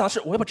但满脑子想的是，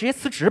我要不直接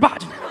辞职吧？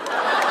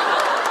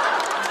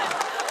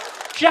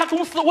这家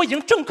公司我已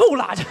经挣够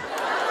了，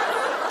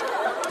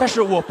但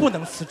是我不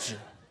能辞职。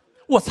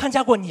我参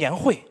加过年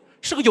会，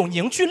是个有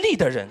凝聚力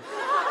的人。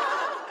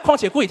况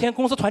且过几天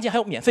公司团建还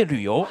有免费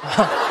旅游，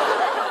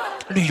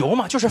旅游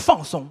嘛就是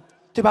放松，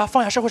对吧？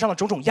放下社会上的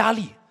种种压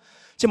力。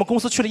结果公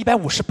司去了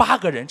158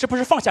个人，这不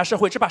是放下社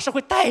会，这把社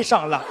会带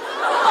上了。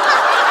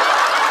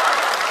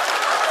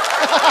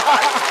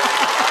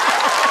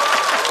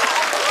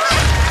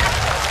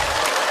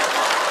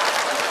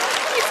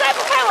你再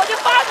不拍我就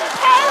把你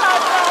拍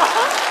了。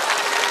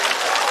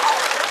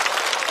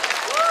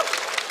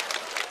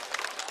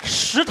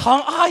食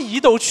堂阿姨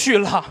都去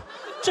了，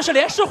这是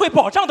连社会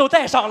保障都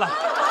带上了。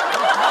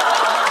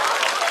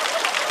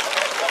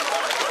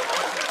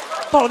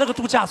到了那个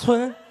度假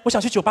村，我想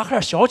去酒吧喝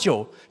点小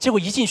酒，结果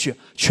一进去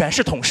全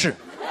是同事。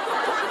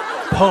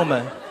朋友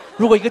们，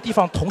如果一个地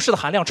方同事的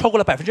含量超过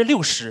了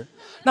60%，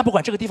那不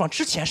管这个地方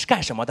之前是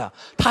干什么的，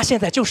他现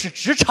在就是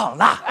职场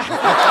啦。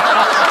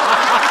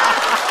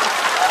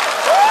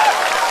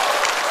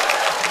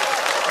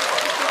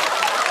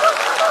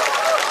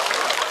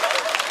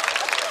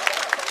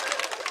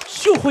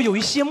就会有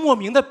一些莫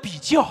名的比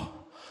较。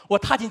我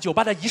踏进酒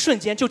吧的一瞬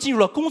间就进入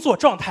了工作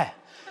状态，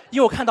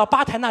因为我看到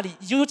吧台那里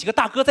已经有几个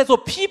大哥在做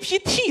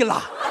PPT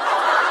了。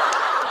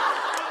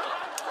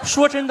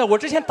说真的，我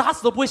之前打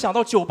死都不会想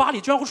到酒吧里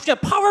居然会出现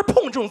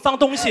PowerPoint 这种脏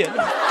东西。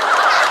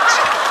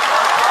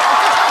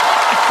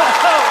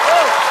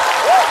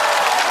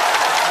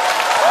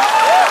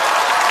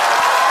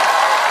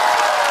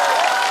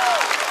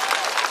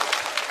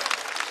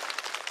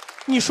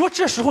你说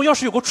这时候要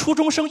是有个初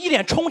中生一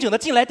脸憧憬的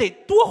进来，得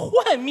多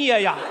幻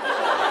灭呀！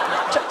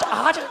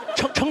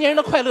这成年人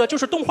的快乐就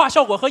是动画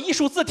效果和艺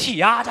术字体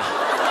呀！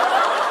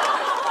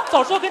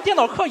早知道跟电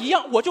脑课一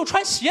样，我就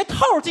穿鞋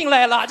套进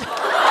来了。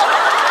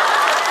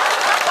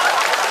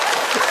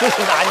这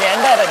是哪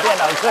年代的电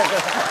脑课？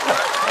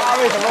他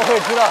为什么会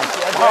知道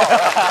鞋套？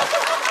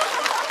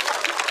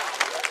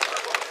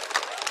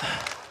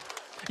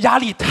压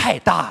力太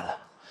大了。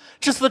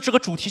这次的这个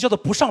主题叫做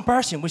不上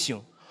班行不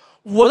行？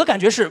我的感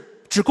觉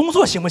是只工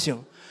作行不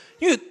行？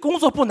因为工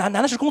作不难，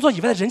难的是工作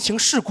以外的人情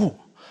世故。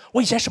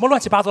我以前什么乱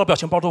七八糟的表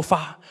情包都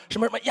发，什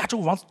么亚洲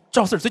舞王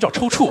赵四嘴角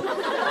抽搐，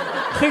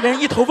黑人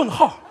一头问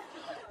号。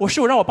我室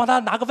友让我帮他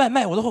拿个外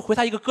卖，我都会回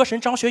他一个歌神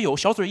张学友，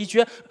小嘴一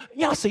撅，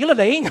压谁了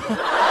雷？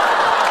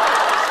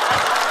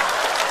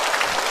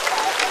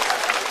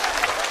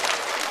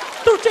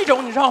都是这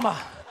种，你知道吗？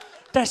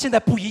但是现在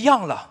不一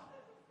样了，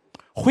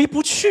回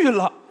不去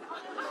了。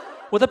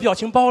我的表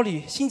情包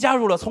里新加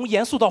入了从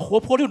严肃到活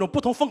泼6种不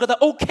同风格的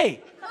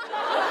OK。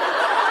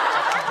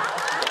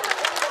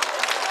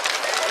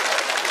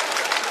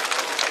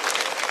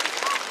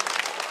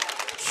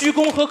鞠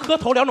躬和磕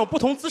头2种不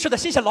同姿势的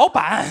谢谢老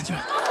板。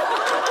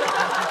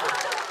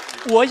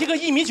我一个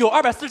1.9米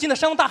240斤的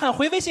山东大汉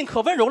回微信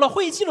可温柔了，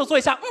会议记录做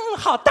一下，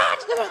好的。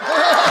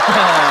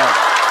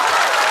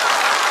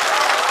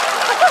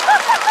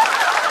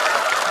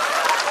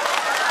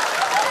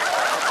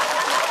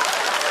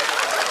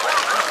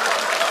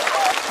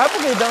还不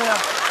给灯呀？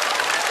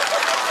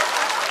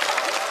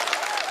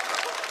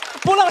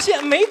波浪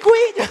线玫瑰，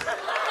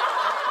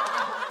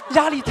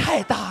压力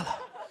太大了。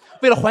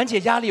为了缓解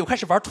压力，我开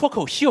始玩脱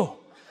口秀，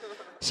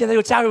现在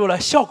又加入了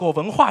笑狗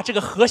文化这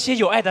个和谐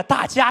有爱的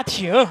大家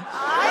庭，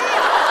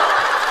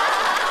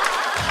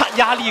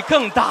压力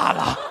更大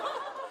了。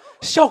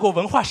笑狗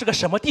文化是个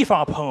什么地方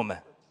啊，朋友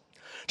们？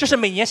这是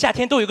每年夏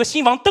天都有一个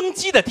新王登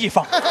基的地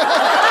方。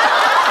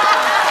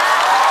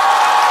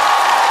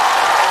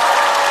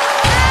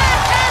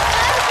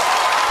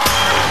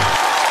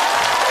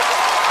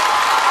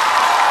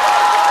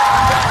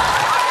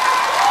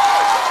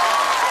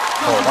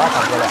走吧，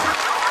大哥俩。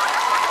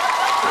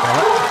好了。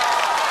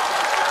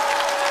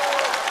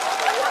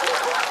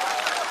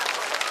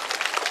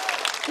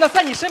那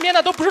在你身边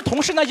的都不是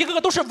同事，那一个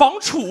个都是王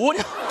储。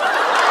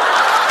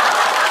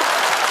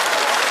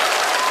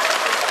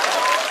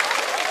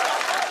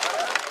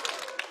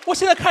我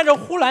现在看着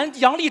呼兰、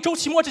杨笠、周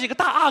奇墨这几个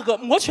大阿哥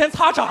摩拳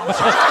擦掌。宫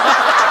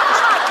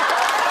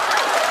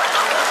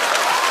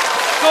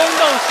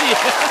斗戏。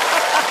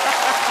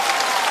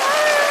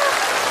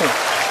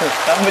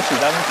担不起。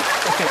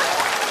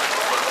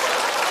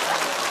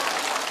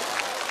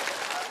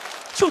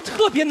就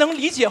特别能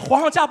理解皇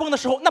上驾崩的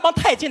时候那帮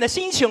太监的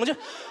心情，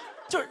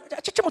就是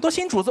这么多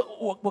新主子，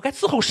我该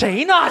伺候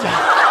谁呢？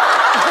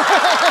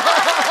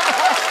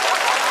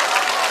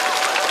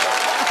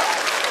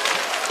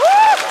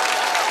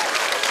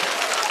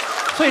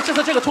所以这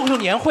次这个脱口秀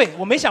年会，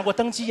我没想过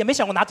登基，也没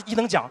想过拿1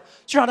等奖，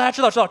就让大家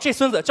知道这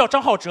孙子叫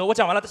张浩哲。我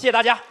讲完了，谢谢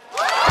大家。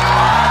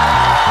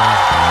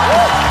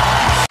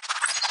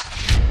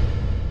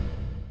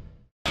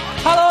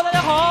Hello， 大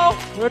家好，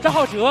我是张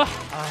浩哲。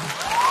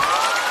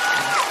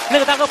那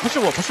个大哥不是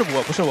我，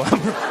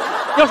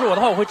要是我的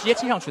话，我会直接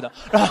亲上去的。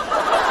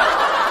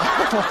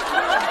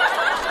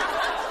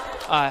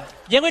哎，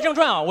言归正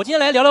传啊，我今天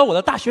来聊聊我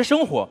的大学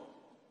生活。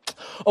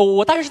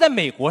我大学是在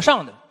美国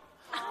上的，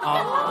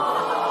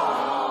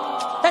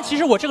但其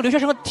实我这个留学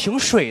生挺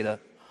水的。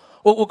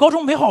我高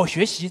中没好好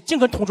学习，净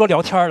跟同桌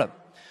聊天了，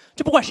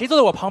就不管谁坐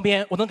在我旁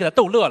边，我能给他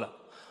逗乐了。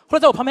后来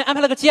在我旁边安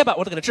排了个结巴，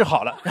我都给他治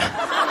好了。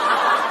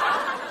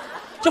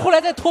就后来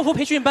在托福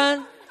培训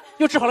班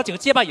又治好了几个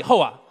结巴以后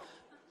啊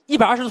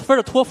，120分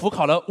的托福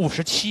考了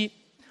57，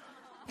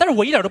但是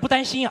我一点都不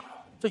担心啊。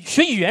就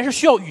学语言是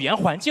需要语言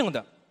环境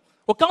的，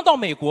我刚到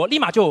美国立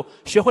马就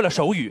学会了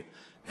手语。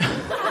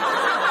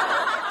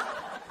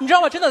你知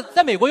道吗？真的，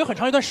在美国有很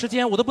长一段时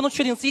间，我都不能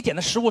确定自己点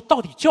的食物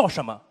到底叫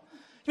什么，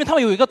因为他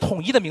们有一个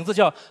统一的名字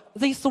叫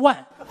This One。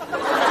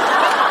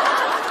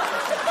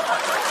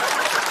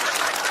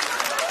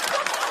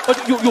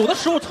有的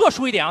食物特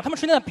殊一点啊，他们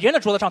出现在别人的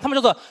桌子上，他们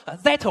叫做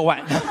That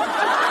One。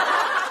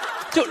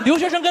就留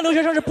学生跟留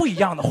学生是不一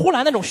样的。呼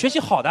兰那种学习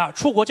好的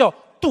出国叫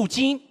镀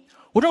金，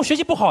我这种学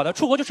习不好的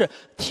出国就是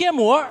贴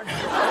膜。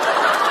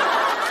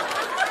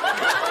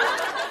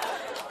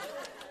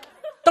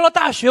到了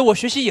大学，我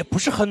学习也不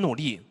是很努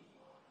力。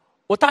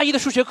我大1的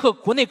数学课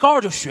国内高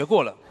2就学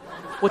过了，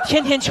我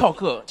天天翘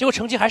课，结果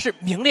成绩还是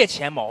名列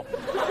前茅。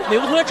每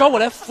个同学找我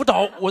来辅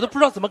导，我都不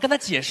知道怎么跟他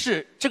解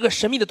释这个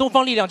神秘的东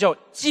方力量叫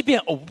奇变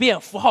偶不变，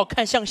符号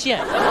看象限。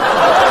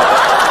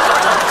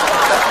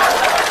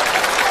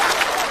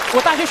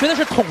我大学学的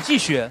是统计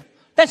学，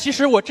但其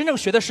实我真正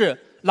学的是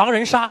狼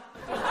人杀。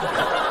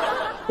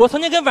我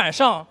曾经跟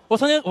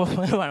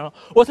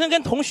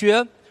同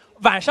学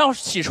晚上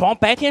起床，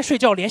白天睡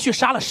觉，连续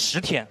杀了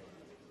10天。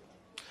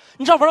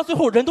你知道玩到最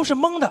后人都是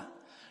懵的。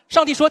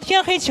上帝说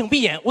天黑请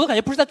闭眼，我都感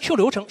觉不是在 Q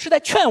流程，是在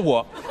劝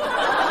我。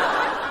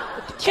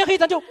天黑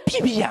咱就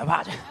闭眼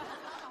吧。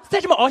再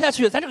这么熬下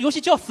去，咱这个游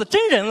戏就要死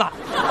真人了。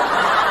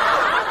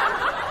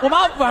我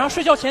妈晚上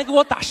睡觉前给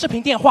我打视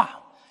频电话，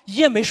一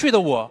夜没睡的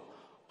我，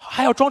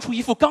还要装出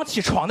一副刚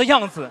起床的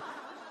样子。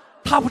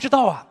她不知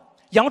道啊，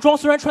洋装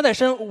虽然穿在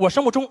身，我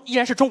生活中依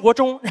然是中国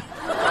钟。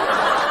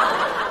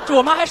就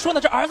我妈还说呢，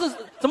这儿子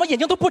怎么眼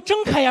睛都不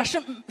睁开呀？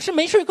是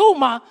没睡够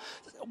吗？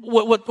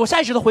我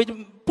下意识的回，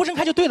不睁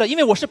开就对了，因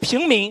为我是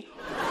平民。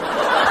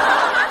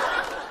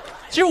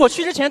其实我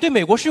去之前对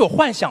美国是有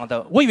幻想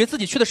的，我以为自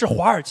己去的是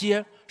华尔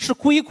街，是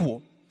硅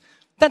谷。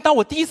但当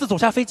我第一次走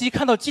下飞机，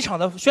看到机场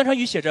的宣传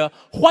语写着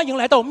“欢迎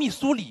来到密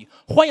苏里，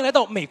欢迎来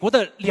到美国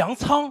的粮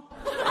仓”，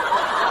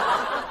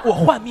我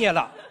幻灭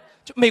了。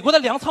就美国的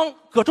粮仓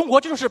搁中国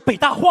这就是北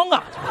大荒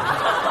啊！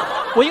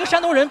我一个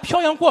山东人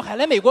漂洋过海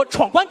来美国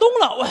闯关东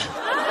了，我。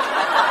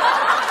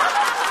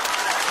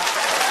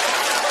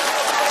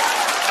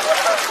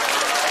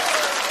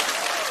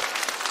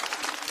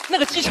那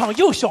个机场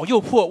又小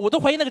又破，我都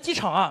怀疑那个机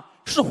场啊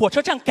是火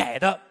车站改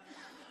的，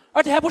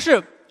而且还不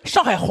是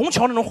上海虹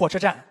桥那种火车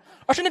站，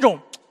而是那种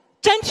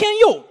詹天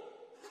佑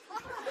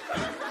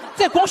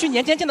在光绪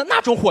年间建的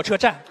那种火车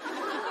站。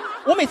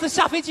我每次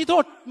下飞机都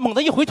要猛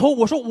地一回头，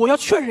我说我要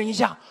确认一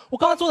下，我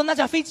刚才坐的那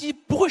架飞机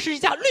不会是一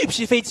架绿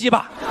皮飞机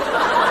吧？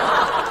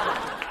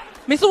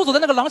每次我走在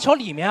那个廊桥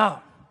里面啊，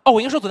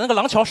我应该说走在那个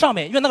廊桥上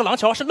面，因为那个廊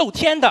桥是露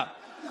天的。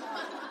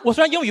我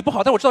虽然英语不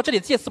好，但我知道这里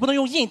的介词不能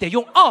用 in， 得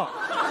用 on。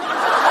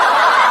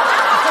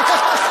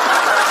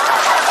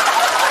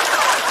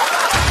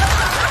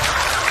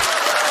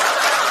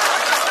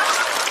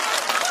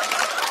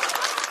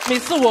每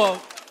次我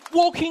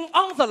walking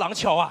on the 廊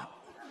桥啊，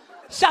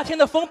夏天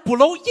的风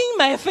blow in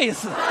my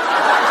face。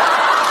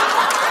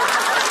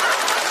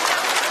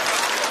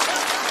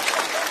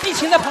地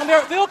勤在旁边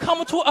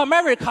 ，Welcome to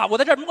America。我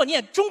在这儿，如果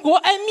念中国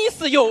 ，I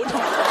miss you。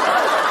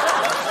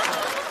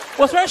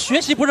我虽然学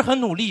习不是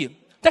很努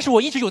力，但是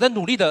我一直有在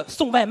努力的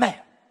送外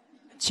卖，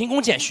勤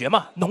工俭学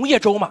嘛，农业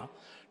州嘛，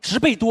植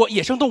被多，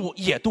野生动物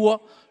也多，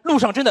路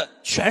上真的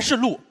全是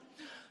路。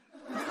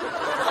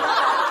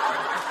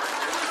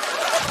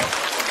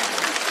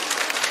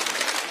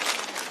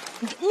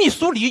密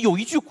苏里有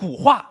一句古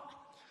话，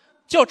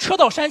叫“车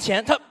到山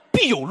前，它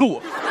必有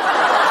路”。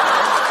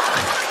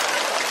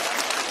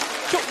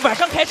就晚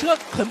上开车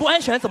很不安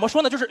全，怎么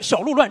说呢？就是小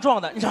路乱撞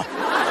的，你知道。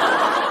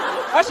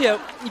而且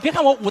你别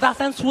看我5大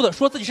3粗的，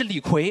说自己是李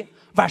逵，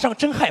晚上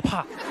真害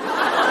怕，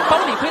把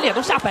我李逵脸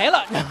都吓白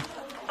了。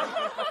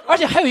而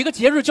且还有一个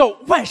节日叫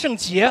万圣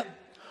节，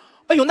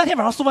哎呦，那天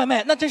晚上送外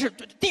卖，那真是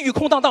地狱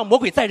空荡荡，魔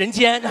鬼在人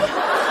间。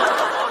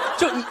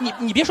就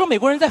你别说美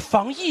国人在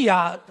防疫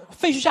啊、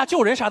废墟下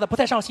救人啥的不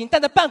太上心，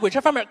但在扮鬼这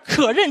方面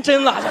可认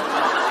真了。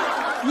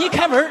你一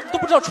开门都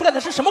不知道出来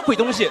的是什么鬼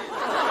东西，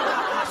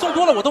送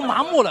多了我都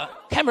麻木了。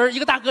开门一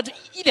个大哥这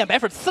一脸白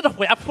粉，呲着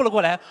虎牙扑了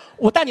过来。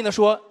我淡定的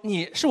说：“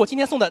你是我今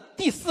天送的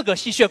第4个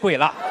吸血鬼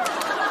了，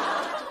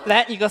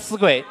来你个死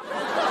鬼，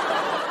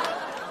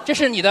这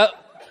是你的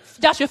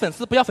鸭血粉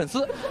丝，不要粉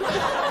丝。”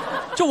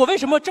就我为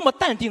什么这么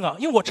淡定啊？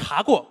因为我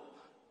查过，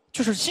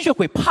就是吸血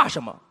鬼怕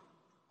什么？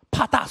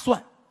怕大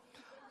蒜。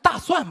大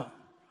蒜嘛，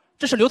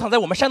这是流淌在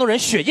我们山东人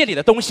血液里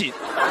的东西。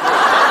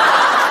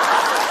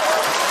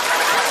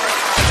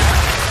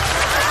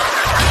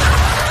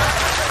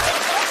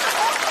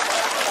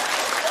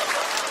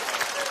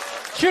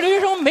其实留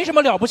学生没什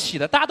么了不起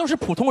的，大家都是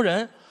普通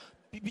人。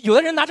有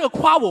的人拿这个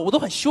夸我，我都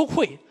很羞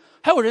愧；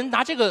还有人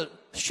拿这个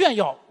炫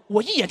耀，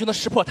我一眼就能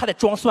识破他在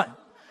装蒜。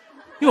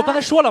因为我刚才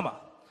说了嘛，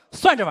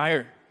蒜这玩意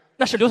儿，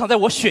那是流淌在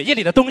我血液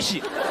里的东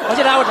西。好，谢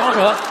谢大家，我是张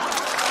哲。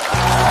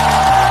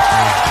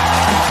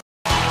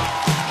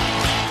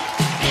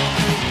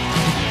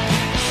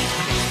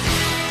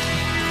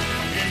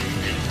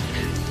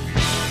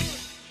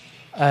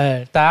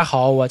大家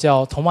好，我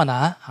叫童漠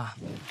南啊。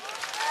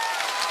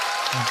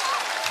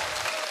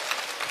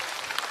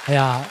哎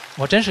呀，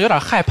我真是有点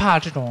害怕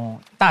这种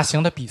大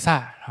型的比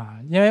赛啊，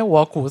因为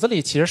我骨子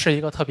里其实是一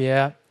个特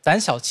别胆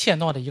小怯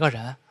懦的一个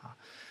人啊。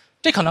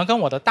这可能跟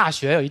我的大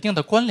学有一定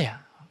的关联。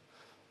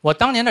我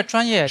当年的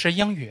专业是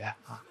英语啊，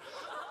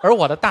而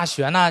我的大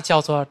学呢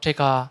叫做这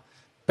个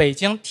北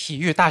京体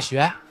育大学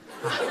啊。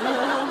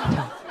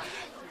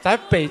在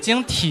北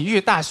京体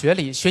育大学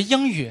里学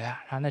英语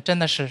啊，那真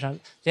的是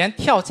连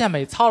跳健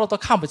美操了都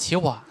看不起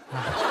我啊！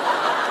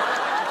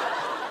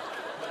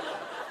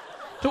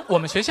就我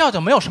们学校就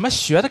没有什么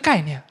学的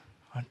概念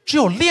啊，只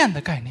有练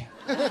的概念。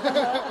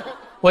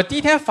我第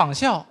一天访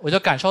校，我就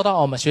感受到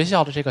我们学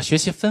校的这个学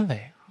习氛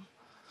围。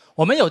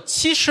我们有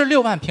76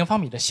万平方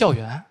米的校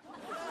园，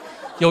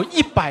有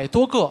100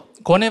多个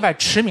国内外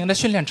驰名的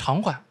训练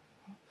场馆，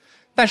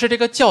但是这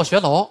个教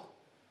学楼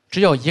只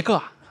有1个。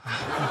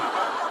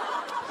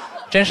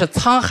真是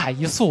沧海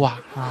一粟啊！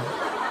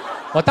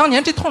我当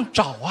年这通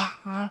找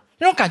啊，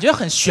那种感觉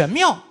很玄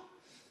妙。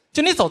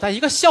就你走在一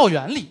个校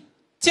园里，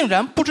竟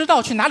然不知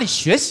道去哪里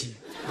学习。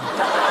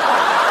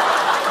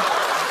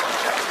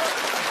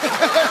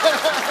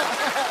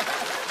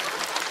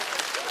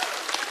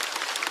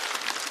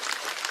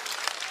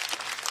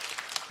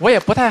我也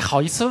不太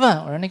好意思问，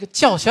我说那个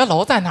教学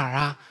楼在哪儿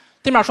啊？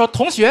对面说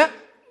同学，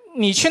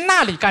你去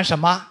那里干什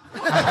么？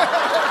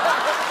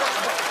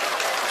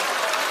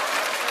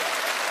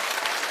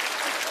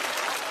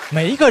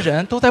每一个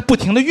人都在不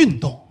停的运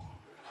动，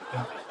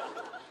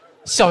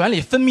校园里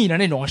分泌着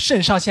那种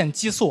肾上腺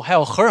激素还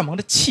有荷尔蒙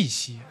的气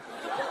息，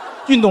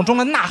运动中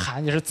的呐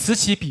喊也是此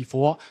起彼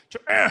伏，就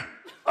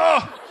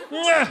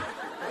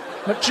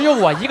只有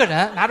我一个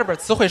人拿着本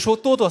词汇书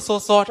哆哆嗦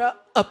嗦着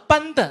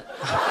abandon。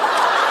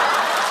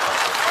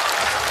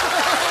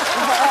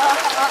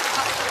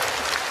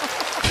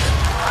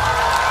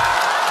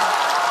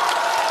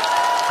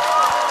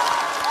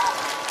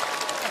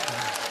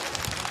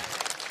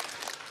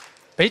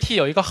媒体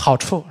有一个好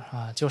处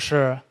啊，就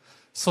是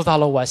塑造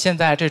了我现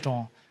在这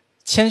种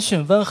谦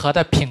逊温和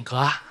的品格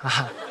啊。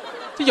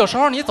就有时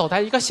候你走在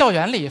一个校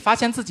园里，发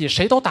现自己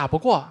谁都打不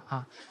过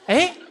啊，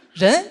哎，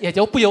人也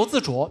就不由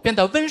自主变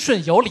得温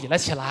顺有礼了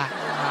起来啊。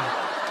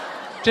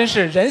真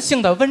是人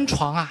性的温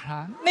床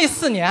啊！那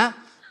4年，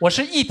我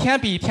是一天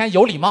比一天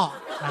有礼貌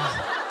啊，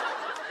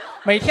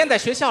每天在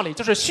学校里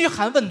就是嘘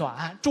寒问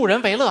暖，助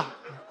人为乐。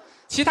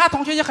其他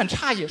同学也很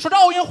诧异，说这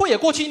奥运会也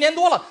过去1年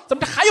多了，怎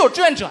么这还有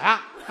志愿者呀？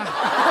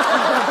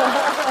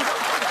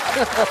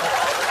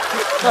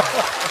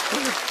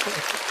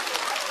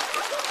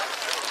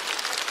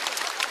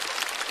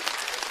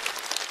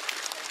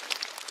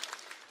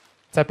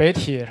在北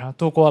体上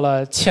度过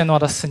了怯懦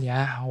的4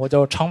年，我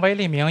就成为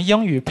了一名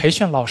英语培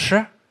训老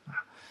师，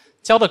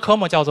教的科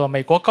目叫做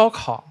美国高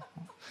考。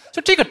就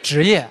这个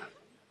职业，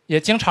也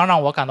经常让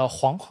我感到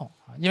惶恐，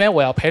因为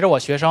我要陪着我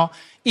学生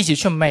一起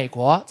去美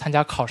国参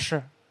加考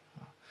试。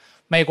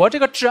美国这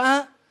个治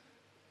安，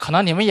可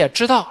能你们也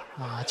知道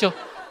啊，就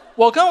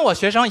我跟我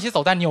学生一起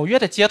走在纽约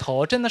的街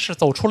头，真的是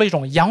走出了一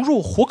种羊入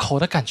虎口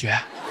的感觉。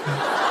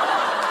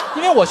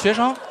因为我学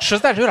生实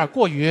在是有点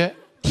过于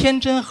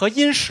天真和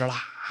殷实了。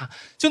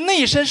就那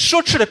一身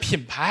奢侈的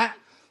品牌，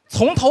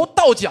从头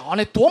到脚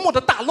那夺目的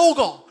大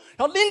logo，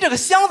 然后拎着个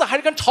箱子还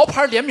是跟潮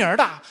牌联名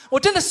的，我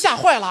真的吓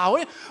坏了。我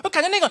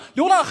感觉那个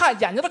流浪汉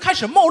眼睛都开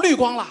始冒绿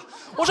光了。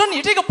我说你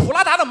这个普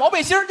拉达的毛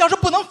背心要是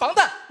不能防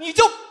弹，你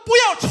就不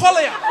要穿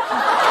了呀。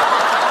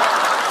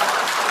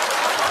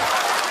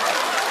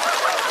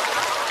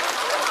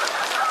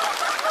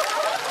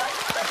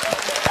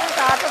为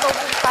啥这都不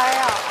拍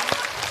呀？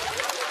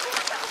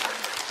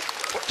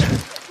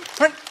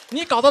不是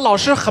你搞得老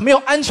师很没有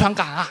安全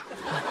感啊！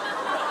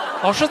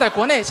老师在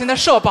国内现在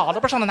社保都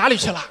不知道上到哪里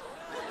去了。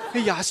哎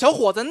呀，小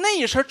伙子那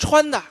一身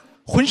穿的，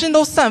浑身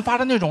都散发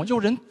着那种诱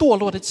人堕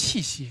落的气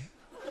息，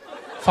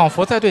仿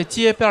佛在对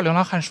街边流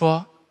浪汉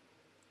说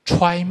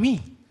 ：“Try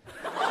me。”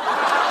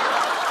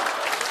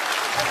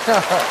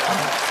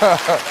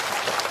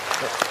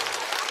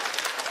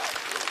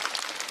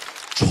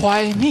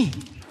 Try me,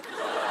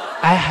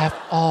 I have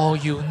all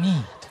you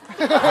need.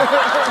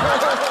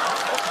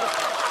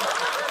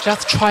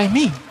 Just try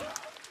me.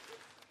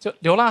 就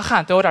流浪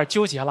汉都有点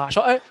纠结了，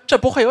说：“哎，这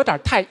不会有点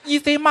太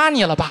easy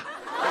money 了吧？”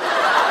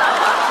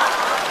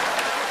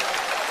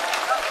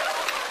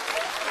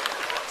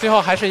最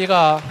后还是一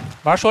个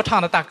玩说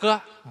唱的大哥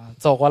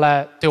走过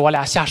来对我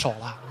俩下手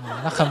了，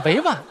那很委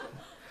婉。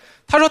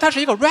他说他是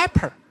一个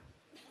rapper，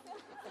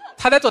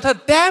 他在做他的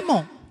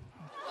demo。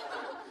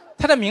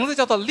他的名字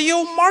叫做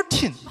Lil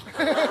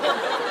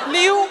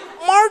Martin，Lil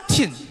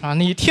Martin 啊，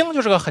你一听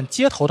就是个很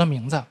街头的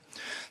名字。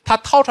他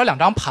掏出来2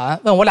张盘，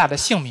问我俩的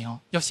姓名，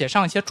又写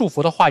上一些祝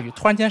福的话语。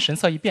突然间神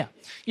色一变，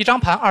一张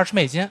盘20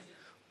美金，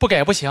不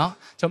给不行，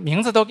就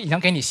名字都已经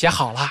给你写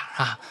好了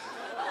啊！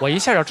我一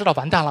下就知道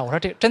完蛋了，我说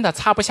这真的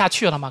擦不下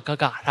去了吗，哥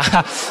哥？啊、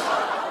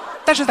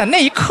但是在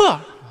那一刻，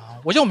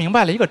我又明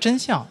白了一个真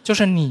相，就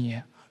是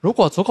你如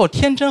果足够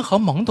天真和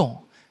懵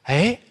懂，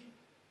哎，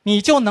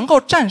你就能够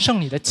战胜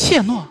你的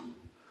怯懦。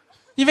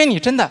因为你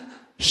真的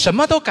什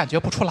么都感觉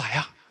不出来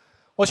啊！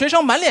我学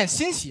生满脸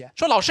欣喜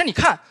说：“老师，你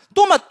看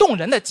多么动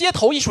人的街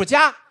头艺术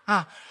家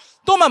啊，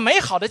多么美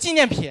好的纪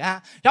念品。”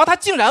然后他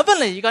竟然问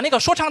了一个那个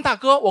说唱大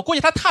哥，我估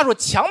计他踏入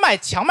强卖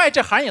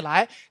这行以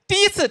来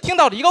第一次听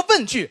到的一个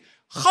问句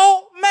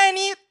 ：“How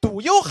many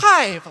do you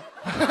have？”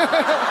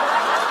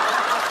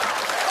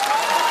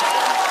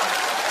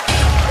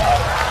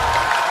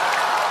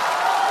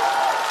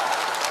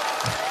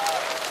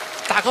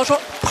 大哥说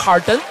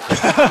 ：“Pardon。”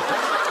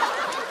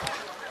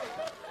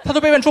他都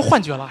被问出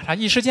幻觉了，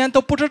一时间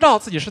都不知道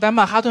自己是在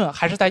曼哈顿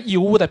还是在义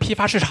乌的批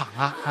发市场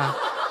啊！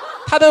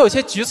他都有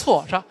些局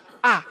促，说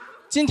啊，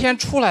今天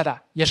出来的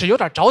也是有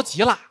点着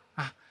急了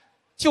啊，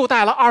就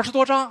带了20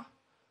多张。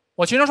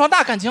我学生说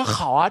那感情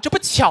好啊，这不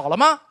巧了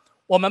吗？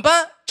我们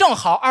班正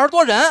好20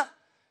多人，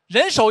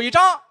人手1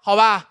张，好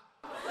吧？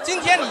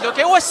今天你就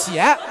给我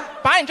写，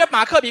把你这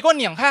马克笔给我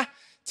拧开，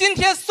今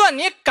天算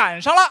你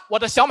赶上了，我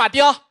的小马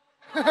丁。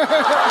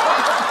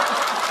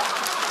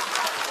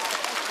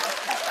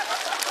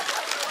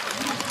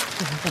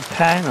不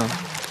拍呢？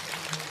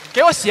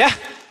给我写，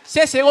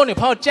先写给我女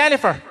朋友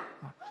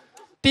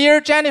Jennifer。Dear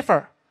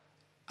Jennifer,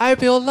 I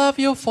will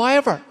love you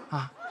forever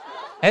啊！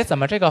哎，怎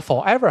么这个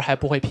forever 还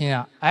不会拼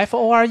啊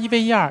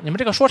 ？Forever， 你们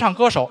这个说唱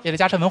歌手也得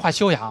加上文化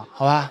修养，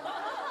好吧？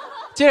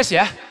接着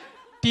写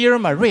 ，Dear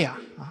Maria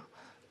啊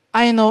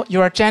 ，I know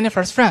you are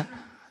Jennifer's friend,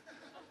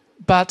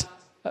 but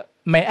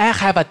May I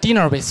have a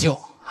dinner with you？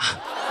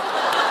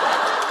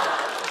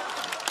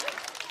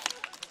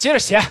 接着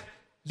写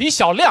李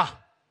小亮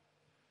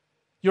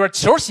 ，Your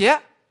球鞋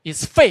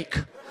is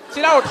fake。谢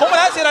谢大家，我是童木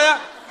兰，谢谢大家。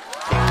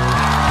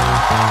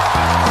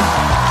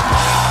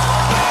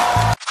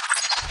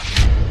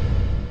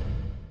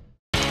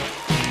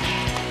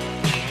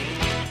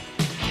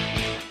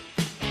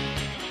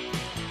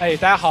哎，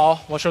大家好，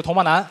我是童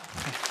木兰。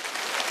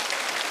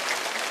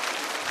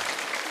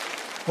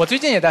我最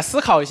近也在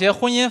思考一些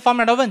婚姻方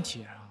面的问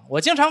题。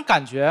我经常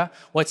感觉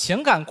我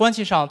情感关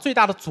系上最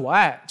大的阻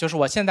碍就是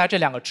我现在这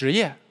两个职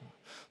业：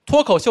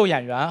脱口秀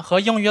演员和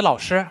英语老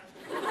师。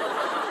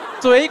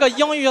作为一个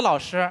英语老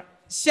师，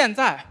现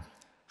在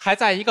还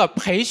在一个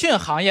培训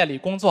行业里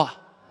工作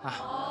啊，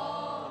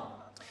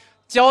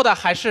教的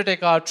还是这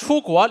个出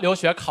国留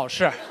学考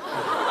试。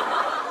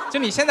就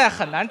你现在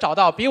很难找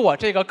到比我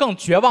这个更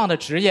绝望的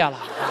职业了。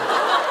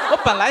我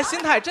本来心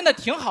态真的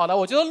挺好的，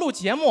我觉得录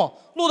节目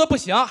录得不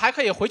行，还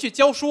可以回去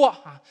教书啊。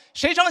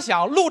谁成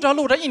想录着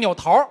录着一扭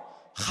头，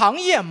行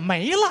业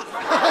没了，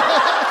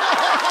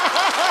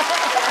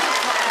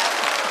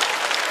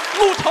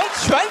录成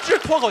全职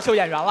脱口秀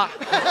演员了。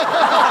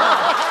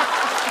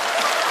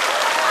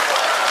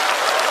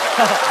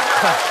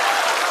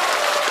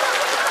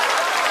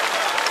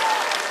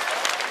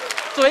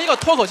作为一个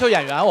脱口秀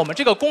演员，我们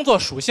这个工作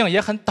属性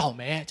也很倒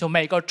霉，就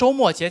每个周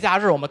末节假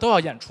日我们都要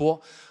演出，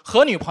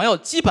和女朋友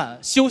基本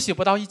休息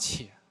不到一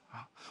起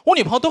啊。我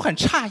女朋友都很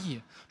诧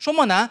异，说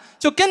莫南，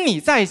就跟你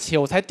在一起，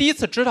我才第一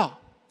次知道，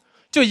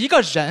就一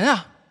个人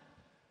啊，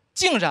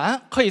竟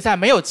然可以在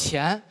没有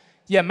钱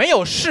也没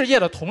有事业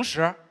的同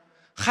时，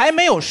还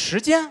没有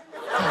时间。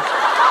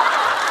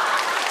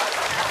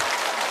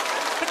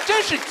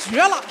真是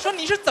绝了！说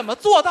你是怎么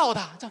做到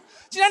的？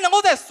竟然能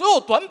够在所有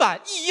短板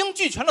一应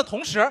俱全的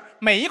同时，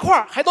每一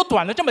块还都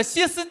短得这么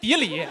歇斯底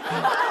里。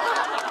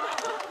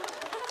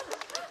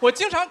我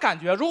经常感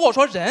觉，如果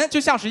说人就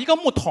像是一个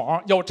木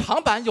桶，有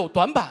长板有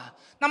短板，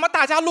那么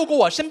大家路过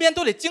我身边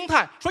都得惊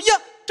叹，说呀，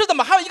这怎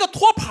么还有一个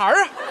托盘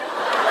啊？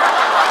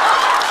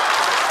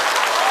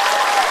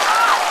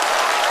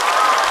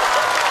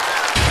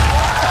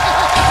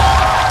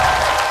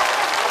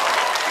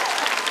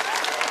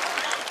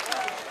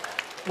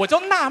我就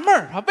纳闷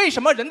儿啊，为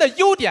什么人的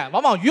优点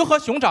往往鱼和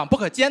熊掌不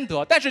可兼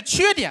得，但是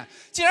缺点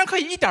竟然可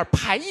以一点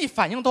排异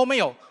反应都没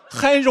有，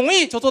很容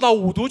易就做到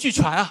五毒俱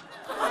全啊！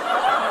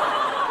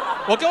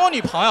我跟我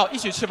女朋友一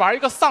起去玩一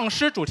个丧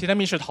尸主题的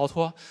密室逃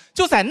脱，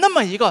就在那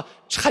么一个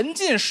沉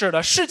浸式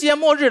的世界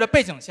末日的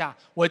背景下，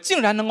我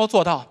竟然能够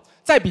做到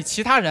在比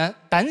其他人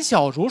胆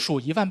小如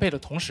鼠10000倍的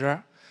同时，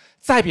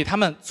再比他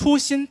们粗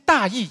心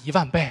大意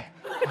10000倍。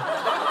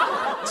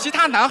其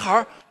他男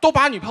孩都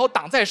把女朋友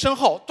挡在身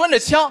后，端着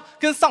枪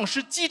跟丧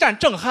尸激战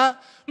正酣，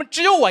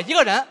只有我一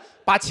个人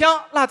把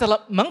枪落在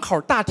了门口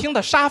大厅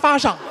的沙发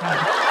上。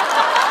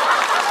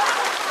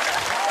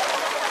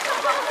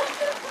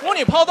我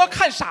女朋友都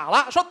看傻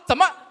了，说怎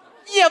么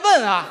叶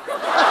问啊？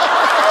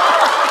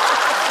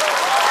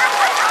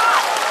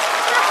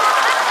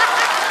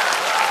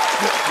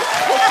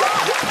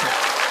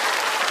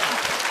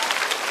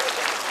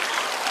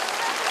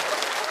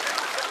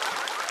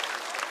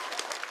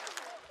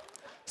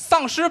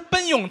丧尸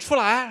奔涌出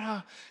来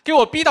啊，给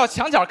我逼到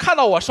墙角，看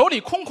到我手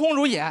里空空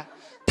如也，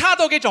他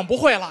都给整不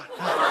会了。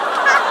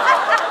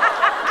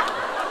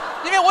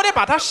因为我得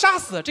把他杀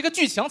死，这个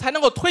剧情才能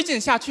够推进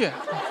下去。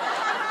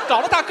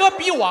搞得大哥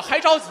比我还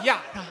着急呀！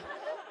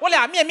我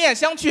俩面面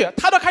相觑，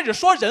他都开始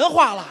说人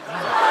话了。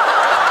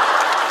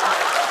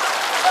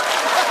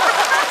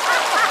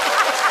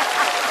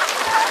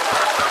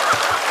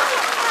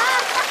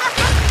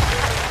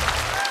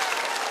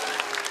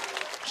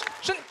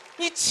是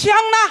你枪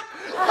呢？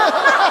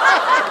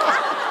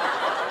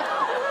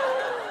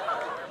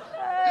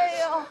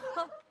哎呦，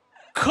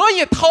可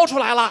以掏出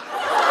来了。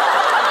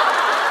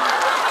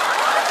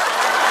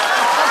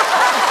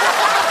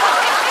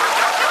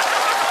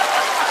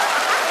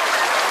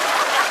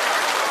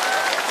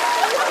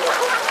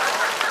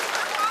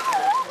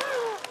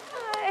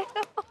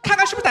看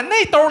看是不是在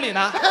那兜里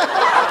呢？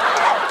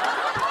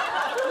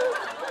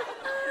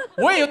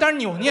我也有点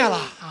扭捏了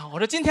啊！我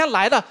说今天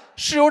来的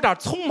是有点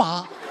匆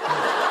忙。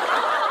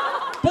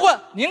不过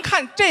您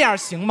看这样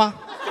行吗？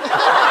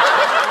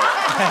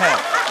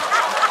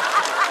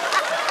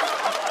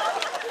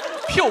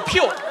噗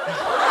噗。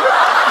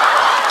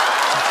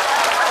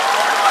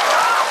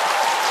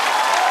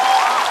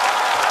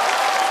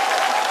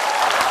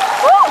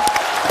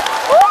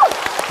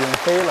顶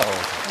飞了！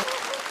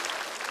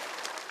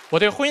我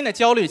对婚姻的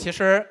焦虑其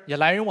实也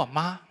来源于我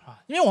妈啊，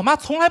因为我妈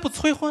从来不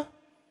催婚，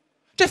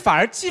这反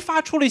而激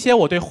发出了一些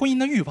我对婚姻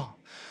的欲望。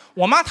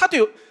我妈她对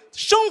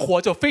生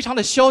活就非常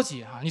的消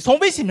极啊，你从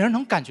微信名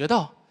能感觉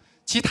到，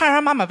其他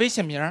人妈妈微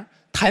信名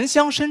檀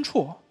香深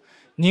处，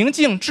宁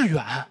静致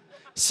远，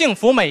幸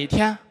福每一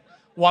天。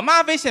我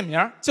妈微信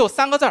名就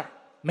3个字儿，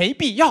没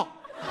必要。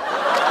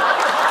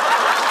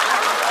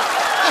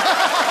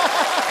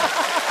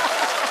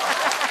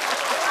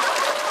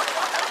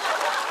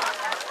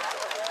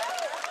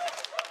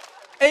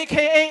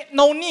AKA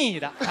no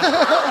need。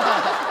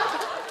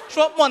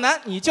说莫南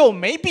你就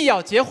没必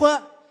要结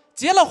婚，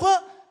结了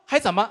婚还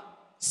怎么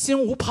心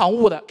无旁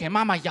骛的给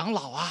妈妈养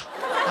老啊？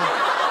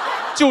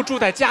就住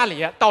在家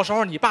里，到时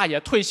候你爸也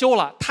退休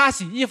了，他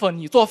洗衣服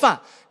你做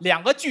饭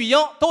，2个巨婴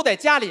都在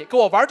家里给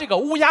我玩这个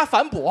乌鸦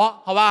反哺，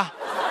好吧？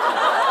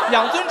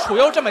养尊处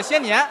优这么些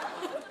年，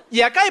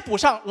也该补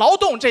上劳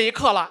动这一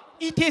课了。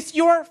It is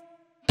your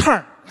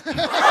turn。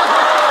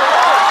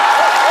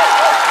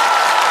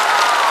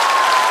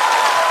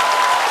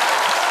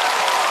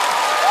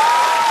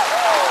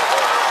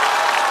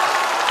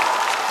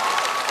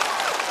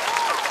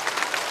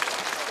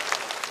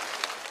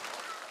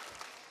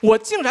我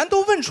竟然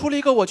都问出了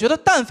一个我觉得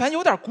但凡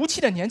有点骨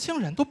气的年轻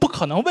人都不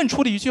可能问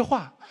出的一句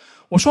话。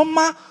我说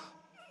妈，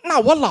那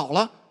我老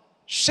了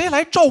谁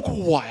来照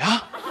顾我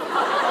呀？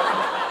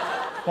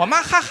我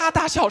妈哈哈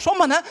大笑说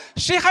莫南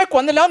谁还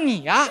管得了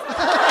你呀？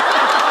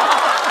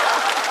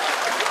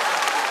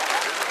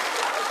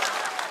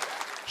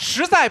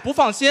实在不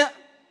放心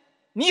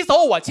你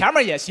走我前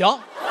面也行。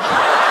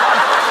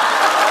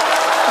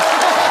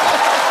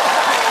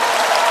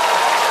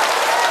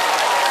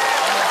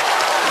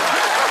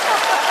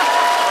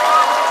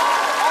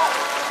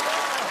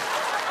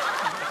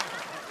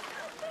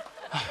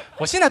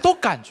我现在都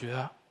感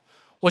觉，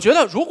我觉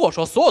得如果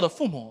说所有的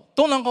父母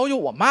都能够有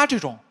我妈这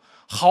种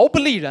毫不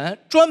利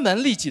人、专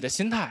门利己的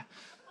心态，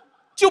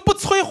就不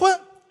催婚，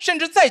甚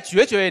至再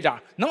决绝一点，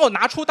能够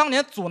拿出当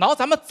年阻挠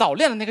咱们早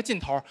恋的那个劲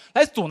头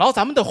来阻挠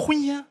咱们的婚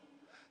姻，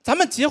咱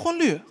们结婚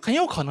率很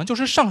有可能就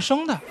是上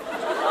升的。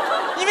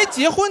因为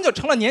结婚就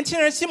成了年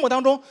轻人心目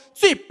当中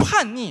最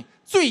叛逆、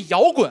最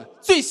摇滚、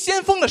最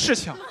先锋的事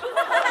情。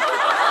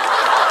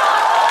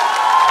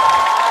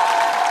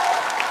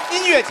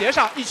音乐节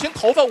上，一群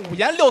头发五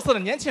颜六色的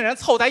年轻人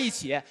凑在一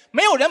起，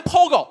没有人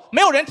pogo， 没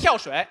有人跳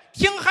水，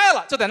听嗨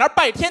了就在那儿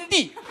拜天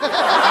地。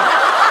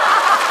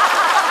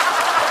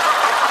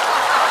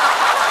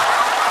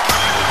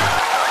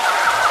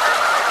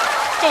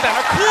就在那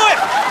儿哭呀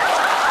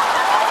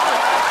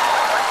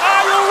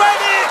 ！Are you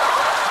ready？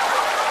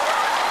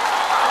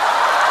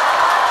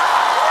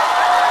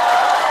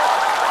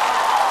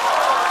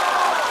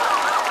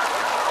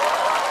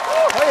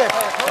 可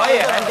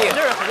以，很顶，使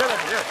劲，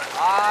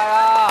哎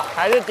呀，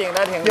还是顶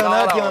的挺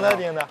高的，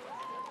顶的。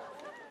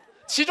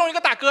其中一个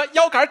大哥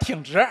腰杆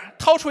挺直，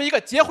掏出一个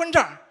结婚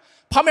证，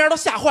旁边人都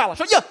吓坏了，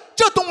说：“呀，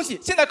这东西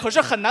现在可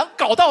是很难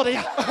搞到的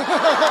呀。”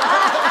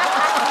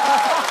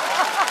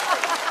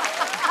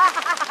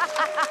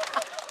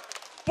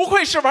不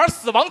愧是玩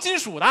死亡金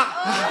属的，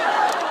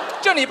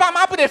这你爸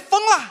妈不得疯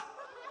了？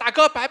大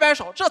哥摆摆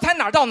手，这才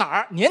哪儿到哪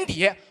儿？年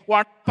底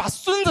我把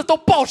孙子都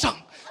抱上，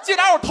这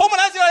俩我头不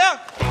来这样。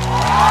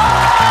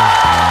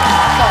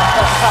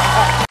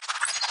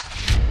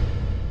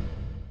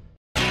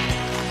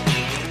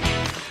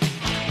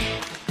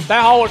大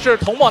家好，我是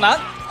童漠男。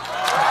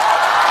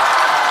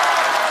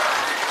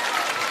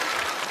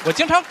我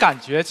经常感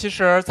觉，其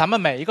实咱们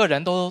每一个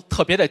人都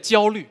特别的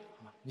焦虑。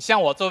你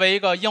像我作为一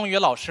个英语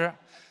老师，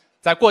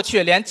在过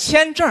去连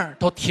签证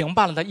都停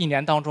办了的1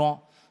年当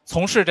中，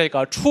从事这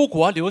个出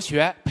国留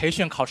学培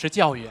训考试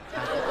教育，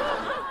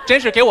真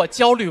是给我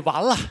焦虑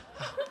完了。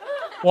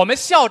我们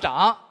校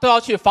长都要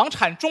去房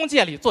产中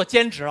介里做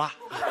兼职了，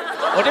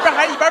我这边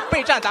还一边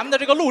备战咱们的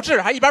这个录制，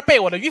还一边备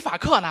我的语法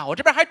课呢。我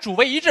这边还主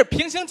谓一致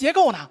平行结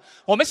构呢。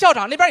我们校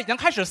长那边已经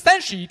开始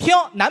3室1厅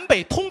南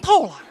北通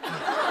透了。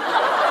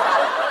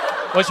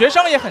我学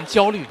生也很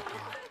焦虑，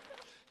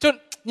就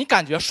你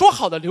感觉说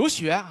好的留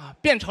学啊，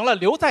变成了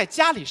留在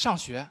家里上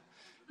学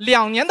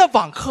，2年的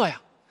网课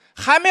呀，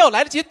还没有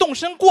来得及动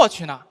身过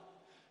去呢，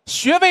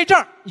学位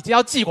证已经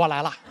要寄过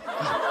来了。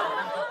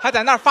还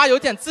在那儿发邮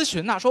件咨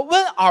询呢，说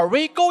When are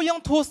we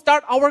going to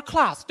start our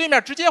class？ 对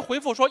面直接回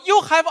复说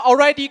You have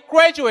already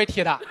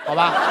graduated， 好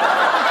吧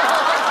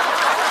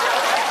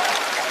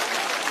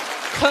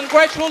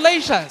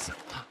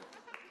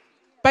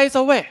 ？Congratulations。By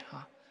the way，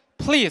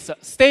 please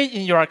stay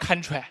in your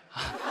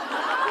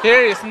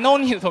country。There is no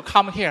need to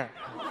come here。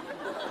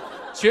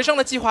学生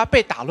的计划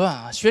被打乱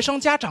啊，学生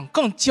家长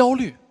更焦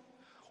虑。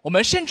我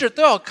们甚至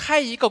都要开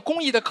一个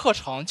公益的课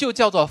程，就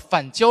叫做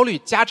反焦虑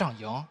家长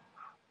营。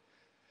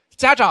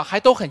家长还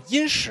都很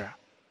殷实，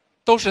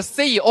都是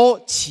CEO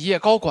企业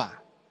高管，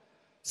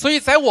所以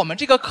在我们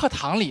这个课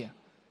堂里，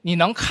你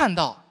能看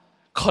到，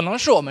可能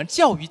是我们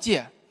教育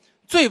界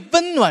最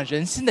温暖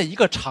人心的一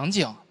个场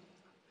景。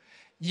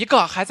一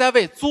个还在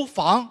为租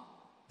房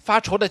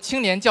发愁的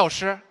青年教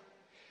师，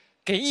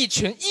给一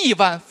群亿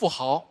万富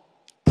豪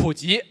普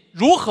及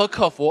如何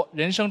克服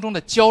人生中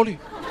的焦虑。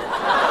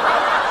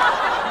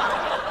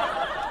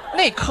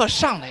那课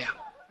上的呀，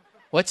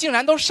我竟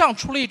然都上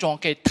出了一种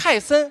给泰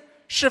森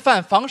示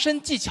范防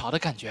身技巧的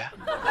感觉。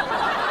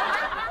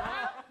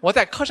我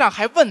在课上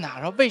还问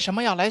说为什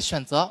么要来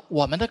选择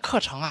我们的课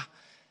程啊？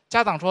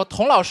家长说，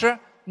童老师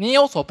您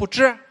有所不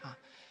知啊，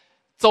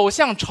走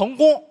向成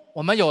功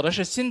我们有的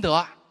是心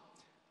得，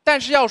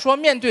但是要说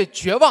面对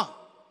绝望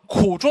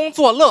苦中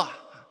作乐，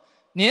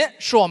您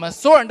是我们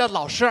所有人的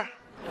老师。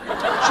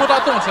说到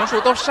动情处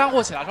都煽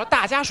乎起来，说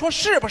大家说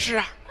是不是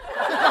啊？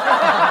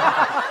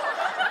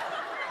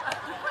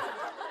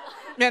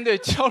面对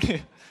焦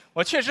虑，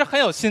我确实很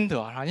有心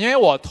得啊，因为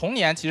我童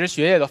年其实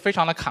学业都非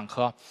常的坎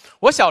坷。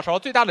我小时候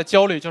最大的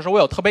焦虑就是我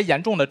有特别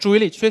严重的注意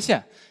力缺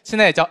陷，现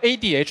在也叫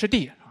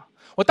ADHD。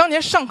我当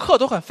年上课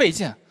都很费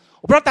劲，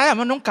我不知道大家有没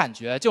有那种感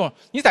觉，就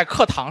你在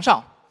课堂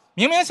上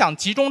明明想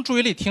集中注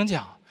意力听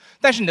讲，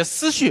但是你的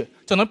思绪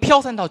就能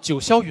飘散到九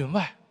霄云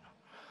外。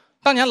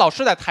当年老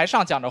师在台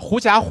上讲着狐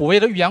假虎威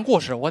的寓言故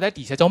事，我在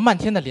底下就漫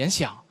天的联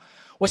想。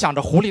我想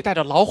着狐狸带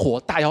着老虎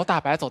大摇大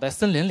摆走在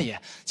森林里，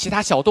其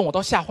他小动物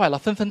都吓坏了，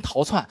纷纷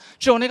逃窜，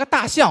只有那个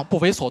大象不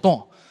为所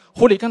动。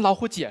狐狸跟老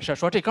虎解释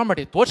说：“这哥们儿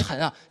得多沉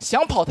啊，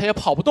想跑他也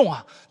跑不动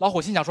啊。”老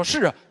虎心想说：“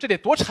是啊，这得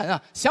多沉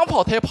啊，想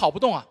跑他也跑不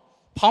动啊。”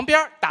旁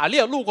边打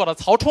猎路过的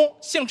曹冲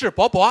兴致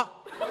勃勃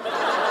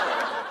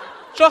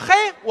说：“嘿，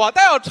我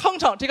倒要称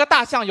称这个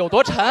大象有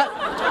多沉。”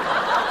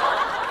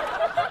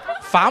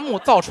伐木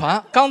造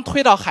船刚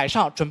推到海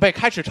上，准备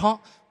开始称，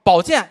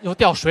宝剑又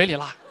掉水里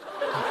了。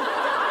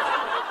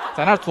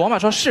在那琢磨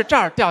说：“是这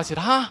儿掉起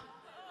的哈。”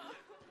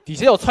底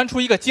下又窜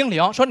出一个精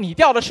灵说：“你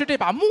掉的是这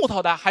把木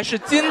头的还是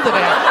金子的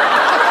呀？”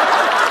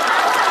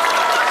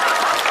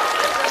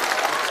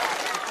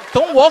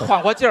等我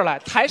缓过劲儿来，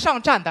台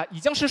上站的已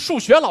经是数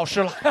学老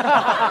师了。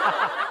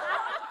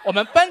我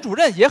们班主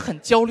任也很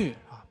焦虑，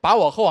把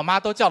我和我妈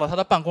都叫到他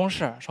的办公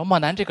室，说：“莫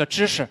南这个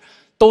知识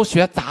都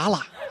学杂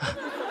了，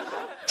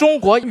中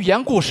国寓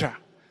言故事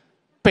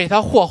被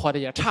他霍霍的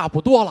也差不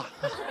多了。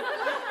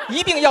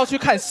一定要去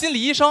看心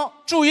理医生，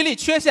注意力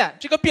缺陷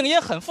这个病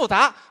因很复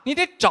杂，你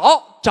得找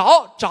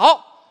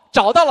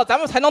到了咱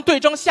们才能对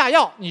症下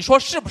药，你说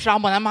是不是啊，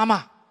莫南妈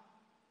妈？”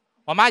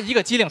我妈一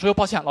个机灵说：“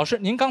抱歉，老师，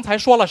您刚才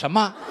说了什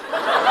么？”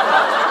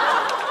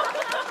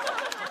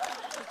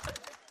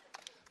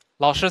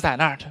老师在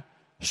那儿，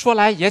说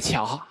来也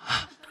巧，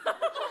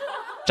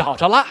找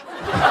着了。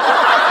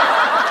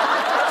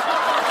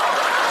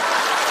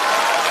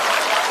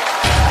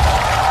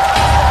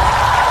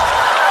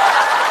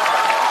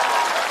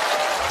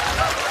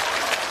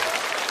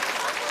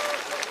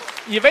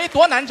以为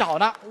多难找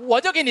呢，我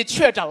就给你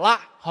确诊了，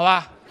好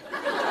吧？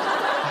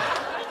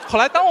后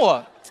来当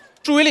我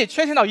注意力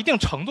缺陷到一定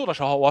程度的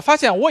时候，我发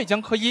现我已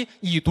经可以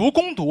以毒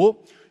攻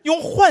毒，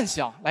用幻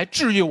想来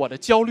治愈我的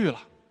焦虑了。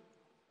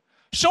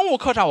生物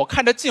课上我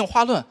看着进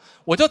化论，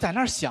我就在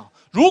那儿想，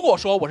如果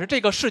说我是这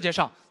个世界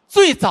上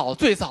最早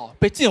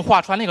被进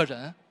化出来那个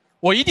人，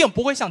我一定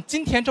不会像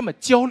今天这么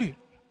焦虑，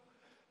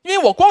因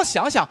为我光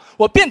想想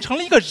我变成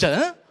了一个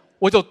人，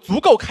我就足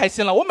够开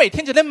心了。我每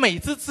天觉得美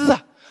滋滋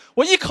啊，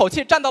我一口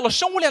气站到了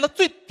生物链的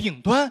最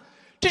顶端，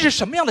这是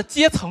什么样的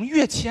阶层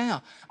跃迁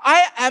啊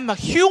 ？I am a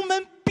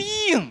human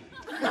being，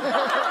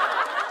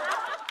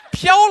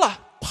 飘了，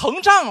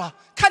膨胀了，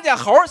看见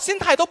猴心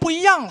态都不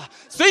一样了，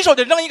随手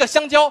就扔一个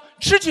香蕉，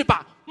吃去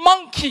吧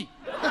 ，monkey。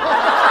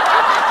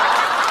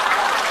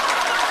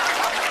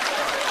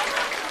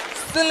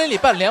森林里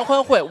办联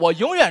欢会，我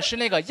永远是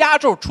那个压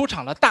轴出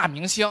场的大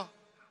明星。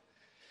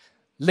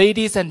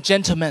Ladies and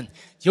gentlemen，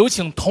 有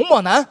请童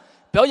漠男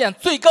表演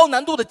最高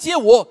难度的街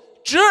舞，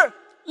直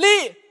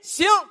立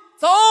行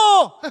走。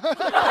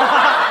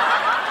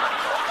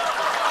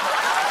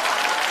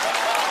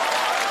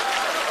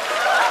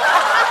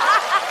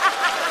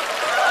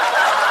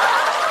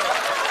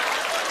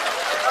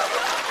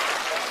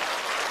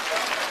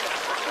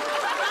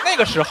那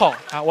个时候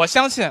啊，我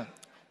相信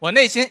我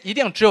内心一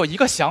定只有一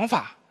个想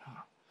法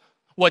啊，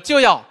我就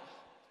要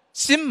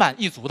心满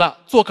意足的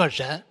做个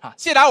人啊！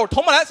谢谢大家，我是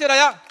童漠男，谢谢大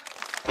家。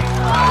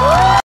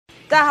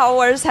大家好，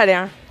我是彩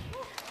玲，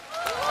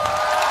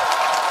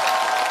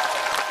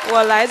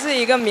我来自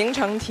一个名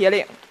城铁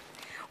岭。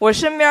我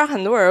身边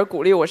很多人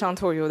鼓励我上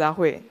脱口秀大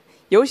会，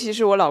尤其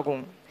是我老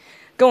公，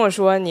跟我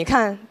说：“你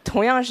看，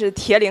同样是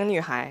铁岭女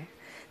孩，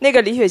那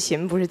个李雪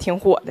琴不是挺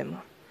火的吗？”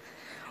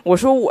我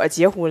说：“我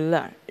结婚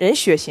了，人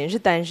雪琴是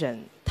单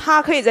身，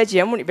她可以在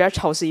节目里边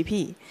炒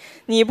CP，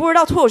 你不知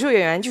道脱口秀演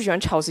员就喜欢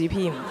炒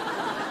CP 吗？”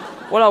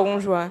我老公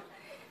说：“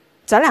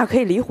咱俩可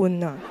以离婚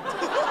呢。”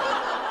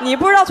你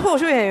不知道脱口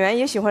秀演员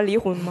也喜欢离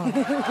婚吗？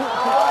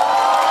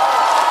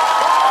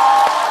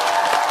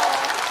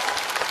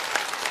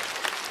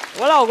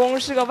我老公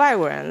是个外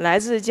国人，来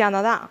自加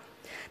拿大，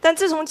但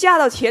自从嫁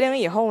到铁岭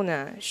以后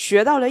呢，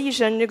学到了一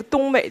身这个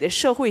东北的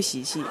社会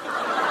习气。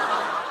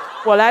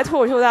我来脱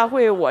口秀大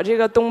会，我这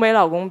个东北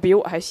老公比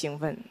我还兴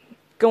奋，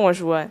跟我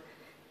说：“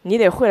你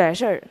得会来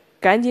事儿，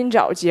赶紧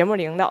找节目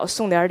领导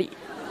送点礼。”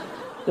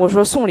我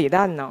说：“送李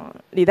诞呢？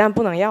李诞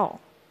不能要。”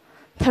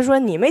他说：“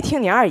你没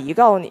听你二姨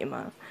告诉你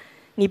吗？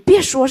你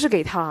别说是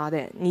给他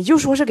的，你就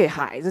说是给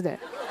孩子的。”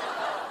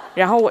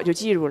然后我就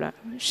记住了。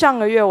上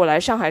个月我来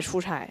上海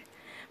出差，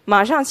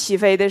马上起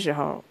飞的时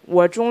候，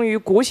我终于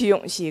鼓起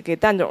勇气给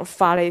蛋总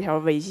发了一条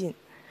微信。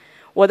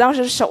我当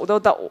时手都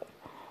抖，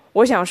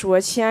我想说：“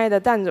亲爱的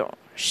蛋总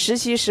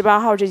，17、18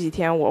号这几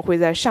天我会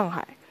在上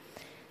海，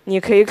你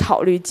可以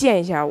考虑见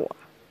一下我。”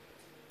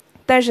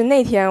但是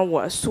那天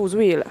我宿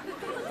醉了，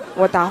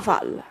我打反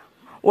了。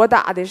我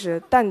打的是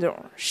蛋总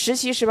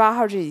，17、18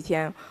号这几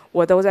天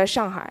我都在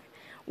上海，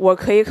我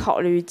可以考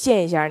虑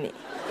见一下你。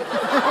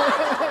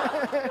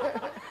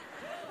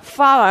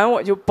发完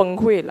我就崩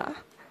溃了，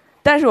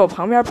但是我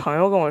旁边朋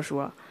友跟我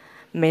说，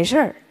没事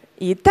儿，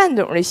以蛋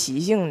总的习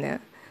性呢，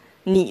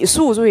你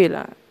宿醉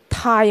了，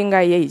他应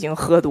该也已经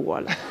喝多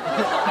了。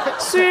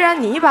虽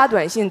然你把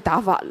短信打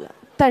反了，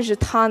但是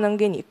他能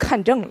给你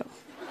看正了。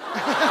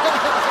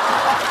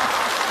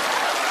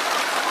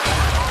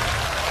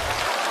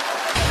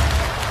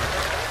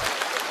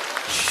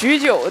许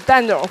久，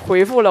蛋总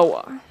回复了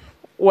我：“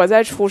我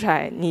在出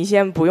差，你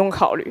先不用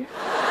考虑。”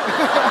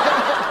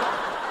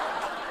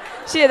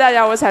谢谢大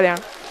家，我是彩玲。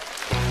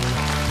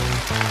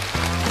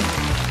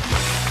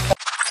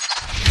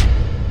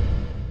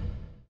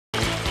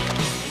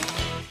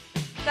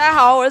大家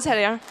好，我是彩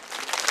玲。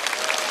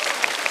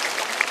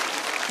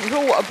你说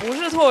我不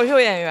是脱口秀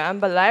演员，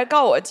本来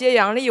告我接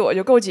杨笠我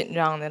就够紧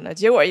张的了，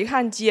结果一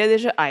看接的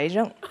是癌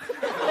症。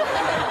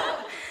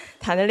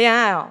谈的恋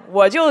爱啊，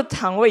我就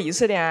谈过一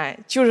次恋爱，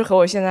就是和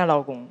我现在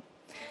老公。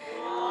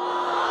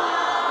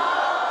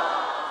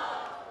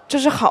这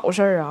是好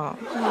事儿啊。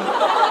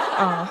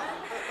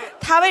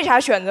他为啥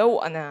选择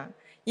我呢？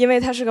因为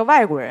他是个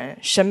外国人，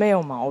审美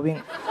有毛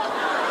病。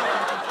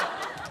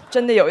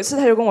真的有一次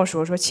他就跟我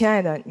说亲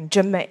爱的你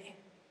真美，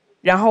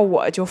然后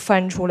我就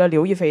翻出了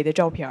刘亦菲的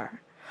照片，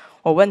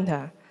我问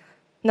他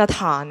那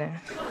他呢？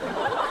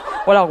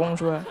我老公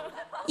说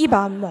一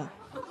般吧，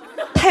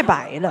太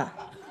白了，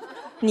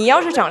你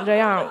要是长这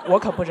样我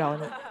可不找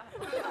你。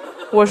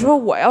我说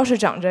我要是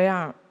长这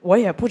样我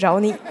也不找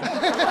你。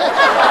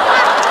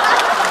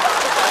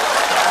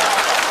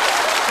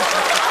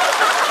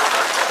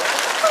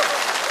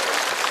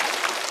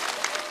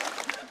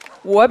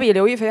我比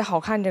刘亦菲好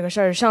看这个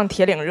事儿上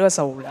铁岭热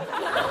搜了，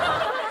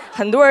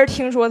很多人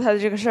听说她的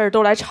这个事儿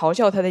都来嘲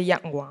笑她的眼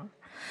光，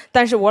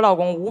但是我老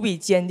公无比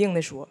坚定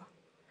地说：“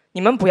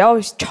你们不要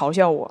嘲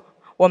笑我，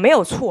我没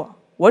有错，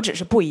我只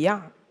是不一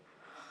样。”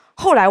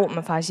后来我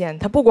们发现，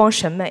他不光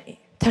审美，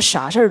他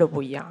啥事儿都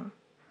不一样。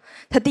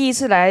他第一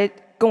次来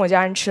跟我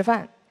家人吃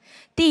饭，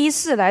第一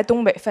次来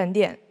东北饭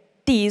店，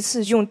第一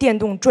次用电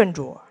动转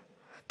桌，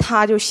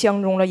他就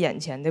相中了眼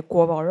前的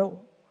锅包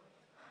肉，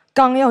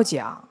刚要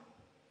夹。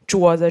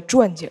桌子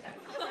转起来，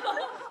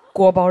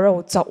锅包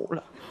肉走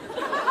了。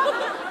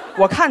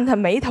我看他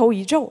眉头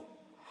一皱，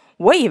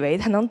我以为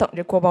他能等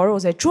这锅包肉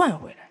再转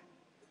回来，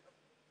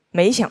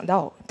没想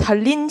到他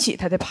拎起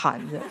他的盘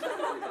子，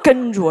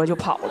跟桌就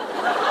跑了。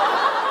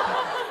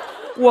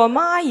我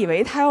妈以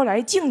为他要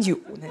来敬酒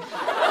呢，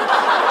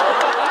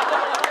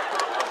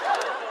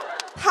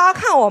他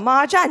看我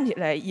妈站起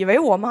来，以为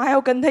我妈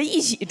要跟他一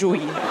起追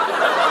呢。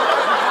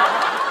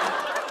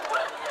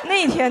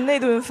那天那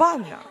顿饭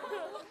呢？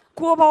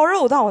锅包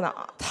肉到哪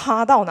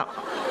他到哪，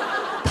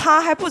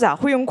他还不咋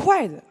会用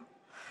筷子，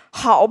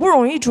好不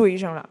容易追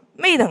上了，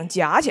没等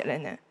夹起来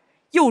呢，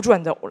又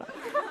转走了，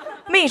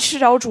没吃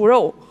着猪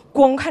肉，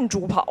光看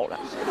猪跑了。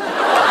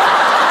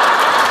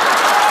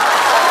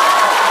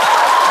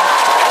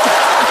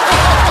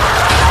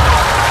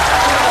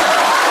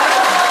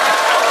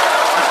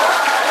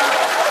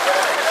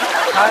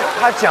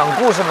他讲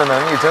故事的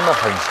能力真的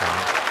很强。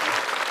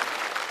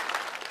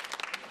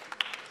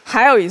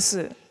还有一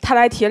次他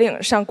来铁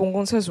岭上公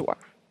共厕所，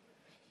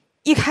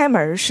一开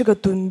门是个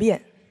蹲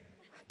便，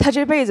他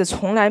这辈子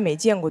从来没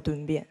见过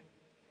蹲便。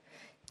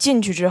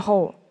进去之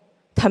后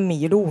他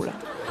迷路了，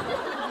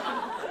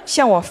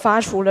向我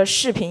发出了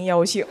视频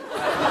邀请。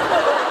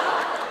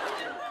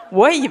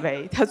我以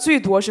为他最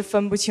多是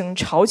分不清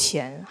朝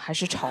前还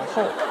是朝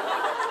后，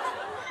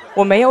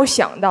我没有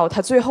想到他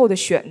最后的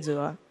选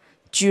择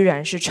居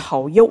然是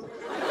朝右。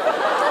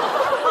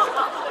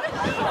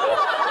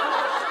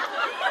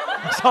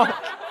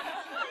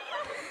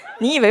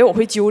你以为我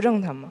会纠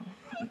正他吗？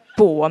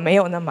不，我没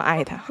有那么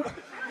爱他。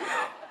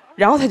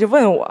然后他就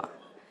问我，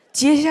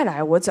接下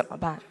来我怎么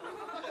办？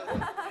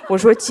我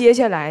说接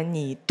下来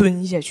你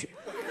蹲下去。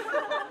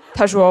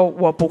他说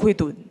我不会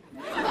蹲。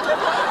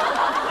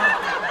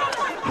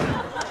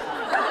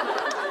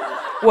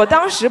我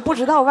当时不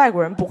知道外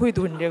国人不会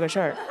蹲这个事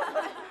儿，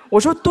我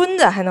说蹲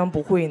着还能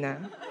不会呢？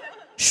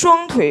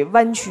双腿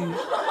弯曲，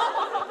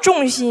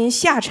重心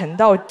下沉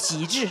到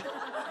极致。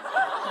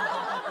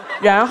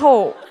然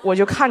后我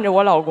就看着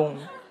我老公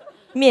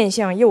面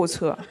向右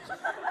侧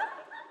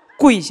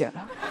跪下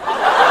了。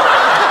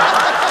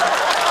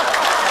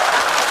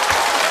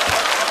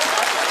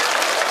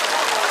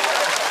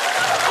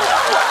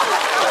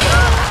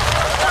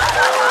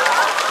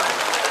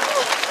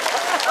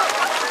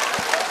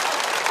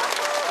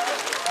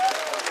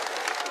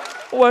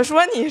我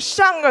说你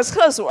上个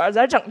厕所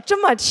咋整这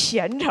么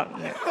虔诚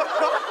呢？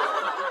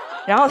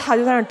然后他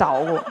就在那儿捣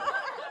鼓，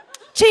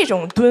这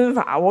种蹲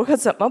法我可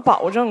怎么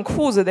保证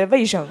裤子的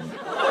卫生？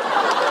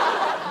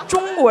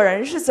中国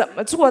人是怎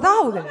么做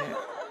到的呢？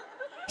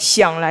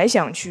想来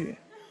想去，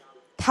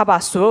他把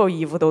所有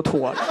衣服都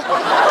脱了。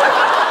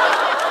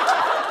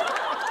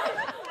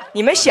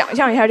你们想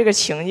象一下这个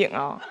情景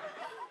啊，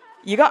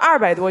一个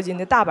200多斤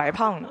的大白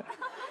胖子，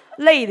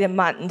累得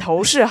满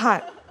头是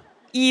汗，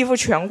衣服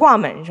全挂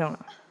门上了，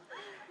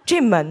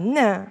这门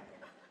呢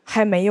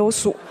还没有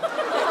锁。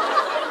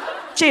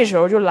这时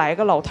候就来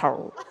个老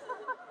头，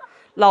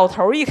老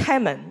头一开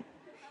门，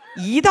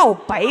一道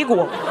白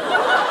光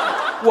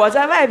我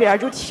在外边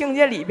就听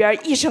见里边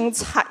一声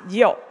惨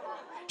叫，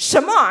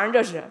什么玩意儿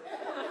这是？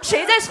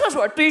谁在厕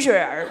所堆雪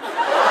人？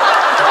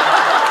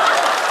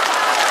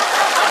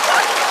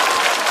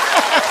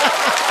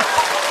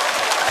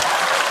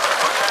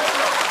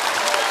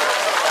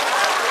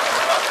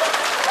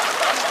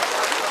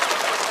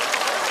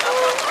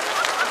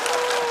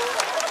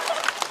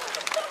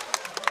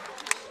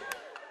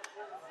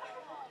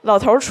老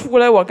头出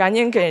来，我赶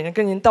紧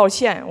跟您道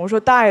歉。我说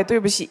大爷对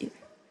不起，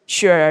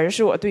雪人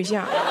是我对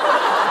象。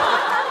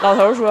老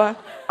头说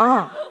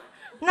啊，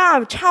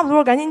那差不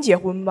多赶紧结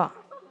婚吧，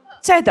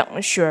再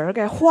等雪人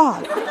该化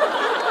了。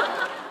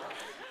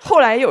后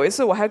来有一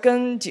次，我还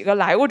跟几个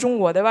来过中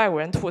国的外国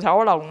人吐槽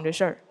我老公这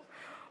事儿。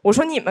我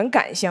说你们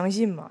敢相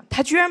信吗？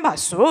他居然把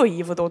所有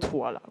衣服都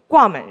脱了，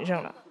挂门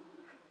上了。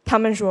他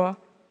们说，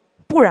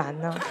不然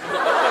呢？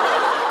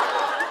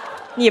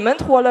你们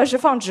脱了是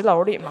放纸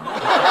篓里吗？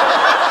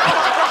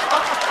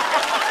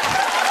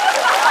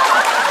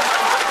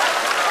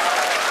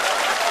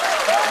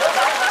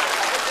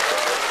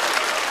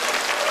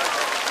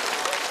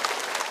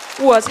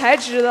我才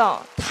知道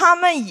他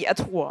们也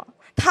脱，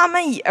他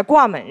们也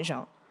挂门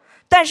上，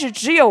但是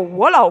只有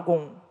我老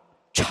公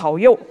朝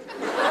右。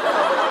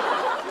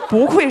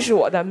不愧是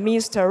我的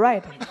Mr.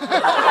 Right。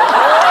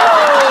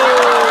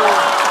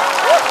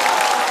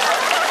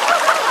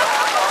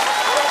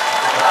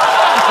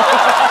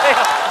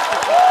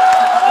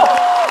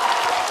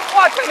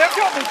哇，这连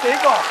票比谁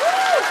高？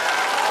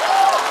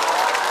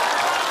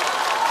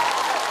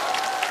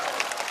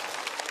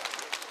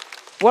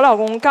我老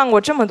公干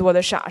过这么多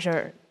的傻事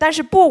儿，但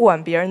是不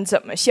管别人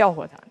怎么笑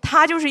话他，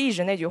他就是一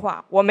直那句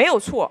话：我没有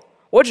错，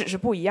我只是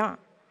不一样。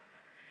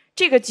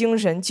这个精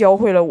神教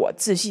会了我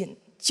自信，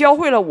教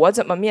会了我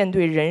怎么面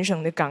对人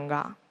生的尴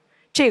尬，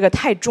这个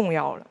太重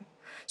要了。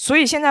所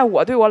以现在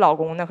我对我老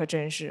公那可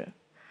真是，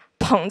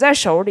捧在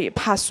手里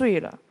怕碎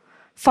了，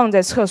放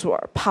在厕所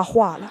怕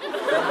化了。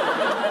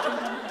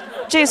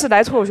这次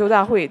来脱口秀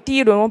大会，第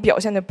一轮我表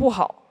现的不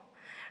好，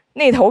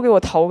那头给我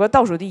投个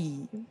倒数第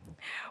一。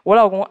我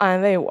老公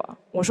安慰我，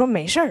我说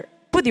没事儿，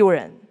不丢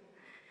人。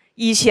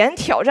以前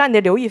挑战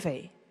的刘亦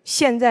菲，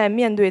现在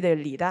面对的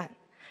李诞，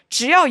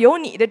只要有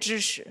你的支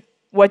持，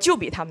我就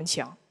比他们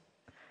强。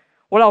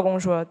我老公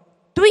说，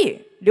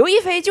对，刘亦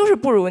菲就是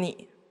不如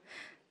你，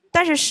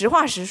但是实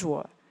话实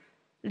说，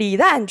李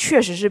诞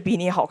确实是比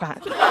你好看。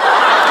谢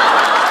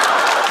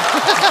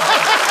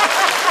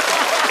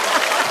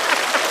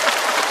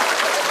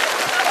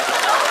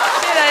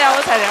谢大家，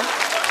我彩玲。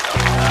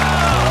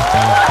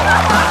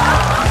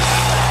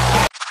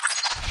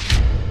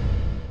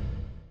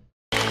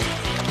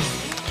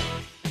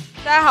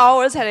大家好，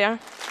我是彩玲。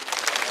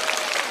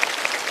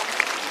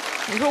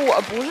你说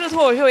我不是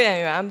脱口秀演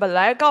员，本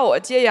来告我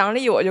接杨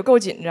笠我就够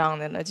紧张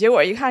的了，结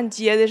果一看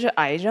接的是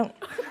癌症。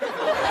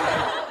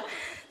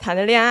谈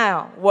的恋爱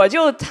啊，我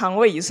就谈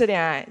过一次恋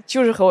爱，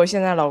就是和我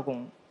现在老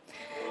公。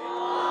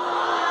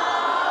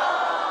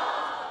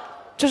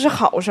这是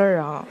好事儿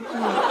啊。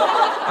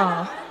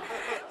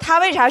他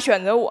为啥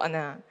选择我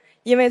呢？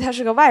因为他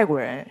是个外国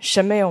人，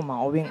审美有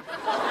毛病。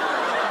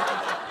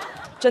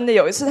真的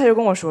有一次他就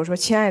跟我说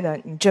亲爱的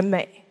你真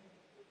美，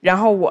然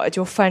后我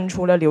就翻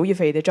出了刘亦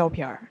菲的照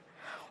片，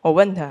我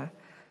问他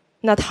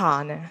那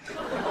他呢？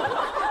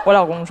我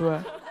老公说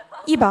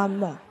一般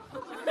吧，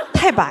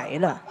太白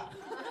了，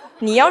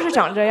你要是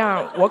长这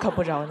样我可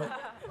不找你。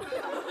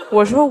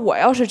我说我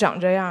要是长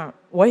这样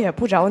我也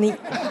不找你。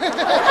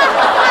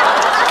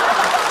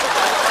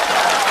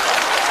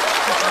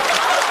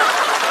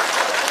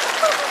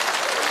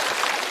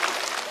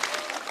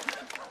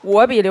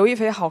我比刘亦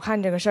菲好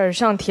看这个事儿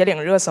上铁岭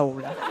热搜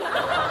了，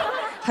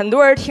很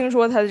多人听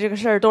说她的这个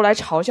事儿都来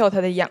嘲笑她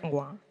的眼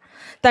光，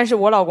但是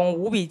我老公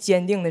无比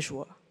坚定地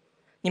说：“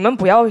你们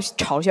不要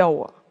嘲笑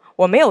我，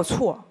我没有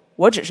错，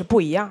我只是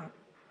不一样。”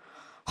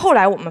后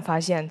来我们发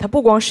现，他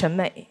不光审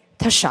美，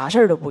他啥事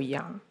儿都不一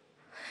样。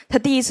他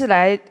第一次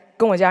来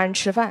跟我家人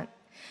吃饭，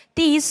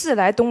第一次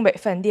来东北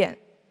饭店，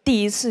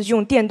第一次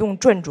用电动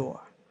转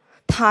桌，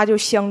他就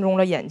相中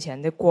了眼前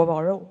的锅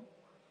包肉，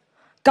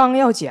刚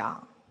要夹。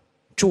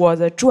桌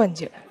子转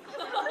起来，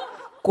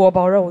锅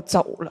包肉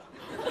走了。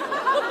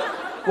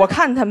我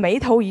看他眉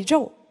头一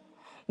皱，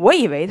我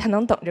以为他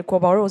能等这锅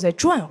包肉再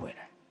转回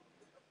来，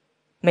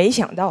没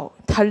想到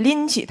他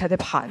拎起他的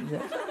盘子，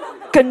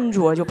跟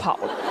桌就跑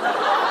了。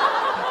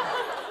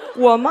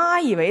我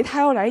妈以为他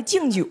要来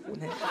敬酒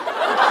呢，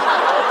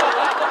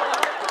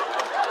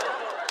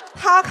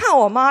他看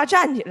我妈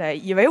站起来，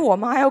以为我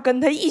妈要跟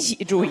他一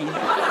起追呢。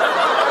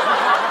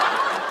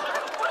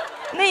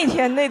那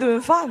天那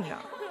顿饭呢？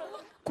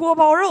锅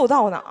包肉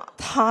到哪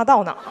他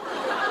到哪，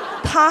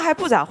他还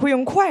不咋会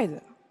用筷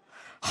子，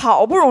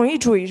好不容易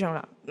追上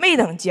了，没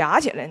等夹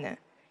起来呢，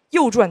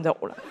又转走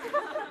了，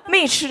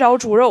没吃着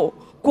猪肉，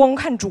光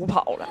看猪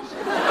跑了。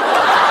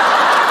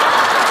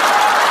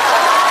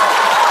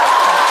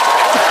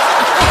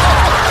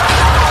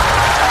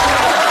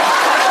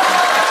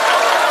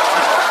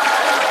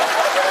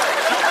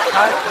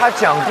他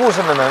讲故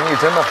事的能力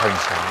真的很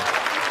强。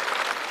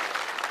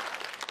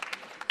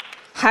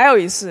还有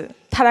一次，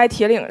他来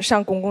铁岭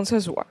上公共厕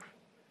所，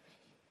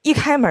一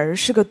开门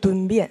是个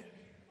蹲便，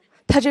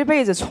他这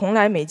辈子从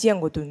来没见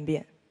过蹲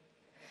便。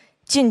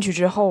进去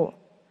之后，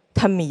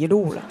他迷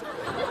路了，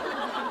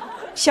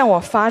向我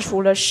发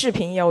出了视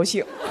频邀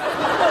请。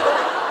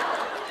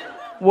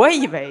我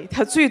以为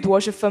他最多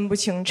是分不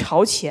清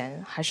朝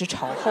前还是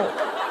朝后，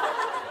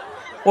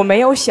我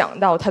没有想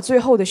到他最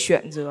后的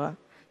选择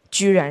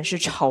居然是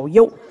朝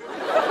右。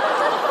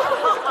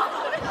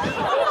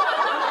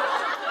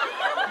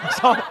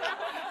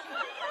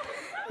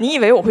你以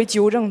为我会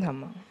纠正他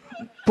吗？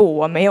不，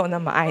我没有那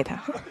么爱他。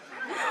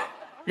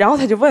然后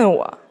他就问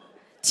我，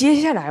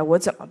接下来我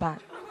怎么办？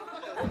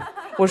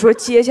我说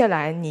接下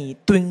来你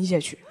蹲下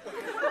去。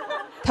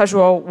他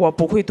说我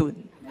不会蹲。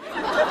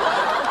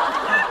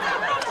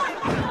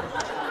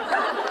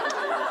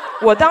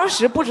我当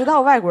时不知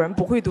道外国人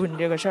不会蹲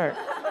这个事儿，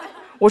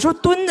我说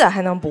蹲着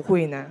还能不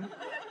会呢？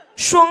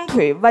双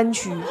腿弯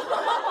曲，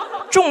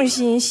重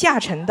心下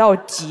沉到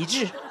极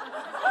致。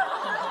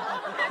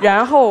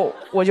然后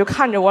我就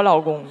看着我老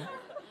公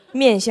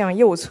面向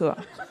右侧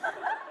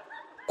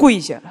跪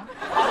下了。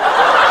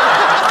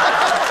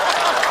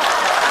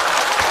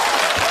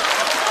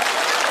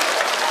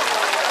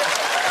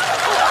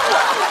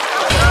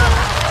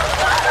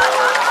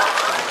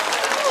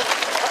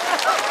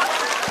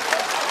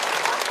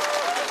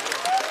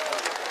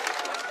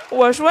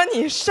我说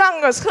你上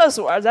个厕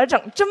所咋整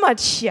这么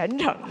虔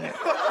诚呢？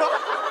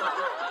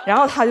然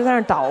后他就在那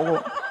儿捣鼓，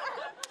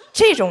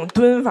这种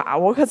蹲法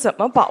我可怎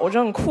么保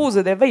证裤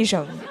子的卫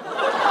生？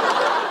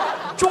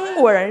中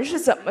国人是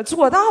怎么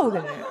做到的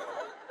呢？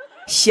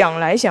想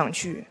来想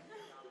去，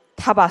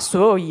他把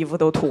所有衣服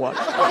都脱了。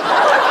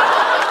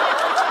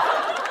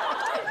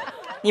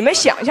你们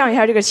想象一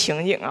下这个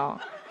情景啊，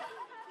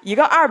一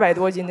个200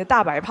多斤的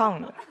大白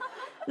胖子，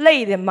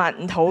累得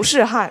满头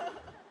是汗，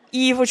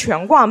衣服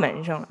全挂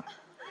门上了，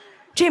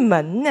这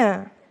门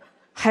呢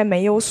还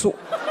没有锁。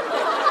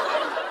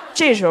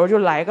这时候就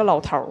来个老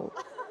头，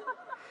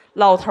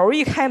老头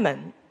一开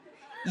门，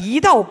一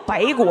道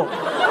白光，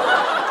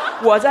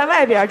我在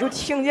外边就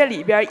听见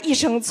里边一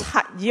声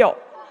惨叫，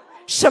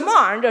什么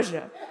玩意儿这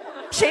是？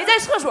谁在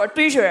厕所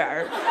堆雪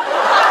人？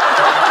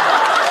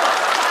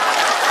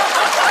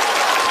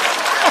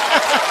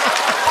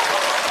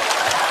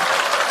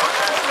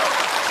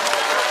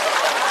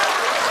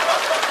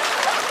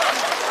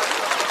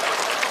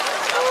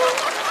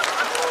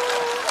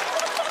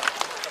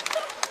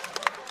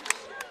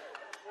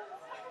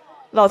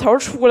老头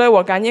出来，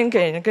我赶紧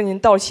跟您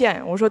道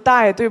歉。我说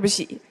大爷对不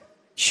起，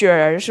雪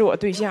人是我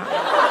对象。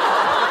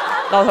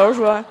老头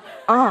说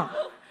啊，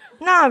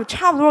那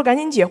差不多赶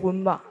紧结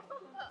婚吧，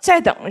再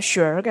等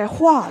雪人该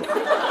化了。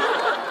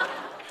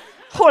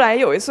后来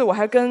有一次，我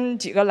还跟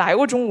几个来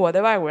过中国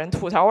的外国人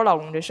吐槽我老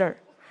公这事儿。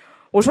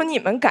我说你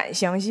们敢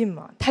相信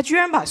吗？他居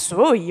然把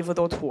所有衣服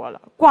都脱了，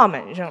挂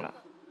门上了。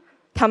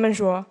他们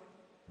说，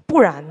不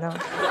然呢？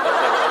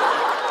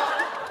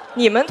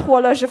你们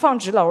脱了是放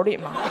纸篓里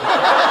吗？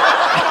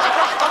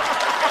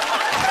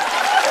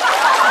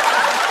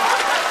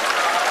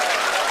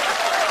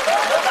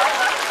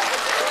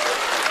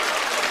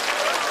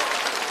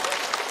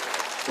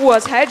我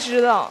才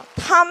知道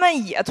他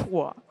们也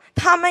脱，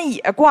他们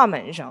也挂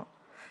门上，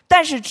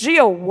但是只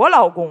有我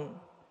老公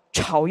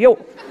朝右。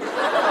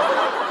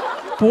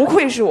不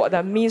愧是我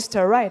的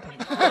Mr. Right。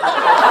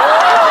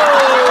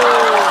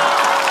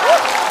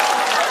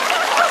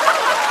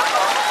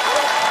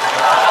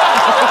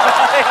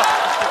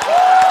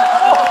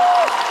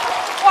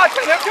哇，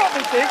这人票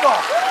比谁高？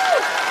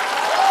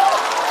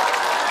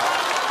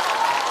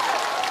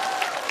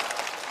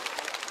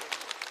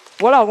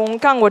我老公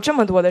干过这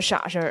么多的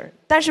傻事儿，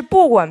但是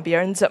不管别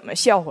人怎么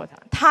笑话他，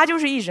他就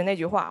是一直那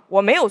句话：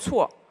我没有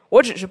错，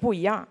我只是不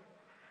一样。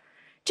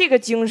这个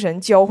精神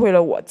教会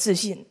了我自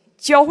信，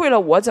教会了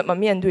我怎么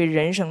面对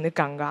人生的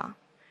尴尬，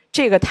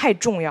这个太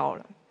重要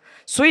了。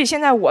所以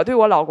现在我对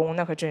我老公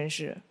那可真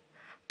是，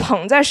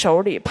捧在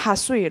手里怕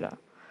碎了，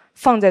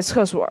放在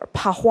厕所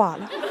怕化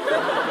了。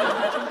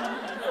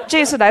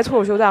这次来脱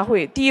口秀大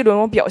会，第一轮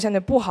我表现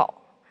得不好，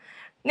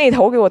那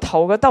头给我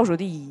投个倒数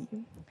第一。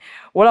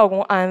我老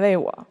公安慰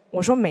我，我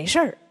说没事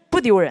儿，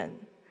不丢人。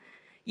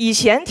以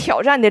前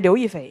挑战的刘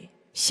亦菲，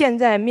现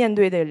在面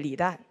对的李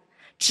诞，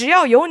只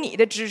要有你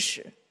的支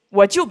持，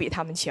我就比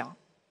他们强。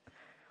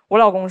我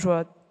老公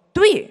说，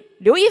对，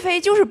刘亦菲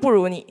就是不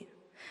如你，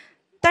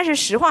但是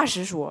实话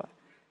实说，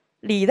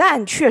李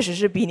诞确实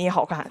是比你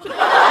好看。谢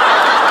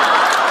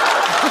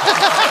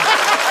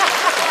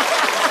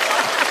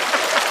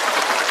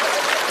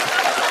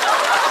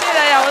谢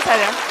大家，我彩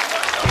玲。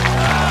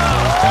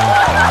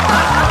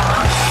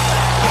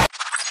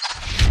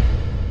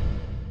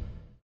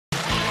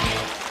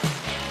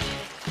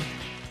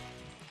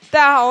大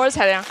家好，我是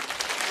彩玲。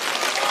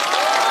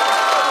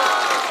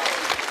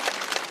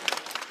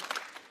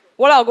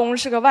我老公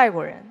是个外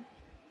国人，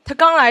他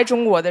刚来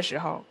中国的时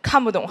候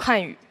看不懂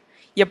汉语，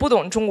也不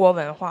懂中国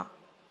文化。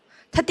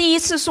他第一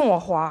次送我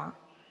花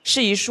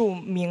是一束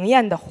明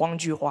艳的黄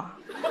菊花。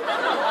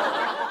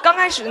刚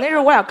开始那时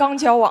候我俩刚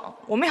交往，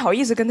我没好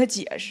意思跟他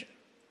解释。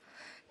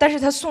但是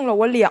他送了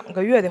我2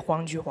个月的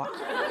黄菊花，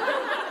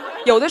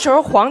有的时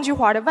候黄菊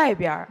花的外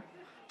边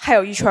还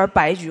有一圈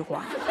白菊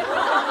花。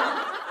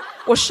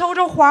我收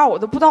着花，我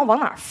都不知道往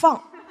哪放，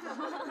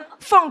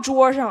放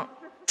桌上，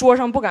桌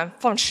上不敢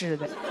放吃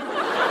的，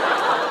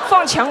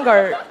放墙根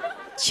儿，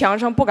墙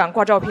上不敢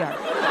挂照片。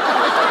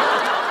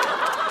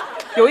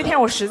有一天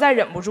我实在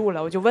忍不住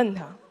了，我就问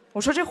他，我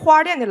说这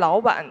花店的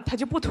老板他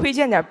就不推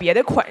荐点别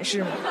的款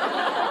式吗？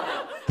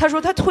他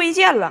说他推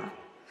荐了，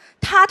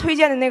他推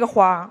荐的那个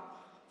花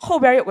后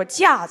边有个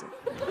架子，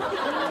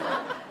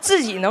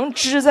自己能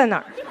支在哪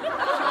儿。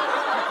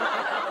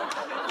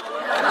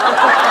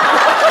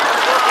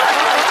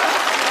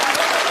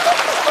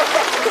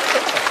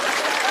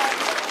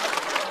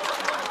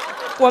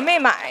我没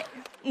买，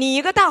你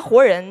一个大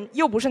活人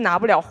又不是拿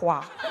不了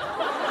花。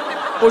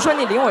我说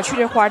你领我去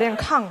这花店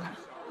看看，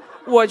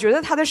我觉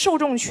得他的受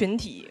众群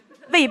体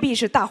未必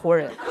是大活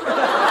人。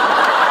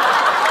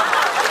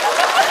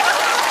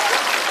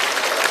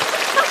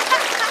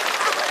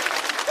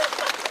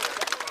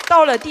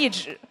到了地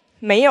址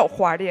没有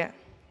花店，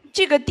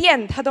这个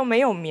店它都没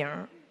有名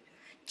儿，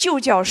就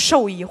叫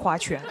兽医花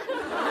圈。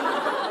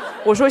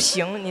我说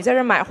行，你在这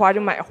儿买花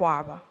就买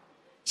花吧，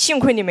幸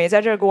亏你没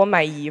在这儿给我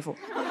买衣服。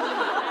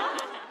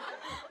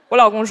我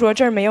老公说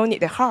这儿没有你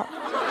的号。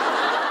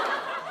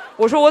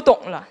我说我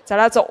懂了，咱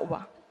俩走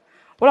吧。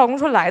我老公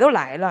说来都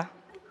来了，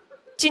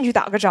进去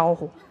打个招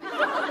呼。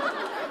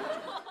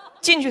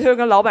进去他就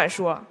跟老板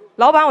说，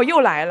老板我又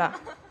来了，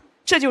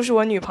这就是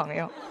我女朋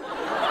友。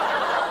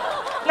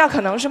那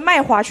可能是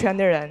卖花圈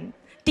的人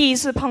第一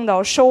次碰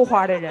到收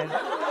花的人，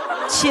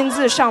亲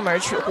自上门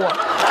取货。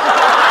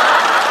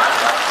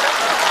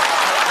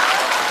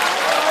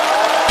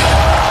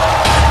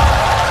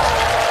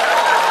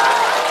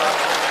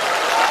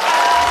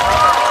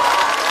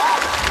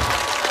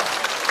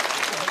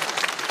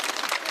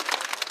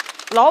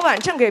老板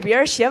正给别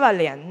人写挽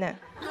联呢，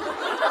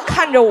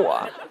看着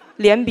我，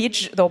脸比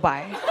纸都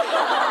白。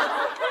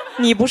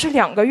你不是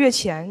2个月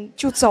前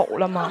就走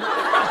了吗？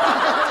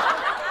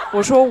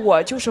我说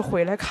我就是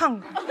回来看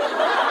看，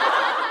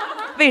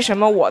为什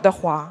么我的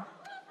花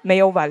没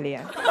有挽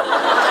联？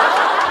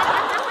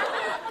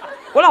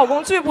我老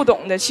公最不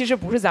懂的其实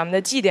不是咱们的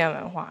祭奠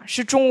文化，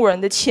是中国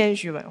人的谦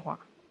虚文化。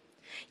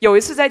有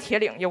一次在铁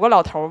岭，有个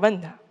老头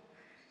问他，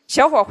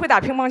小伙会打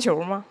乒乓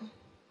球吗？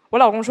我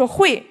老公说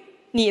会，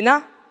你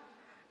呢？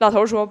老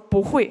头说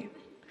不会，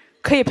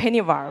可以陪你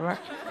玩玩。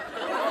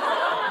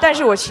但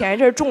是我前一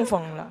阵中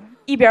风了，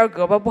一边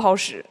胳膊不好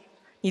使，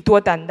你多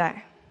担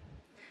待。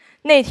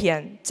那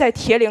天在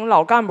铁岭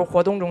老干部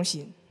活动中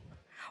心，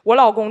我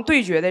老公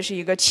对决的是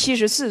一个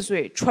74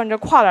岁穿着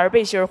跨栏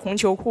背心红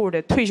秋裤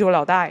的退休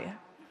老大爷。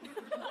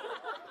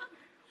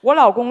我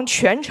老公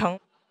全程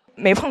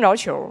没碰着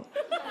球，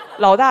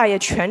老大爷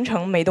全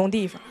程没动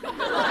地方，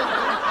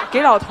给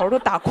老头都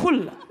打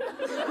困了。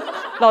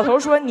老头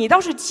说你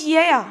倒是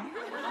接呀，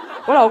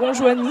我老公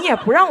说你也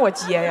不让我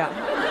接呀，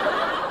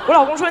我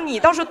老公说你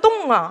倒是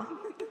动啊，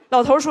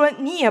老头说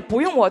你也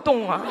不用我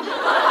动啊。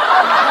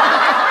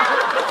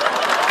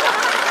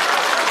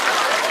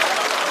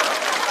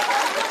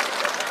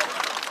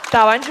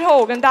打完之后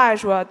我跟大爷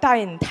说，大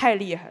爷你太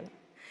厉害了，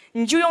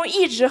你就用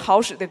一只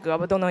好使的胳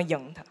膊都能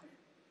赢他。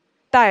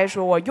大爷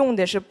说我用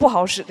的是不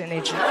好使的那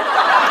只。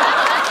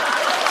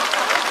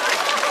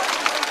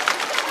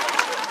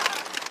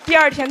第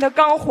二天他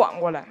刚缓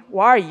过来，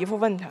我二姨夫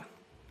问他，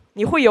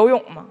你会游泳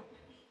吗？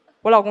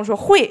我老公说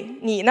会，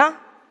你呢？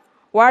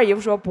我二姨夫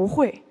说不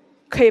会，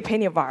可以陪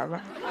你玩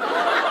玩。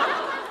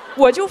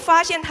我就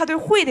发现他对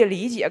会的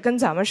理解跟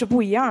咱们是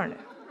不一样的。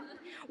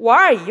我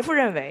二姨夫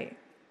认为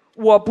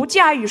我不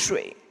驾驭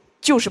水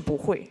就是不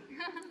会，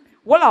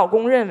我老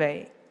公认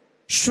为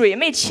水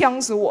没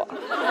呛死我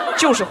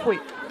就是会。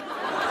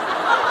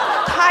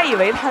他以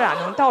为他俩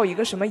能到一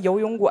个什么游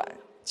泳馆，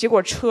结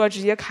果车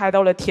直接开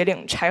到了铁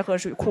岭柴河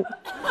水库。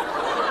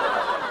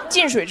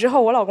进水之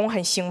后我老公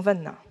很兴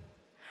奋呢，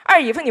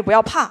二姨夫你不要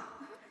怕，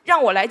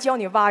让我来教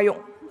你蛙泳。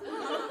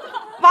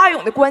蛙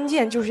泳的关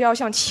键就是要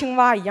像青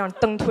蛙一样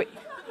蹬腿。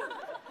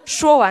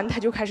说完他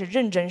就开始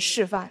认真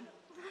示范，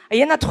哎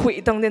呀那腿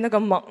蹬的那个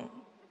猛，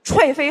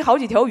踹飞好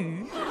几条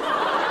鱼。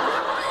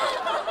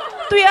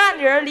对岸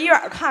的人离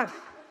远看，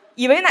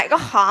以为哪个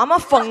蛤蟆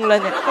疯了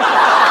呢。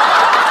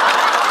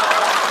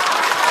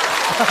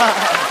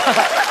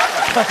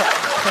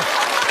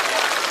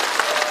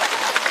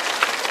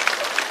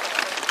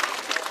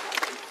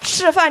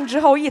示范之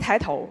后一抬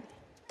头，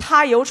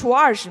他游出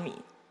20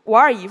米，我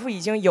二姨夫已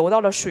经游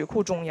到了水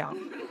库中央，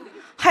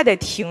还得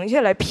停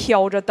下来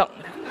飘着等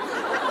他。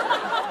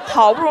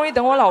好不容易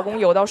等我老公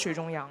游到水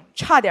中央，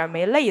差点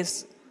没累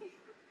死，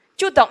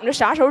就等着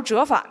啥时候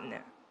折返呢。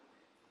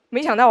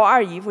没想到我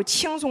二姨夫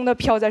轻松地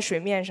飘在水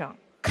面上，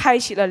开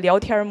启了聊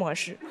天模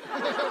式。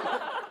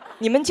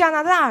你们加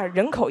拿大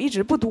人口一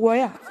直不多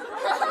呀？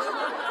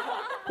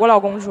我老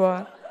公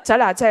说咱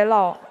俩再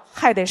唠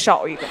还得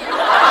少一个。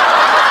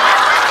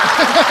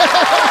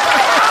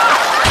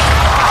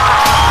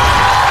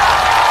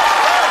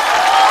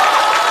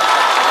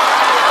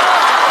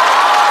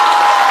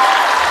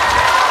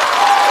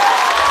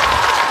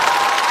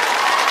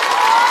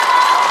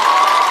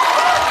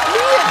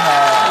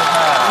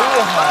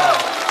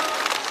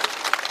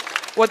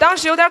我当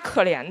时有点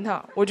可怜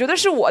他，我觉得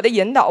是我的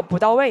引导不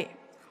到位，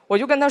我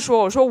就跟他说：“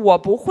我说我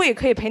不会，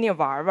可以陪你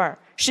玩玩，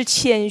是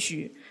谦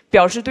虚，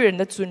表示对人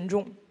的尊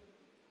重。”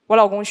我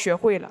老公学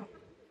会了。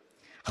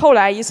后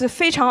来一次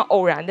非常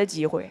偶然的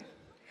机会，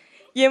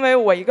因为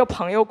我一个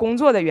朋友工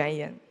作的原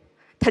因，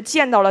他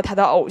见到了他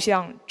的偶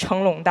像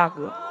成龙大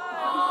哥。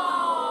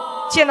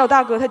见到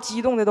大哥，他激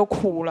动的都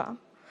哭了。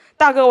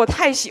大哥，我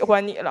太喜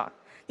欢你了，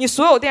你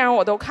所有电影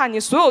我都看，你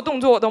所有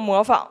动作我都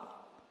模仿。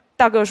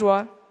大哥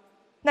说：“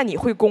那你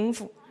会功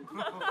夫？”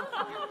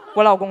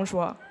我老公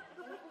说：“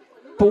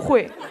不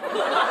会，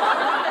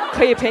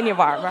可以陪你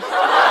玩玩。”